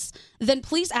fans, then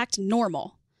please act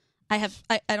normal. I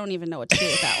don't even know what to do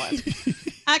with that one.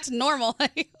 Act normal.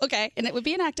 Okay. And it would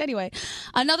be an act anyway.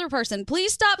 Another person,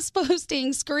 please stop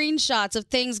posting screenshots of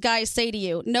things guys say to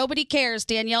you. Nobody cares.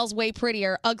 Danielle's way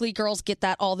prettier. Ugly girls get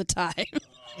that all the time.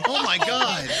 Oh, my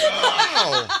God.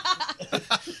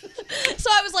 So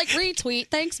I was like, retweet.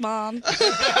 Thanks, Mom.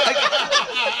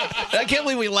 I can't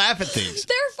believe we laugh at these.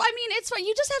 It's fine.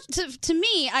 You just have to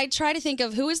me, I try to think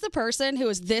of who is the person who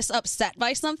is this upset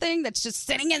by something that's just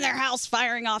sitting in their house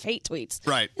firing off hate tweets.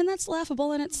 Right. And that's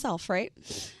laughable in itself, right?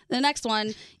 The next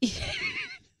one.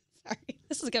 Sorry,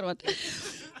 this is a good one.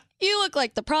 You look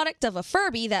like the product of a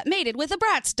Furby that mated with a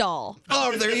Bratz doll.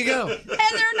 Oh, there you go. And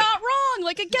they're not wrong.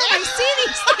 Like, again, I see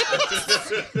these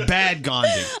things. Bad Gandhi.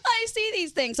 I see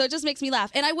these things, so it just makes me laugh.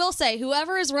 And I will say,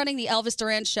 whoever is running the Elvis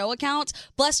Duran show account,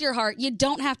 bless your heart, you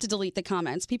don't have to delete the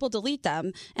comments. People delete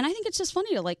them, and I think it's just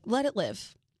funny to, like, let it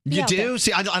live. Be You out do? there.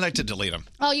 See, I like to delete them.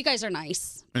 Oh, you guys are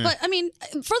nice. Yeah. But, I mean,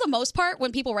 for the most part,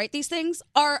 when people write these things,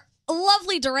 our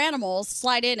lovely Duranimals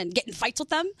slide in and get in fights with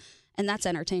them, and that's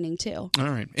entertaining, too. All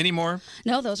right. Any more?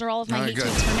 No, those are all of my All right, hate good.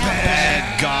 tweets for now.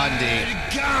 Bad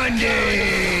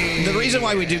Gandhi. The reason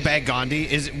why we do Bad Gandhi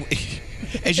is,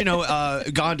 as you know,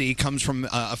 Gandhi comes from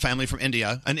a family from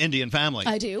India, an Indian family.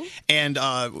 I do. And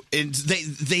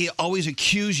they always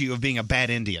accuse you of being a bad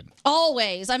Indian.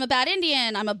 Always. I'm a bad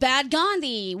Indian. I'm a bad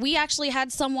Gandhi. We actually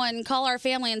had someone call our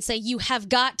family and say, you have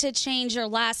got to change your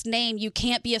last name. You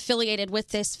can't be affiliated with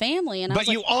this family. And I But was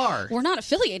like, you are. We're not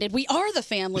affiliated. We are the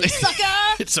family, sucker.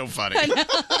 It's so funny. I know.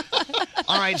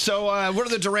 All right, so what are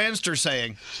the Duransters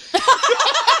saying?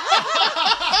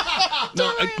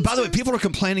 No, by the way, people are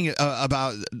complaining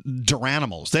about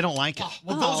Duranimals. They don't like it.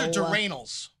 Well, those are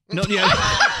Duranals. No, yeah.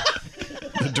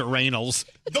 The Duranals.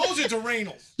 Those are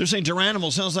Duranals. They're saying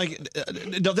Duranimals sounds like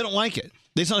no, they don't like it.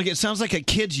 They sound like it sounds like a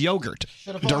kid's yogurt.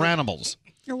 Duranimals.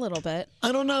 A little bit.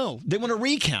 I don't know. They want to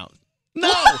recount.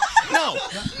 No.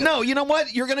 You know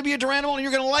what? You're going to be a Duranimal and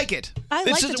you're going to like it. I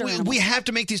This like is- the we, Duranimals. we have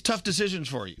to make these tough decisions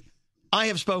for you. I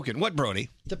have spoken. What, Brody?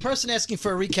 The person asking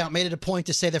for a recount made it a point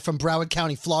to say they're from Broward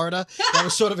County, Florida. That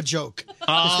was sort of a joke. Okay,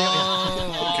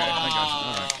 I got you.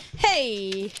 All right.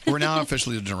 Hey. We're now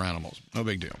officially the Duranimals. No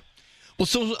big deal. Well,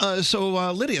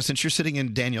 so Lydia, since you're sitting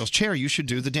in Danielle's chair, you should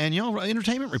do the Danielle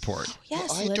Entertainment Report.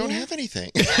 Yes, I don't have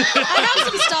anything. I have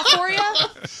some stuff for you.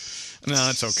 No,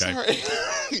 it's okay. Sorry.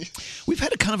 We've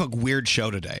had a kind of a weird show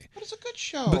today. But it's a good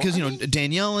show. Because,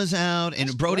 Danielle is out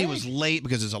and Brody was late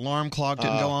because his alarm clock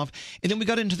didn't go off. And then we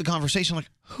got into the conversation like,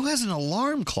 who has an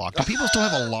alarm clock? Do people still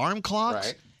have alarm clocks?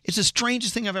 Right. It's the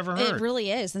strangest thing I've ever heard. It really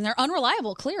is. And they're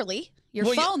unreliable, clearly. Your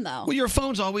Well, phone, though. Well, your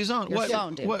phone's always on. Your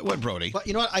phone, dude. What, Brody? But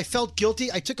you know what? I felt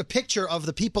guilty. I took a picture of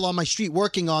the people on my street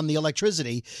working on the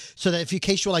electricity so that if in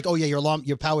case you're like, oh, yeah,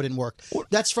 your power didn't work.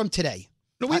 That's from today.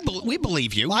 No, we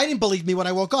believe you. Well, I didn't believe me when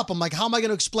I woke up. I'm like, how am I going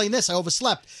to explain this? I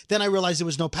overslept. Then I realized there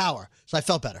was no power. So I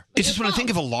felt better. It's just when I think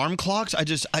of alarm clocks,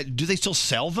 do they still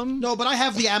sell them? No, but I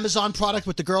have the Amazon product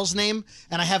with the girl's name,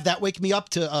 and I have that wake me up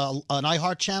to an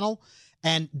iHeart channel,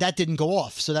 and that didn't go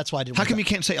off. So that's why I didn't. How come you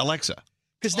can't say Alexa?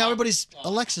 Because now everybody's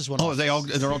Alexa's went off. Oh,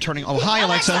 they're all turning. Oh, hi,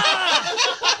 Alexa.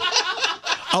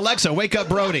 Alexa, wake up,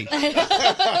 Brody.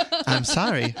 I'm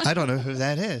sorry, I don't know who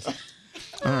that is.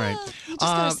 All right. You just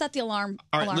got to set the alarm.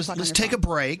 All right, alarm let's clock on your take phone. a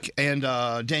break. And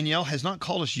Danielle has not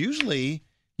called us. Usually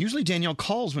Danielle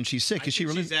calls when she's sick. Is she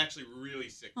really? She's actually really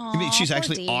sick. You mean she's Aw, poor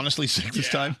actually Dee. honestly sick this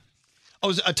time? Oh, it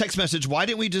was a text message. Why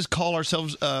didn't we just call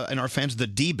ourselves and our fans the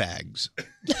D-bags?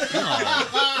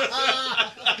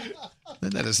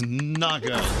 That is not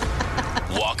good.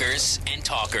 Walkers and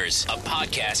Talkers, a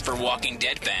podcast for Walking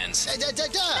Dead fans. No,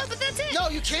 but that's it. No,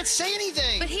 you can't say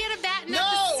anything. But he had a bat.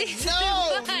 No,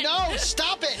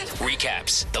 stop it.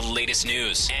 Recaps, the latest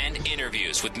news, and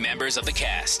interviews with members of the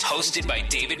cast. Hosted by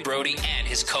David Brody and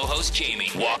his co-host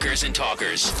Jamie. Walkers and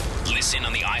Talkers. Listen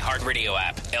on the iHeartRadio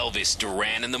app. Elvis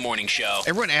Duran in the Morning Show.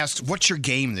 Everyone asks, what's your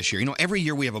game this year? You know, every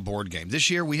year we have a board game. This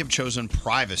year we have chosen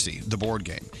Privacy, the board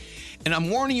game. And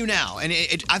I'm warning you now, and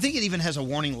I think it even has a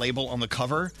warning label on the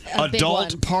cover. A big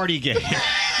Adult one. party game.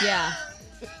 Yeah.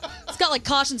 It's got like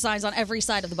caution signs on every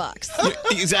side of the box.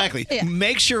 Exactly. Yeah.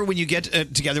 Make sure when you get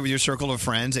together with your circle of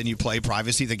friends and you play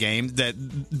Privacy the game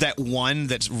that one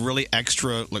that's really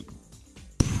extra like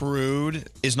prude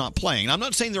is not playing. And I'm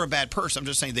not saying they're a bad person. I'm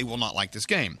just saying they will not like this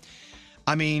game.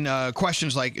 I mean,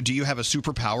 questions like, do you have a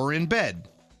superpower in bed?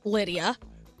 Lydia.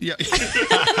 Yeah.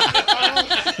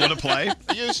 Want to play?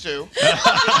 I used to.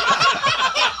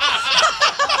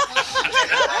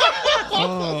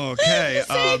 Okay.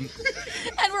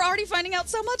 And we're already finding out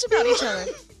so much about each other.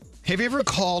 Have you ever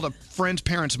called a friend's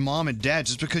parents mom and dad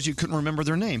just because you couldn't remember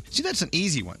their name? See, that's an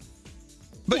easy one.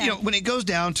 But you know, when it goes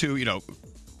down to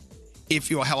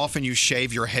how often you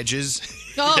shave your hedges.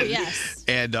 Oh, yes.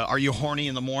 And are you horny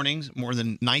in the mornings more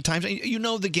than night times? You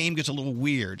know the game gets a little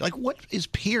weird. Like, what is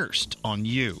pierced on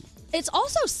you? It's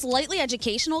also slightly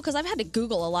educational because I've had to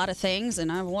Google a lot of things and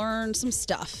I've learned some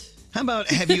stuff. How about,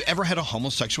 have you ever had a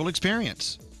homosexual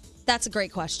experience? That's a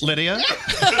great question. Lydia?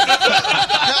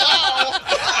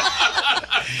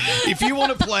 If you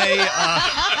want to play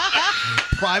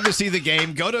Privacy the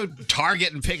game, go to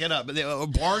Target and pick it up.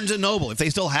 Barnes & Noble, if they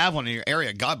still have one in your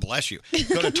area, God bless you.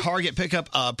 Go to Target, pick up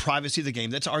Privacy the game.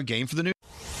 That's our game for the new.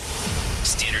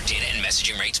 Standard data and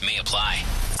messaging rates may apply.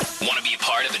 Want to be a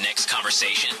part of the next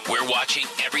conversation? We're watching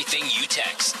everything you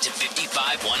text to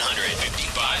 55100.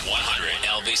 55100.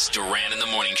 Elvis Duran in the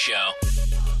Morning Show.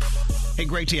 Hey,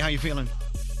 Great T, how you feeling?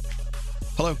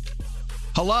 Hello?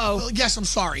 Hello? Yes, I'm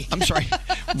sorry. I'm sorry.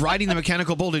 Riding the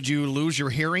mechanical bull, did you lose your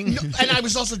hearing? No, and I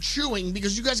was also chewing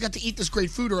because you guys got to eat this great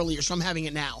food earlier, so I'm having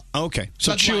it now. Okay.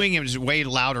 So That's chewing is way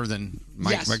louder than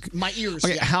my... Yes, my ears.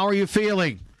 Okay, yeah. how are you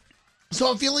feeling? So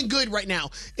I'm feeling good right now,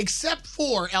 except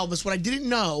for, Elvis, what I didn't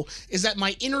know is that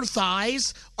my inner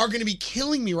thighs are going to be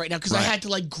killing me right now because I had to,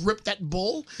 like, grip that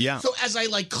bull. Yeah. So as I,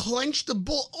 like, clench the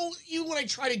bull, even when I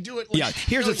try to do it. Like, Yeah,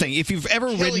 here's the thing. If you've ever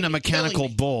ridden a mechanical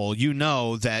bull, you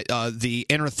know that the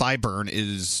inner thigh burn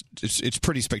is it's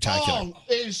pretty spectacular. Oh,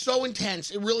 it is so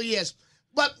intense. It really is.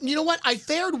 But you know what? I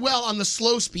fared well on the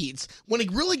slow speeds. When it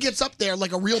really gets up there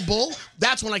like a real bull,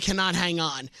 that's when I cannot hang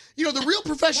on. You know, the real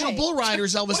professional bull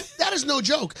riders, Elvis, that is no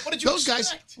joke. What did you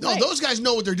expect? Those guys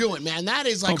know what they're doing, man. That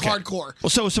is like hardcore.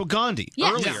 Well, so Gandhi,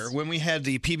 Yes. earlier Yes. when we had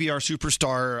the PBR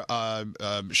superstar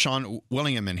Sean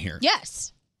Willingham in here.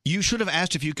 Yes. You should have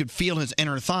asked if you could feel his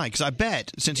inner thigh, because I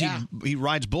bet, since he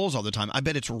rides bulls all the time, I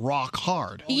bet it's rock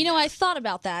hard. You know, I thought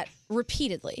about that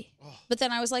repeatedly, but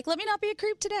then I was like, let me not be a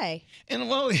creep today. And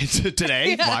well, it's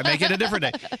today. Why make it a different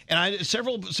day? And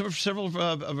several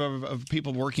of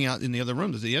people working out in the other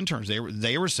rooms, the interns,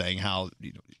 they were saying how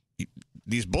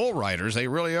these bull riders, they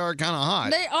really are kind of hot.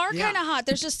 They are kind of hot.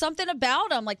 There's just something about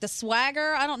them, like the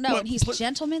swagger. I don't know. And he's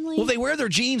gentlemanly. Well, they wear their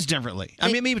jeans differently.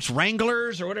 I mean, maybe it's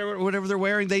Wranglers or whatever they're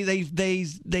wearing. They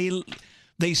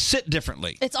sit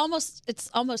differently. It's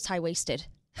almost high waisted.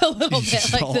 A little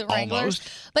bit like the Wranglers,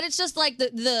 Almost. but it's just like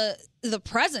the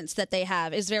presence that they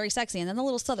have is very sexy, and then the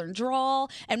little southern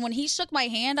drawl. And when he shook my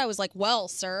hand, I was like, "Well,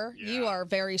 sir, you are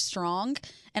very strong."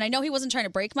 And I know he wasn't trying to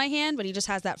break my hand, but he just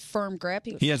has that firm grip.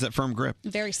 He has that firm grip.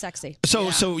 Very sexy.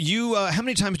 So you, how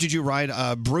many times did you ride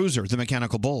Bruiser, the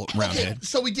mechanical bull, Roundhead?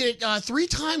 So we did it 3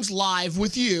 times live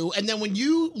with you, and then when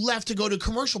you left to go to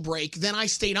commercial break, then I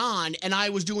stayed on, and I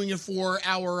was doing it for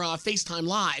our FaceTime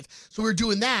Live. So we were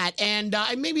doing that, and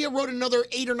I rode another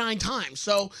 8 or 9 times.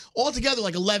 So altogether,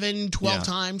 like 11, 12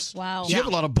 times. Wow. So you have a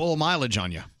lot of bull mileage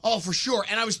on you. Oh, for sure.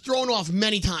 And I was thrown off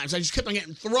many times. I just kept on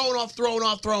getting thrown off.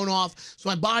 So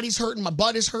my body's hurting, my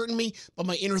butt is hurting me, but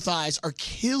my inner thighs are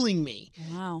killing me.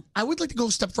 Wow. I would like to go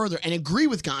a step further and agree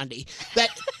with Gandhi that,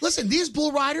 listen, these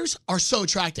bull riders are so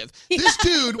attractive. This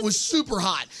dude was super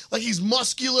hot. Like, he's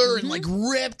muscular and, like,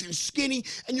 ripped and skinny.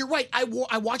 And you're right. I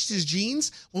watched his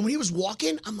jeans. When he was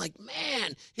walking, I'm like,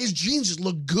 man, his jeans just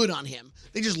look good on him.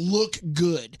 They just look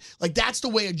good. Like, that's the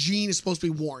way a jean is supposed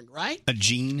to be worn, right? A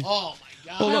jean? Oh, my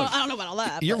God. Well, look, I don't know about all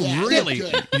that. You're but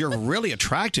yeah. really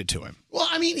attracted to him. Well,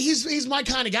 I mean, he's my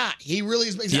kind of guy. He really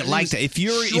is. You like that. If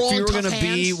you were strong, going to tough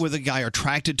be hands. with a guy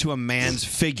attracted to a man's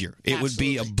figure, it would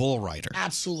be a bull rider.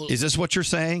 Absolutely. Is this what you're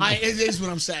saying? It is what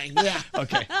I'm saying. Yeah.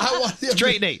 Okay. I want him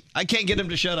Straight Nate. I can't get him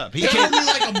to shut up. He Hold can't, me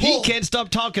like a he bull. can't stop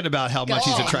talking about how much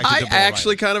he's attracted I to bull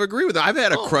actually kind of agree with that. I've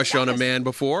had a crush on a man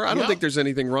before. I don't Yeah. think there's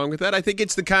anything wrong with that. I think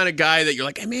it's the kind of guy that you're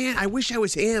like, hey, man, I wish I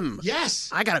was him. Yes.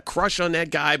 I got a crush on that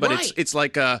guy, but Right. it's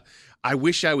like a I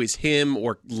wish I was him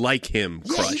or like him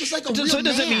crush. Yeah, he was like a real So it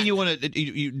doesn't man. mean you want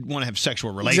to have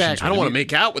sexual relations. Exactly. I don't with want to him.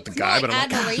 make out with the guy, but I'm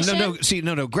like, admiration.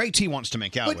 No. Greg T wants to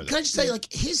make out But with can I him. just say, like,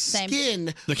 his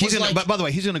skin Look, he's was gonna. like, But by the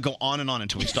way, he's going to go on and on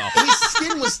until we stop. his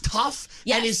skin was tough,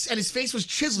 and his face was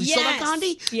chiseled. You saw that, Yes.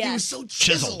 Gandhi? He Yes. was so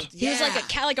chiseled. He was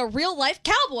like a real life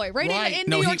cowboy right in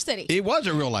New York City. He was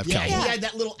a real life Yeah, cowboy. he had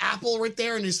that little apple right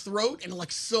there in his throat, and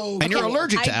like so. And you're cool.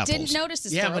 allergic to I apples. didn't notice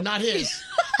his Yeah, throat. but not his.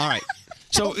 All right.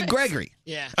 So, Gregory,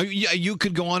 Yeah. you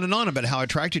could go on and on about how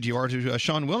attracted you are to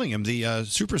Sean Willingham, the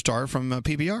superstar from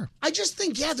PBR. I just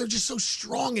think, yeah, they're just so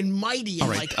strong and mighty and All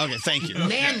right. like Okay, thank you.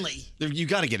 manly. You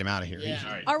got to get him out of here.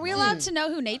 Are we allowed to know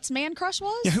who Nate's man crush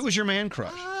was? Yeah, who was your man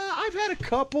crush? I've had a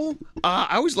couple.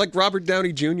 I always like Robert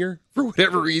Downey Jr. for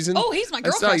whatever reason. Oh, he's my I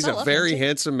girl thought crush. he's I a love very him, too.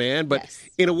 handsome man, but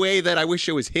in a way that I wish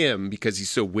it was him because he's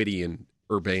so witty and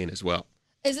urbane as well.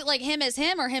 Is it like him as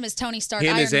him or him as Tony Stark?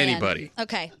 Him Iron as Man? anybody.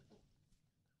 Okay.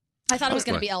 I thought it was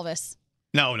going to What? be Elvis.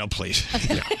 No, please.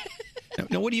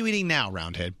 No, what are you eating now,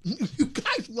 Roundhead? You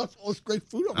guys left all this great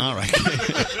food over All right.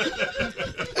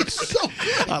 It's so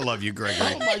good. I love you, Gregory.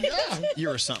 Oh my God.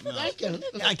 You're something else. Thank you.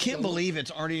 I can't believe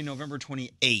it's already November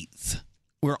 28th.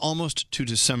 We're almost to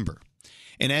December.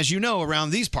 And as you know, around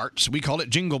these parts, we call it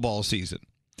Jingle Ball season.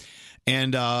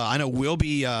 And I know we'll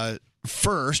be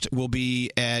first, we'll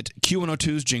be at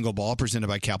Q102's Jingle Ball presented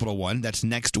by Capital One. That's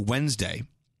next Wednesday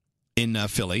in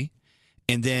Philly.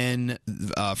 And then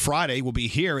Friday, we'll be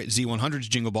here at Z100's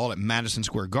Jingle Ball at Madison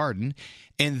Square Garden.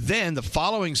 And then the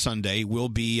following Sunday, we'll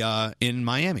be in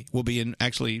Miami. We'll be in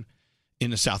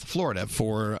the South Florida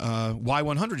for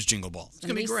Y100's Jingle Ball. It's going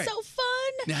to be great. So fun.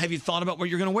 Now, have you thought about what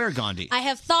you're going to wear, Gandhi? I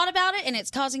have thought about it, and it's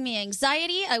causing me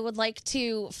anxiety. I would like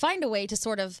to find a way to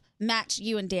sort of match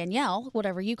you and Danielle,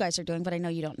 whatever you guys are doing, but I know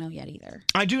you don't know yet either.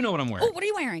 I do know what I'm wearing. Oh, what are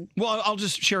you wearing? Well, I'll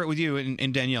just share it with you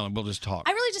and Danielle, and we'll just talk.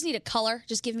 I really just need a color.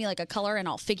 Just give me like a color, and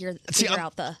I'll figure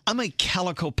out the. I'm a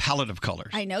calico palette of colors.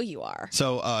 I know you are.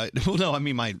 So, well, no, I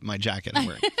mean my jacket I'm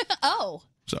wearing. Oh.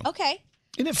 So. Okay.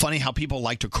 Isn't it funny how people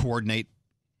like to coordinate?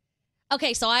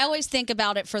 Okay, so I always think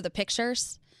about it for the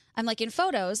pictures. I'm like, in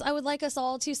photos, I would like us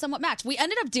all to somewhat match. We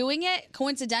ended up doing it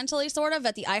coincidentally, sort of,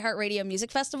 at the iHeartRadio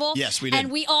Music Festival. Yes, we did. And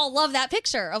we all love that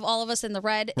picture of all of us in the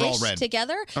red-ish We're all red.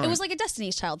 together. All it was right. like a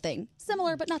Destiny's Child thing.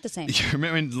 Similar, but not the same.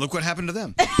 Remember, look what happened to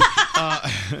them.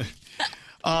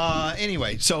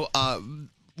 Anyway, so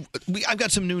I've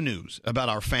got some new news about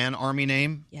our fan army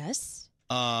name. Yes.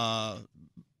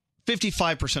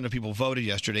 55% of people voted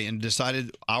yesterday and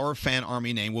decided our fan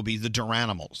army name will be the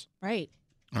Duranimals. Right.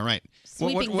 All right.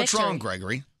 Sweeping What's victory. wrong,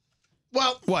 Gregory?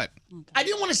 Well, What? I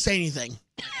didn't want to say anything,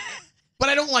 but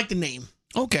I don't like the name.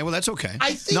 Okay, well, that's okay.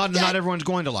 I think not that- everyone's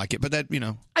going to like it, but that,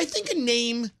 I think a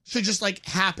name should just like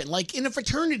happen. Like in a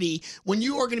fraternity, when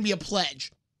you are going to be a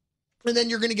pledge, and then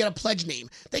you're going to get a pledge name,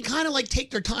 they kind of like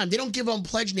take their time. They don't give them a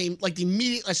pledge name like the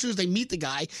immediate as soon as they meet the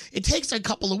guy. It takes a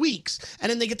couple of weeks, and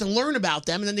then they get to learn about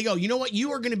them, and then they go, you know what,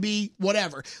 you are going to be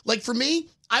whatever. Like for me,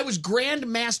 I was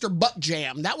Grandmaster Butt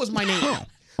Jam. That was my name. wow.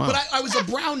 But I was a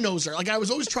brown noser. Like I was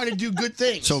always trying to do good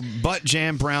things. So butt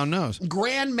jam, brown nose.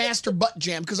 Grandmaster Butt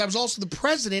Jam, because I was also the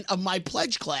president of my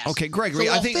pledge class. Okay, Gregory,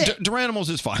 So I I'll think fit. Duranimals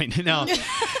is fine. Now,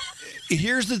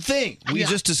 here's the thing. We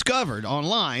just discovered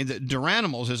online that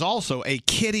Duranimals is also a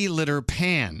kitty litter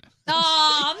pan.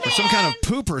 Oh, man. Or some kind of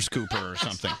pooper scooper or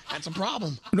something. That's a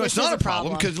problem. No, This it's not is a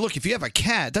problem because, look, if you have a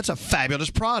cat, that's a fabulous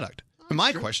product. And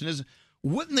my question is,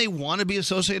 wouldn't they want to be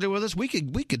associated with us? We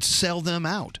could sell them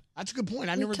out. That's a good point.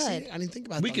 I We never could. seen it. I didn't think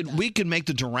about We that. could we could make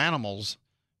the Duranimals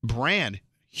brand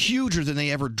huger than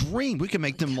they ever dreamed. We could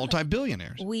make them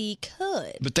multi-billionaires. We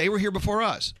could. But they were here before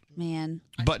us. Man.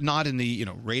 But not in the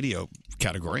radio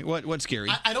category. What's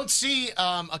scary? I don't see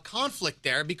a conflict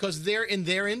there because they're in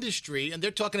their industry and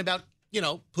they're talking about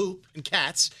poop and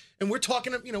cats, and we're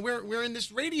talking we're in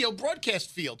this radio broadcast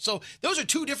field. So those are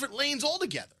two different lanes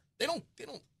altogether. They don't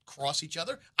cross each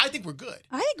other. I think we're good.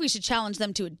 I think we should challenge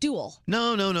them to a duel.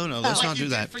 No. Let's not do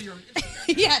that.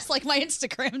 Yes, like my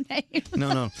Instagram name.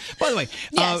 No. By the way,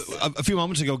 Yes. a few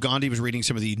moments ago, Gandhi was reading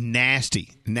some of the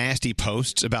nasty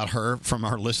posts about her from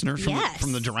our listeners from Yes.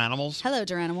 from the Duranimals, Hello,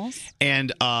 Duranimals.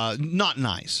 and not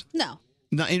nice. No.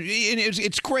 No, and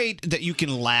it's great that you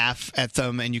can laugh at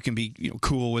them and you can be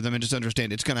cool with them and just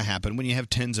understand it's going to happen when you have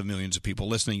tens of millions of people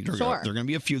listening. There Sure. are going to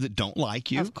be a few that don't like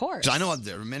you. Of course. 'Cause I know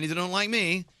there are many that don't like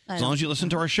me. I As long know. as you listen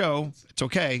to our show, it's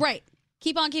okay. Right.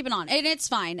 Keep on keeping on. And it's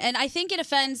fine. And I think it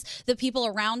offends the people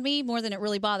around me more than it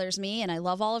really bothers me. And I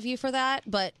love all of you for that.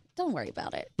 But don't worry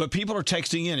about it. But people are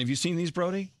texting in. Have you seen these,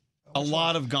 Brody? A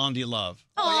lot of Gandhi love.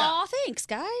 Oh, thanks,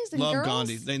 guys and Love girls.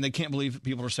 Gandhi. They can't believe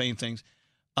people are saying things.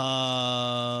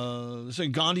 So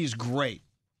Gandhi is great.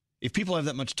 If people have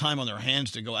that much time on their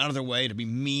hands to go out of their way to be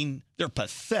mean, they're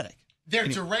pathetic. They're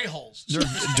DeRay holes. They're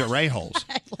DeRay holes.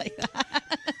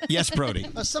 Yes, Brody.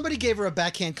 Somebody gave her a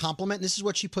backhand compliment, and this is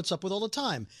what she puts up with all the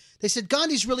time. They said,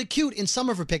 Gandhi's really cute in some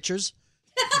of her pictures.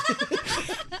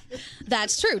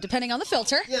 That's true, depending on the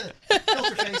filter.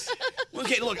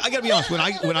 Okay, look, I got to be honest. When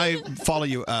I follow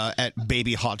you at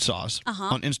Baby Hot Sauce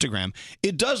on Instagram,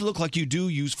 it does look like you do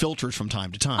use filters from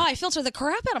time to time. Oh, I filter the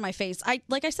crap out of my face.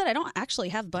 Like I said, I don't actually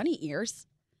have bunny ears.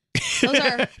 Those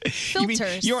are You mean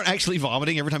filters. you aren't actually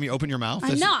vomiting every time you open your mouth?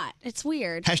 I'm not. It's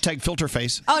weird. Hashtag filter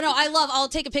face. Oh no, I'll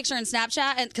take a picture in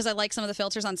Snapchat and because I like some of the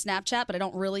filters on Snapchat, but I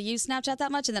don't really use Snapchat that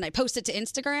much. And then I post it to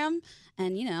Instagram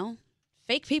and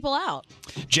fake people out.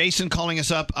 Jason calling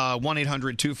us up,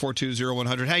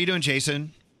 1-800-242-0100. How you doing,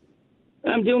 Jason?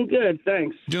 I'm doing good,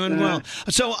 thanks. Doing well.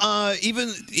 So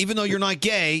even though you're not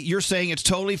gay, you're saying it's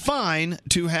totally fine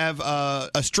to have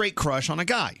a straight crush on a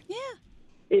guy. Yeah.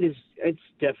 It's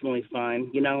definitely fine.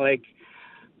 Like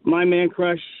my man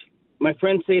crush, my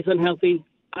friends say it's unhealthy.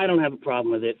 I don't have a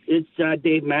problem with it. It's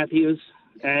Dave Matthews,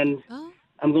 and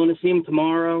I'm going to see him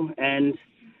tomorrow, and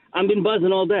I've been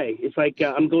buzzing all day. It's like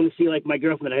I'm going to see my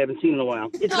girlfriend that I haven't seen in a while.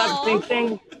 It's not the same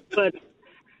thing, but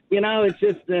it's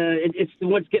just it's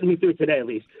what's getting me through today at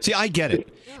least. See, I get it.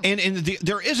 And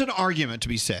there is an argument to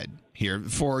be said here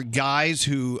for guys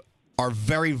who are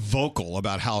very vocal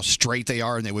about how straight they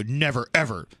are and they would never,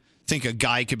 ever think a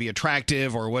guy could be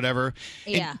attractive or whatever.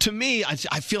 Yeah. And to me, I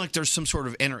feel like there's some sort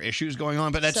of inner issues going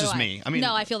on, but that's So just do me. I mean,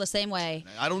 no, I feel the same way.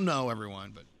 I don't know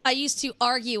everyone, but I used to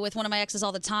argue with one of my exes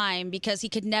all the time because he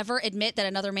could never admit that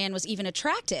another man was even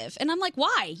attractive. And I'm like,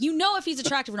 why? You know if he's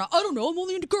attractive or not. I don't know. I'm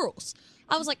only into girls.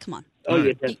 I was like, come on. Oh,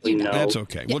 you definitely know. That's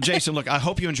okay. Well, Jason, look, I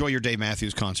hope you enjoy your Dave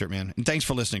Matthews concert, man. And thanks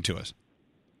for listening to us.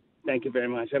 Thank you very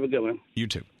much. Have a good one. You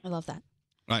too. I love that.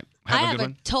 All right. I Have a have good a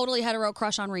one. totally hetero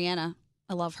crush on Rihanna.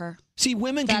 I love her. See,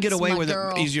 women can That's get away my with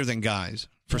girl. it easier than guys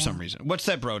for some reason. What's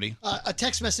that, Brody? A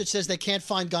text message says they can't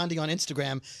find Gandhi on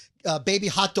Instagram. Baby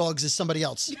Hot Dogs is somebody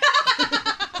else.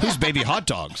 Who's Baby Hot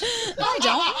Dogs? I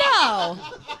don't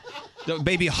know. The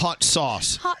Baby Hot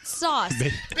Sauce. Hot sauce.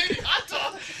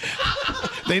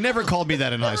 They never called me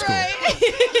that in high school.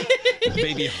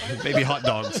 Baby Hot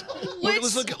Dogs.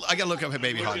 Let's look. I gotta look up at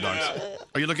Baby Hot Dogs.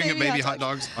 Are you looking at Baby Baby Hot Hot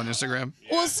Dogs on Instagram?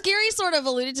 Well, Scary sort of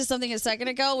alluded to something a second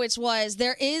ago, which was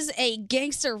there is a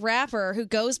gangster rapper who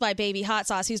goes by Baby Hot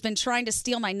Sauce who's been trying to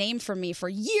steal my name from me for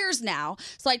years now.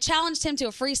 So I challenged him to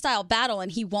a freestyle battle,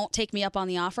 and he won't take me up on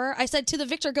the offer. I said, to the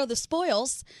victor go the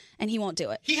spoils, and he won't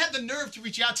do it. He had the nerve to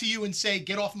reach out to you and say,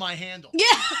 "Get off my handle." Yeah,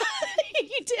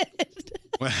 he did.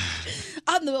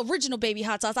 I'm the original Baby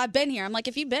Hot Sauce. I've been here. I'm like,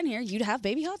 if you've been here, you'd have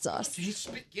Baby Hot Sauce. Did he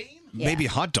spit game? Yeah. Baby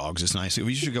Hot Dogs is nice.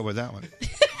 We should go with that one.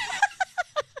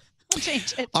 I'll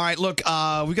change it. All right, look,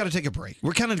 we've got to take a break.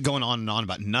 We're kind of going on and on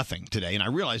about nothing today, and I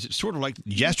realize it's sort of like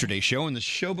yesterday's show and the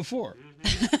show before.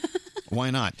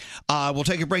 Why not? We'll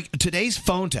take a break. Today's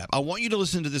phone tap. I want you to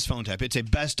listen to this phone tap. It's a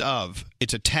best of.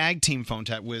 It's a tag team phone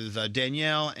tap with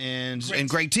Danielle and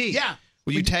Greg T. Yeah.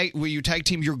 Will you tag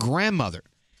team your grandmother?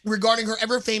 Regarding her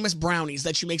ever famous brownies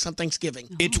that she makes on Thanksgiving.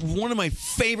 It's one of my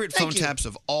favorite phone Thank you. taps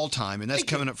of all time, and that's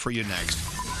coming up for you next.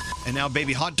 And now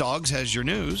Baby Hot Dogs has your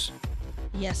news.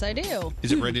 Yes, I do.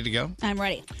 Is it ready to go? I'm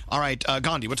ready. All right,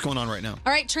 Gandhi, what's going on right now?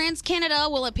 All right, TransCanada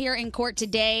will appear in court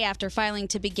today after filing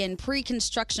to begin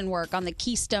pre-construction work on the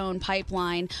Keystone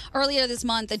Pipeline. Earlier this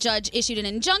month, a judge issued an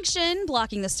injunction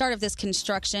blocking the start of this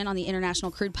construction on the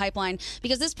International Crude Pipeline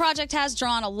because this project has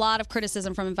drawn a lot of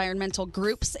criticism from environmental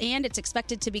groups, and it's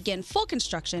expected to begin full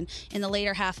construction in the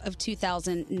later half of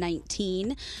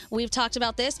 2019. We've talked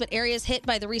about this, but areas hit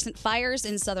by the recent fires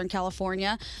in Southern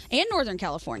California and Northern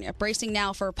California bracing now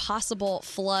for possible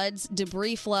floods,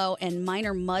 debris flow, and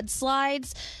minor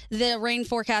mudslides. The rain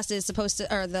forecast is supposed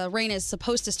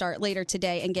to start later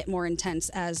today and get more intense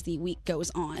as the week goes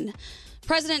on.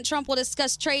 President Trump will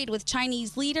discuss trade with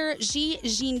Chinese leader Xi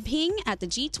Jinping at the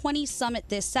G20 summit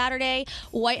this Saturday.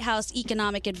 White House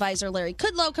economic advisor Larry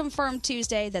Kudlow confirmed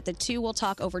Tuesday that the two will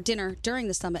talk over dinner during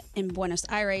the summit in Buenos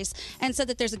Aires and said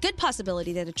that there's a good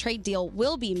possibility that a trade deal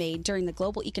will be made during the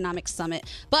Global Economic Summit,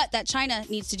 but that China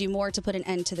needs to do more to put an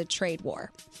end to the trade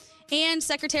war. And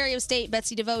Secretary of State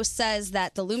Betsy DeVos says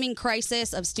that the looming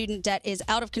crisis of student debt is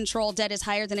out of control. Debt is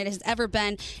higher than it has ever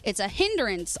been. It's a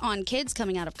hindrance on kids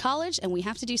coming out of college, and we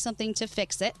have to do something to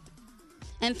fix it.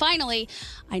 And finally,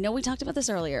 I know we talked about this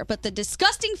earlier, but the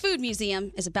Disgusting Food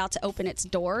Museum is about to open its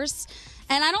doors.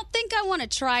 And I don't think I want to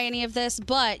try any of this,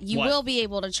 but you will be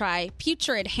able to try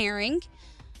putrid herring,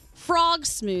 frog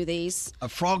smoothies, A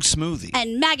frog smoothie.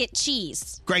 and maggot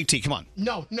cheese. Greg T, come on.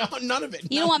 No, none of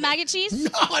it. You don't want maggot cheese? No,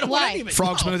 I don't Why? want any of it.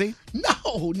 Frog No. smoothie?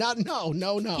 No,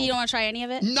 no. You don't want to try any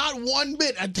of it? Not one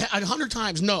bit. 100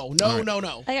 times. No. All right.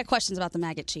 No. I got questions about the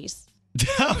maggot cheese.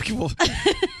 Well,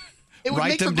 It would write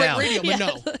make them for great down. radio, but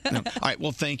no. No. All right.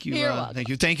 Well, thank you. You're welcome. Thank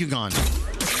you. Thank you, Gone.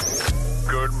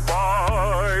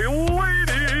 Goodbye,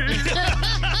 lady.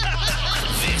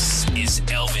 This is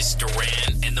Elvis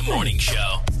Duran and the Morning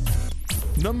Show.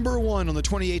 Number 1 on the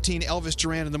 2018 Elvis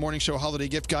Duran in the Morning Show Holiday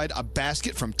Gift Guide, a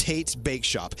basket from Tate's Bake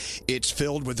Shop. It's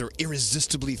filled with their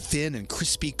irresistibly thin and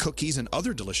crispy cookies and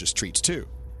other delicious treats, too.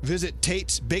 Visit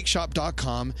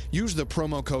Tate'sBakeShop.com, use the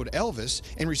promo code Elvis,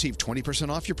 and receive 20%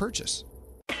 off your purchase.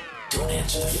 Don't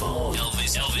answer the phone.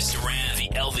 Elvis Duran, the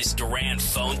Elvis Duran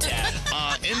phone tap.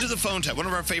 Into the phone tap, one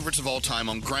of our favorites of all time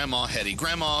on Grandma Hetty.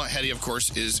 Grandma Hetty, of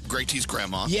course, is Greg T's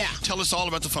grandma. Yeah. Tell us all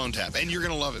about the phone tap, and you're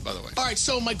going to love it, by the way. All right,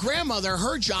 so my grandmother,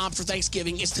 her job for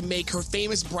Thanksgiving is to make her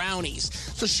famous brownies.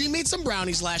 So she made some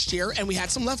brownies last year, and we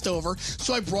had some left over,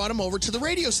 so I brought them over to the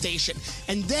radio station.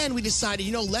 And then we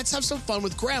decided, let's have some fun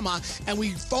with Grandma, and we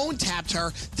phone tapped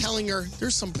her, telling her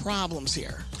there's some problems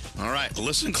here. All right,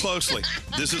 listen closely.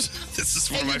 This is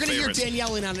one And of my you're going to hear favorites.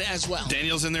 Danielle in on it as well.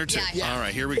 Daniel's in there, too. Yeah. All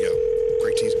right, here we go.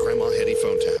 Greg T's Grandma Hetty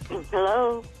phone tap.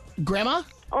 Hello? Grandma?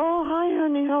 Oh, hi,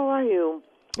 honey. How are you?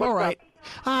 All right.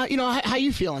 How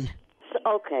you feeling?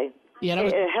 Okay. Yeah, that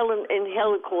was-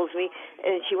 Helen calls me,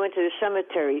 and she went to the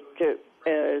cemetery to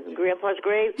Grandpa's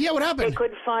grave. Yeah, what happened? They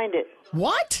couldn't find it.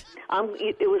 What?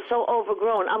 It was so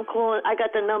overgrown. I'm calling. I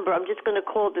got the number. I'm just going to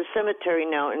call the cemetery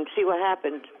now and see what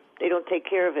happened. They don't take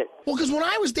care of it. Well, because when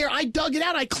I was there, I dug it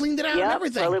out. I cleaned it out and Yeah,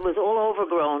 everything. well, it was all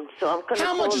overgrown. So I'm going to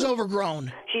How much is them.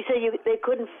 overgrown? She said they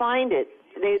couldn't find it.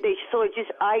 They saw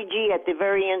just IG at the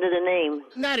very end of the name.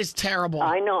 That is terrible.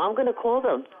 I know. I'm going to call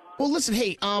them. Well, listen,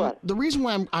 hey, the reason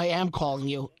why I am calling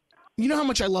you, you know how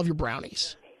much I love your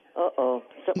brownies. Uh-oh.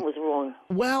 Something was wrong.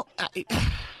 Well,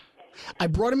 I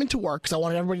brought them into work because I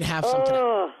wanted everybody to have some today.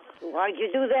 Oh, why'd you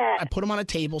do that? I put them on a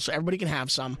table so everybody can have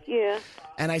some. Yeah.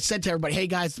 And I said to everybody, hey,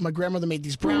 guys, my grandmother made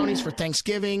these brownies for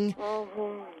Thanksgiving.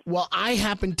 Well, I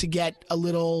happened to get a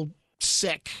little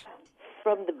sick.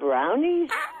 From the brownies?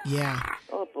 Yeah.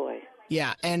 Oh, boy.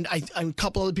 Yeah, and a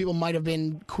couple other people might have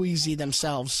been queasy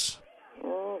themselves.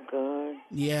 Oh, God.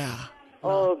 Yeah.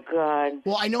 Oh, God.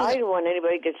 Well, I know I that- don't want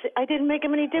anybody to get sick. I didn't make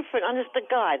them any different, honest to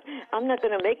God. I'm not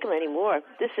going to make them anymore.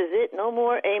 This is it. No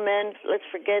more. Amen. Let's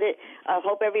forget it. I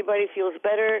hope everybody feels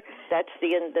better. That's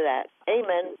the end of that.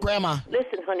 Amen. Grandma.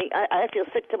 Listen, honey, I feel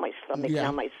sick to my stomach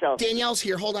now myself. Danielle's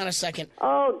here. Hold on a second.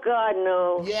 Oh, God,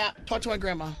 no. Yeah, talk to my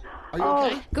grandma. Are you Oh.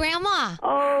 okay? Grandma.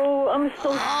 Oh, I'm so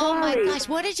Oh my sorry. gosh,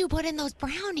 what did you put in those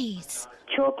brownies?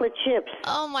 Chocolate chips.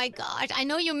 Oh my gosh, I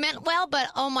know you meant well, but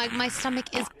oh my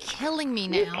stomach is killing me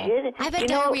now. You kidding? I've had You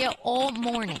know- diarrhea all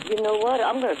morning. You know what?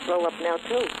 I'm going to throw up now,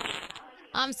 too.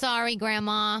 I'm sorry,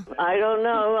 Grandma. I don't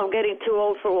know. I'm getting too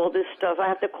old for all this stuff. I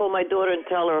have to call my daughter and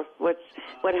tell her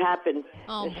what happened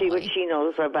Oh, and see what boy. she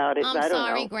knows about it. I'm I don't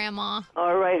sorry, know. Grandma.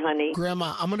 All right, honey.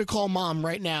 Grandma, I'm going to call Mom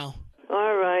right now.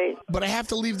 All right. But I have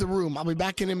to leave the room. I'll be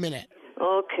back in a minute.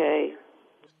 Okay.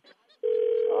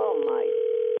 Oh,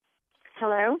 my.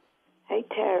 Hello? Hey,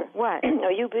 Tara. What?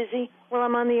 Are you busy? Well,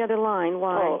 I'm on the other line.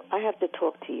 Why? Oh, I have to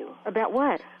talk to you. About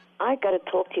what? I got to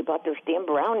talk to you about those damn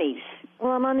brownies.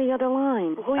 Well, I'm on the other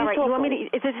line. Who are you All right, you want me talking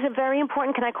to? Is this very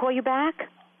important? Can I call you back?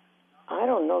 I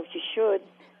don't know if you should,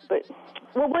 but...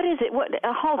 Well, what is it? What?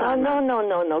 Hold on.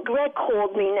 No. Greg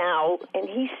called me now, and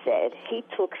he said he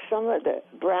took some of the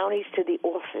brownies to the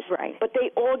office. Right. But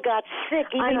they all got sick.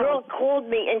 I Even know. girl called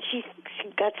me, and she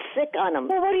got sick on them.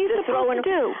 Well, what are you supposed to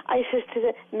do? I said to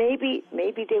them, maybe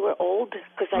they were old,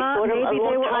 because I Huh? thought them a Maybe they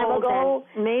long were time old ago.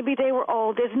 then. Maybe they were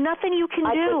old. There's nothing you can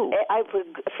do. I put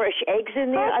fresh eggs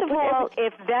in there. First of all,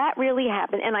 if that really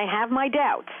happened, and I have my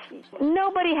doubts,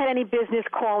 nobody had any business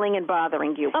calling and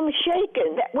bothering you. I'm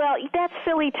shaken. Well, that's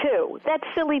silly too. That's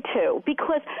silly too,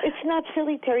 because it's not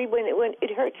silly, Terry, when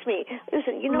it hurts me.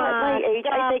 Listen, you know, at my age,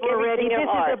 I stop take already. everything to This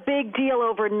heart. is a big deal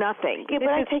over nothing. Yeah, but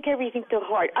I take everything to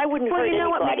heart. I wouldn't Well, hurt you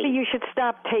know what? anybody. Maybe you should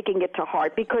stop taking it to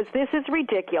heart because this is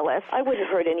ridiculous. I wouldn't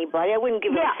hurt anybody. I wouldn't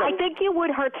give Yeah, them some... I think you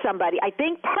would hurt somebody. I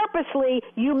think purposely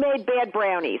you made bad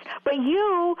brownies, but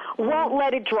you won't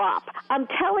let it drop. I'm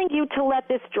telling you to let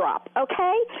this drop,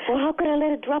 okay? Well, how could I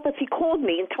let it drop if he called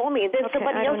me and told me, and then Okay,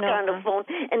 somebody I else don't got on know, the phone,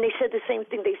 and they said the same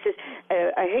thing. They said,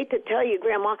 I hate to tell you,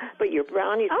 Grandma, but your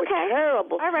brownies were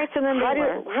terrible. All right, so then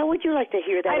How would you like to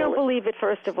hear that? I don't believe it,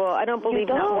 first of all. I don't believe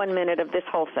not don't? 1 minute of this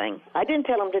whole thing. I didn't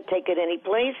tell him to take it any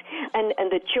place, and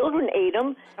the children ate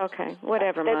them. Okay,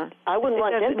 whatever, Ma. I wouldn't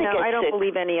want them to No, get I don't sick.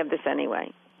 believe any of this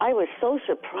anyway. I was so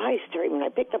surprised, Terry, when I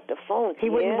picked up the phone.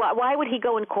 He wouldn't. Why would he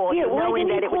go and call Yeah, you, why knowing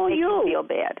didn't that he it would call make you? feel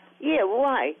bad? Yeah,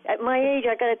 why? At my age,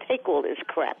 I got to take all this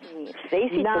crap. Stacy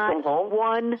took him home. Not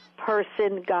one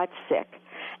person got sick.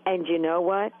 And you know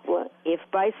what? What? If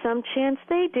by some chance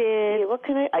they did, Yeah, what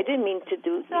can I didn't mean to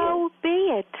do. so be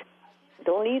it.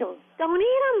 Don't eat them. Don't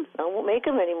eat them. I won't make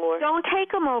them anymore. Don't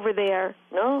take them over there.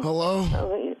 No. Hello?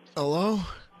 Oh, Hello?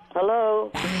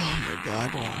 Hello. Oh, my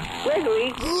God.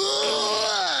 Gregory.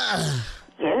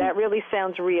 Yeah, that really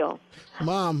sounds real.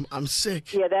 Mom, I'm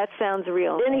sick. Yeah, that sounds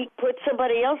real. Then he put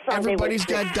somebody else on. Everybody's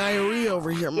got diarrhea over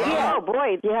here, Mom. Yeah, oh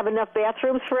boy, you have enough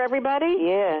bathrooms for everybody?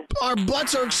 Yeah. Our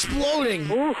butts are exploding.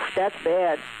 Oof, that's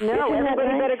bad. No, Isn't that everybody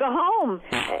nice? better go home.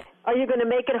 Are you going to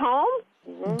make it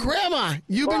home? Grandma,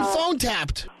 you've been phone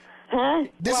tapped. Huh?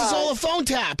 This is all a phone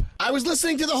tap. I was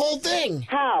listening to the whole thing.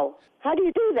 How? How do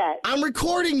you do that? I'm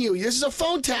recording you. This is a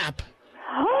phone tap.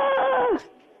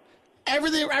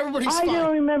 Everybody's I fine.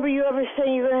 don't remember you ever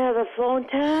saying you're going to have a phone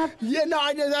tap. Yeah, no,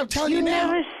 I'm telling you, You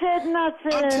now. never said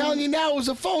nothing. I'm telling you now, it was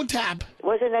a phone tap.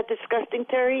 Wasn't that disgusting,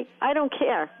 Terry? I don't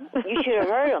care. You should have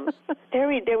heard them.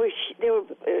 Terry, they were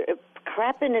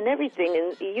crapping and everything,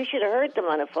 and you should have heard them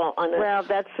on the phone. Well,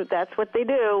 that's what they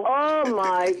do. Oh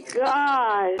my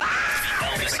God!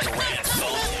 Elvis Duran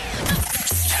phone.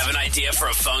 Have an idea for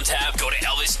a phone tap? Go to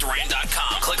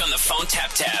ElvisDuran.com. Click on the phone tap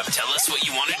tab. Tell us what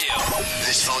you want to do.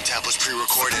 This phone tap was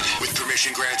pre-recorded with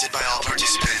permission granted by all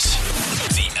participants.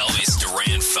 The Elvis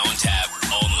Duran phone tap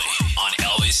only on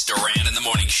Elvis Duran in the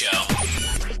Morning Show.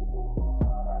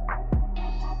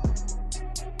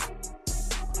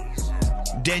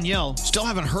 Danielle, still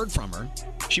haven't heard from her.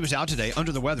 She was out today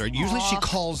under the weather. Usually she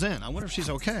calls in. I wonder if she's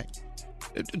okay.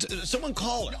 Someone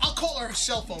call her. I'll call her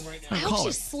cell phone right now. I Call hope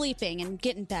her. she's sleeping and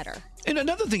getting better. And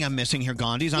another thing I'm missing here,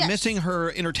 Gandhi, is I'm Yes. missing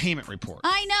her entertainment report.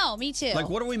 I know, me too. Like,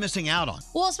 what are we missing out on?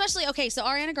 Well, especially, okay, so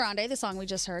Ariana Grande, the song we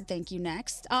just heard, Thank You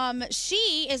Next,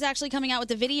 she is actually coming out with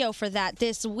the video for that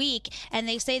this week, and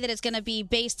they say that it's going to be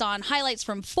based on highlights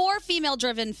from 4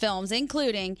 female-driven films,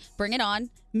 including Bring It On,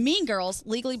 Mean Girls,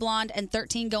 Legally Blonde, and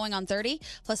 13 Going on 30.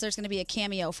 Plus, there's going to be a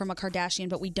cameo from a Kardashian,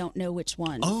 but we don't know which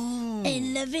one. Oh.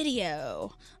 In the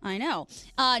video. I know.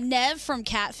 Nev from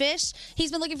Catfish,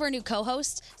 he's been looking for a new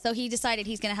co-host, so he decided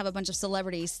he's going to have a bunch of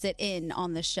celebrities sit in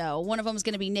on the show. One of them is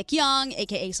going to be Nick Young,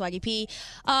 a.k.a. Swaggy P,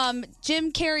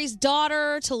 Jim Carrey's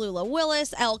daughter, Tallulah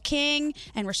Willis, Elle King,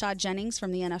 and Rashad Jennings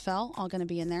from the NFL, all going to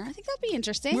be in there. I think that'd be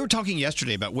interesting. We were talking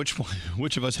yesterday about which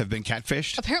of us have been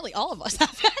catfished. Apparently all of us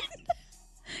have been.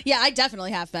 Yeah, I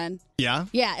definitely have been. Yeah?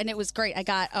 Yeah, and it was great. I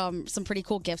got some pretty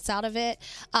cool gifts out of it.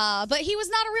 But he was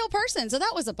not a real person, so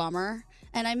that was a bummer.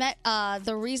 And I met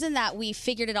the reason that we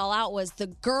figured it all out was the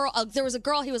girl. There was a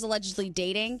girl he was allegedly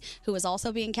dating who was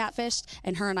also being catfished,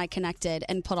 and her and I connected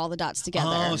and put all the dots together.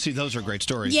 Oh, see, those are great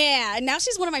stories. Yeah, and now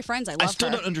she's one of my friends. I love I still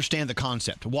her. don't understand the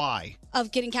concept. Why?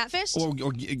 Of getting catfished? Or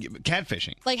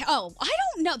catfishing. Like, oh, I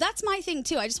don't know. That's my thing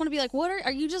too. I just want to be like, what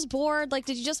are you just bored? Like,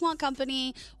 did you just want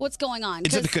company? What's going on?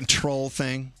 Is it the 'Cause control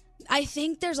thing? I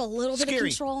think there's a little bit of Scary.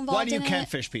 control involved. Why do you in it.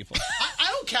 catfish people? I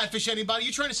don't catfish anybody.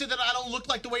 You trying to say that I don't look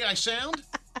like the way I sound?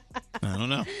 I don't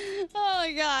know. Oh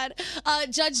my God.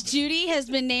 Judge Judy has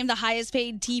been named the highest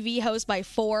paid TV host by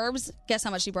Forbes. Guess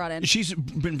how much she brought in? She's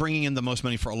been bringing in the most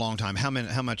money for a long time. How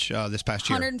much this past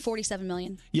year? 147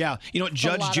 million. Yeah. You know what, A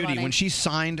Judge lot of Judy, money. when she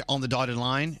signed on the dotted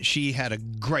line, she had a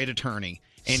great attorney.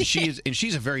 And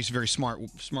she's a very, very smart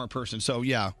person. So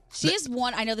yeah. She is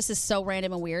one. I know this is so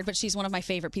random and weird, but she's one of my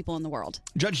favorite people in the world.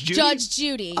 Judge Judy? Judge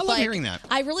Judy. I love hearing that.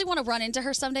 I really want to run into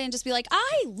her someday and just be like,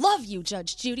 I love you,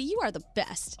 Judge Judy. You are the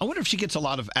best. I wonder if she gets a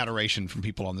lot of adoration from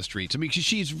people on the streets. I mean,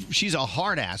 she's a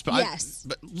hard ass, but Yes.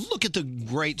 but look at the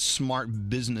great, smart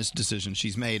business decisions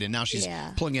she's made, and now she's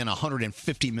Yeah. pulling in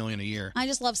 $150 million a year. I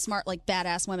just love smart, like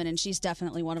badass women, and she's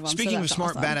definitely one of them. so Speaking of that's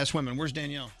smart, awesome. badass women, where's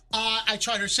Danielle? I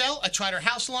tried her cell. I tried her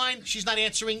house line. She's not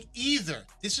answering either.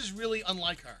 This is really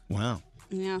unlike her. Wow.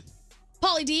 Yeah.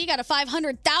 Pauly D got a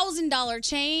 $500,000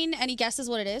 chain. Any guesses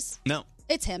what it is? No.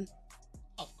 It's him.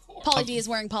 Pauly D is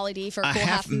wearing Pauly D for a cool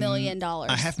 $500,000.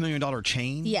 A $500,000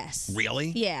 chain? Yes.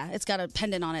 Really? Yeah, it's got a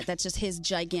pendant on it that's just his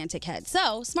gigantic head.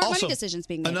 So, smart Also, money decisions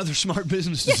being made. Another smart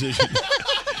business decision.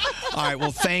 All right.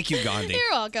 Well, thank you, Gandhi.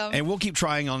 You're welcome. And we'll keep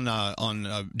trying on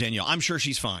Danielle. I'm sure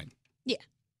she's fine. Yeah.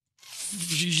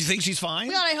 You think she's fine?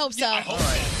 God, I hope so. All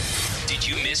right. Did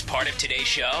you miss part of today's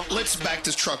show? Let's back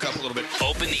this truck up a little bit.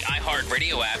 Open the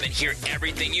iHeartRadio app and hear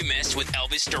everything you missed with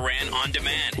Elvis Duran on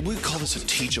demand. We call this a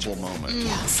teachable moment.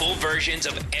 Full versions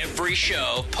of every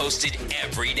show posted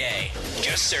every day.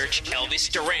 Just search Elvis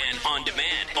Duran on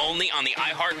demand. Only on the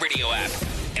iHeartRadio app.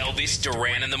 Elvis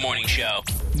Duran in the Morning Show.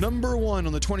 Number 1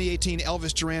 on the 2018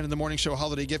 Elvis Duran in the Morning Show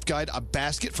Holiday Gift Guide, a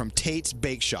basket from Tate's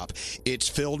Bake Shop. It's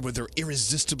filled with their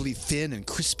irresistibly thin and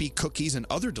crispy cookies and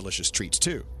other delicious treats,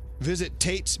 too. Visit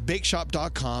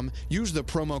Tate'sBakeShop.com, use the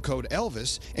promo code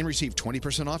Elvis, and receive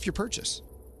 20% off your purchase.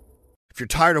 If you're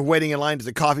tired of waiting in line to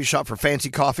the coffee shop for fancy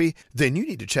coffee, then you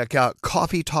need to check out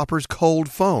Coffee Topper's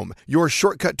Cold Foam, your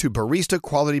shortcut to barista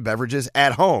quality beverages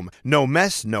at home. No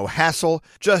mess, no hassle.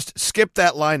 Just skip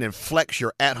that line and flex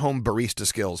your at-home barista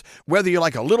skills. Whether you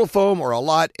like a little foam or a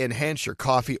lot, enhance your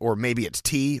coffee, or maybe it's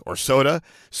tea or soda.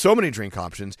 So many drink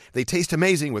options. They taste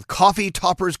amazing with Coffee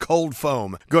Topper's Cold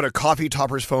Foam. Go to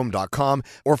CoffeeToppersFoam.com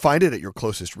or find it at your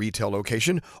closest retail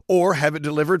location or have it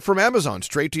delivered from Amazon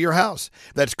straight to your house.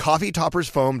 That's CoffeeToppersFoam.com.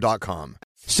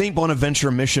 St. Bonaventure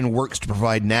Mission works to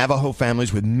provide Navajo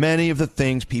families with many of the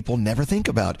things people never think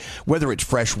about. Whether it's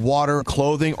fresh water,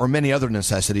 clothing, or many other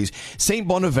necessities, St.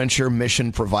 Bonaventure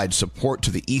Mission provides support to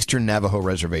the Eastern Navajo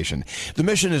Reservation. The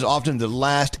mission is often the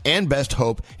last and best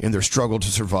hope in their struggle to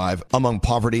survive among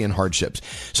poverty and hardships.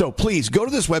 So please go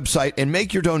to this website and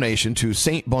make your donation to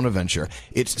St. Bonaventure.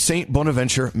 It's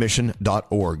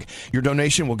stbonaventuremission.org. Your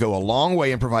donation will go a long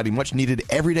way in providing much needed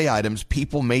everyday items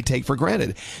people may take for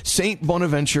granted.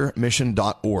 stbonaventuremission.org.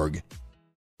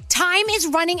 Time is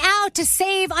running out to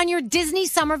save on your Disney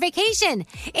summer vacation.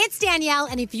 It's Danielle,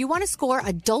 and if you want to score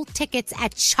adult tickets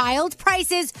at child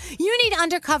prices, you need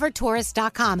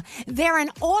UndercoverTourist.com. They're an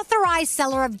authorized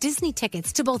seller of Disney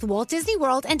tickets to both Walt Disney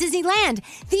World and Disneyland.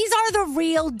 These are the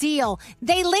real deal.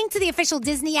 They link to the official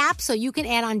Disney app so you can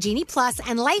add on Genie Plus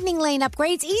and Lightning Lane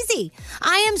upgrades easy.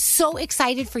 I am so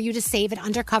excited for you to save at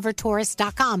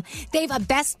UndercoverTourist.com. They have a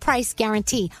best price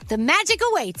guarantee. The magic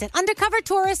awaits at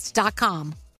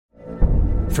UndercoverTourist.com.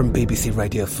 From BBC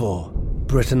Radio 4,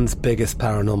 Britain's biggest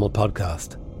paranormal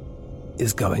podcast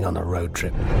is going on a road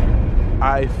trip.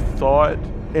 I thought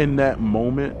in that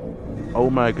moment, oh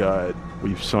my God,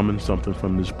 we've summoned something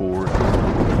from this board.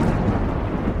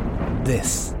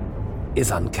 This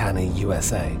is Uncanny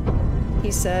USA.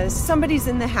 He says, somebody's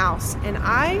in the house, and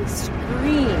I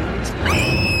screamed.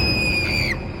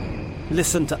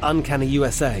 Listen to Uncanny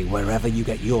USA wherever you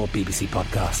get your BBC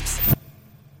podcasts,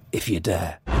 if you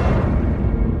dare.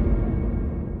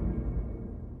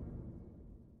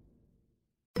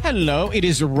 Hello, it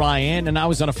is Ryan, and I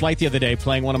was on a flight the other day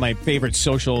playing one of my favorite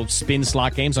social spin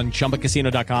slot games on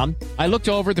ChumbaCasino.com. I looked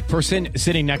over at the person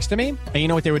sitting next to me, and you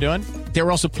know what they were doing? They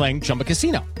were also playing Chumba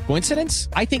Casino. Coincidence?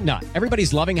 I think not.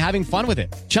 Everybody's loving having fun with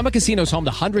it. Chumba Casino is home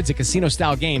to hundreds of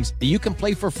casino-style games that you can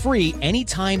play for free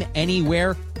anytime,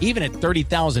 anywhere, even at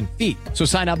 30,000 feet. So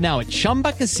sign up now at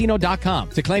ChumbaCasino.com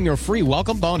to claim your free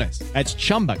welcome bonus. That's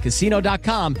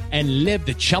ChumbaCasino.com and live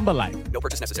the Chumba life. No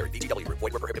purchase necessary. VGW. Void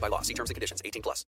where prohibited by law. See terms and conditions. 18+.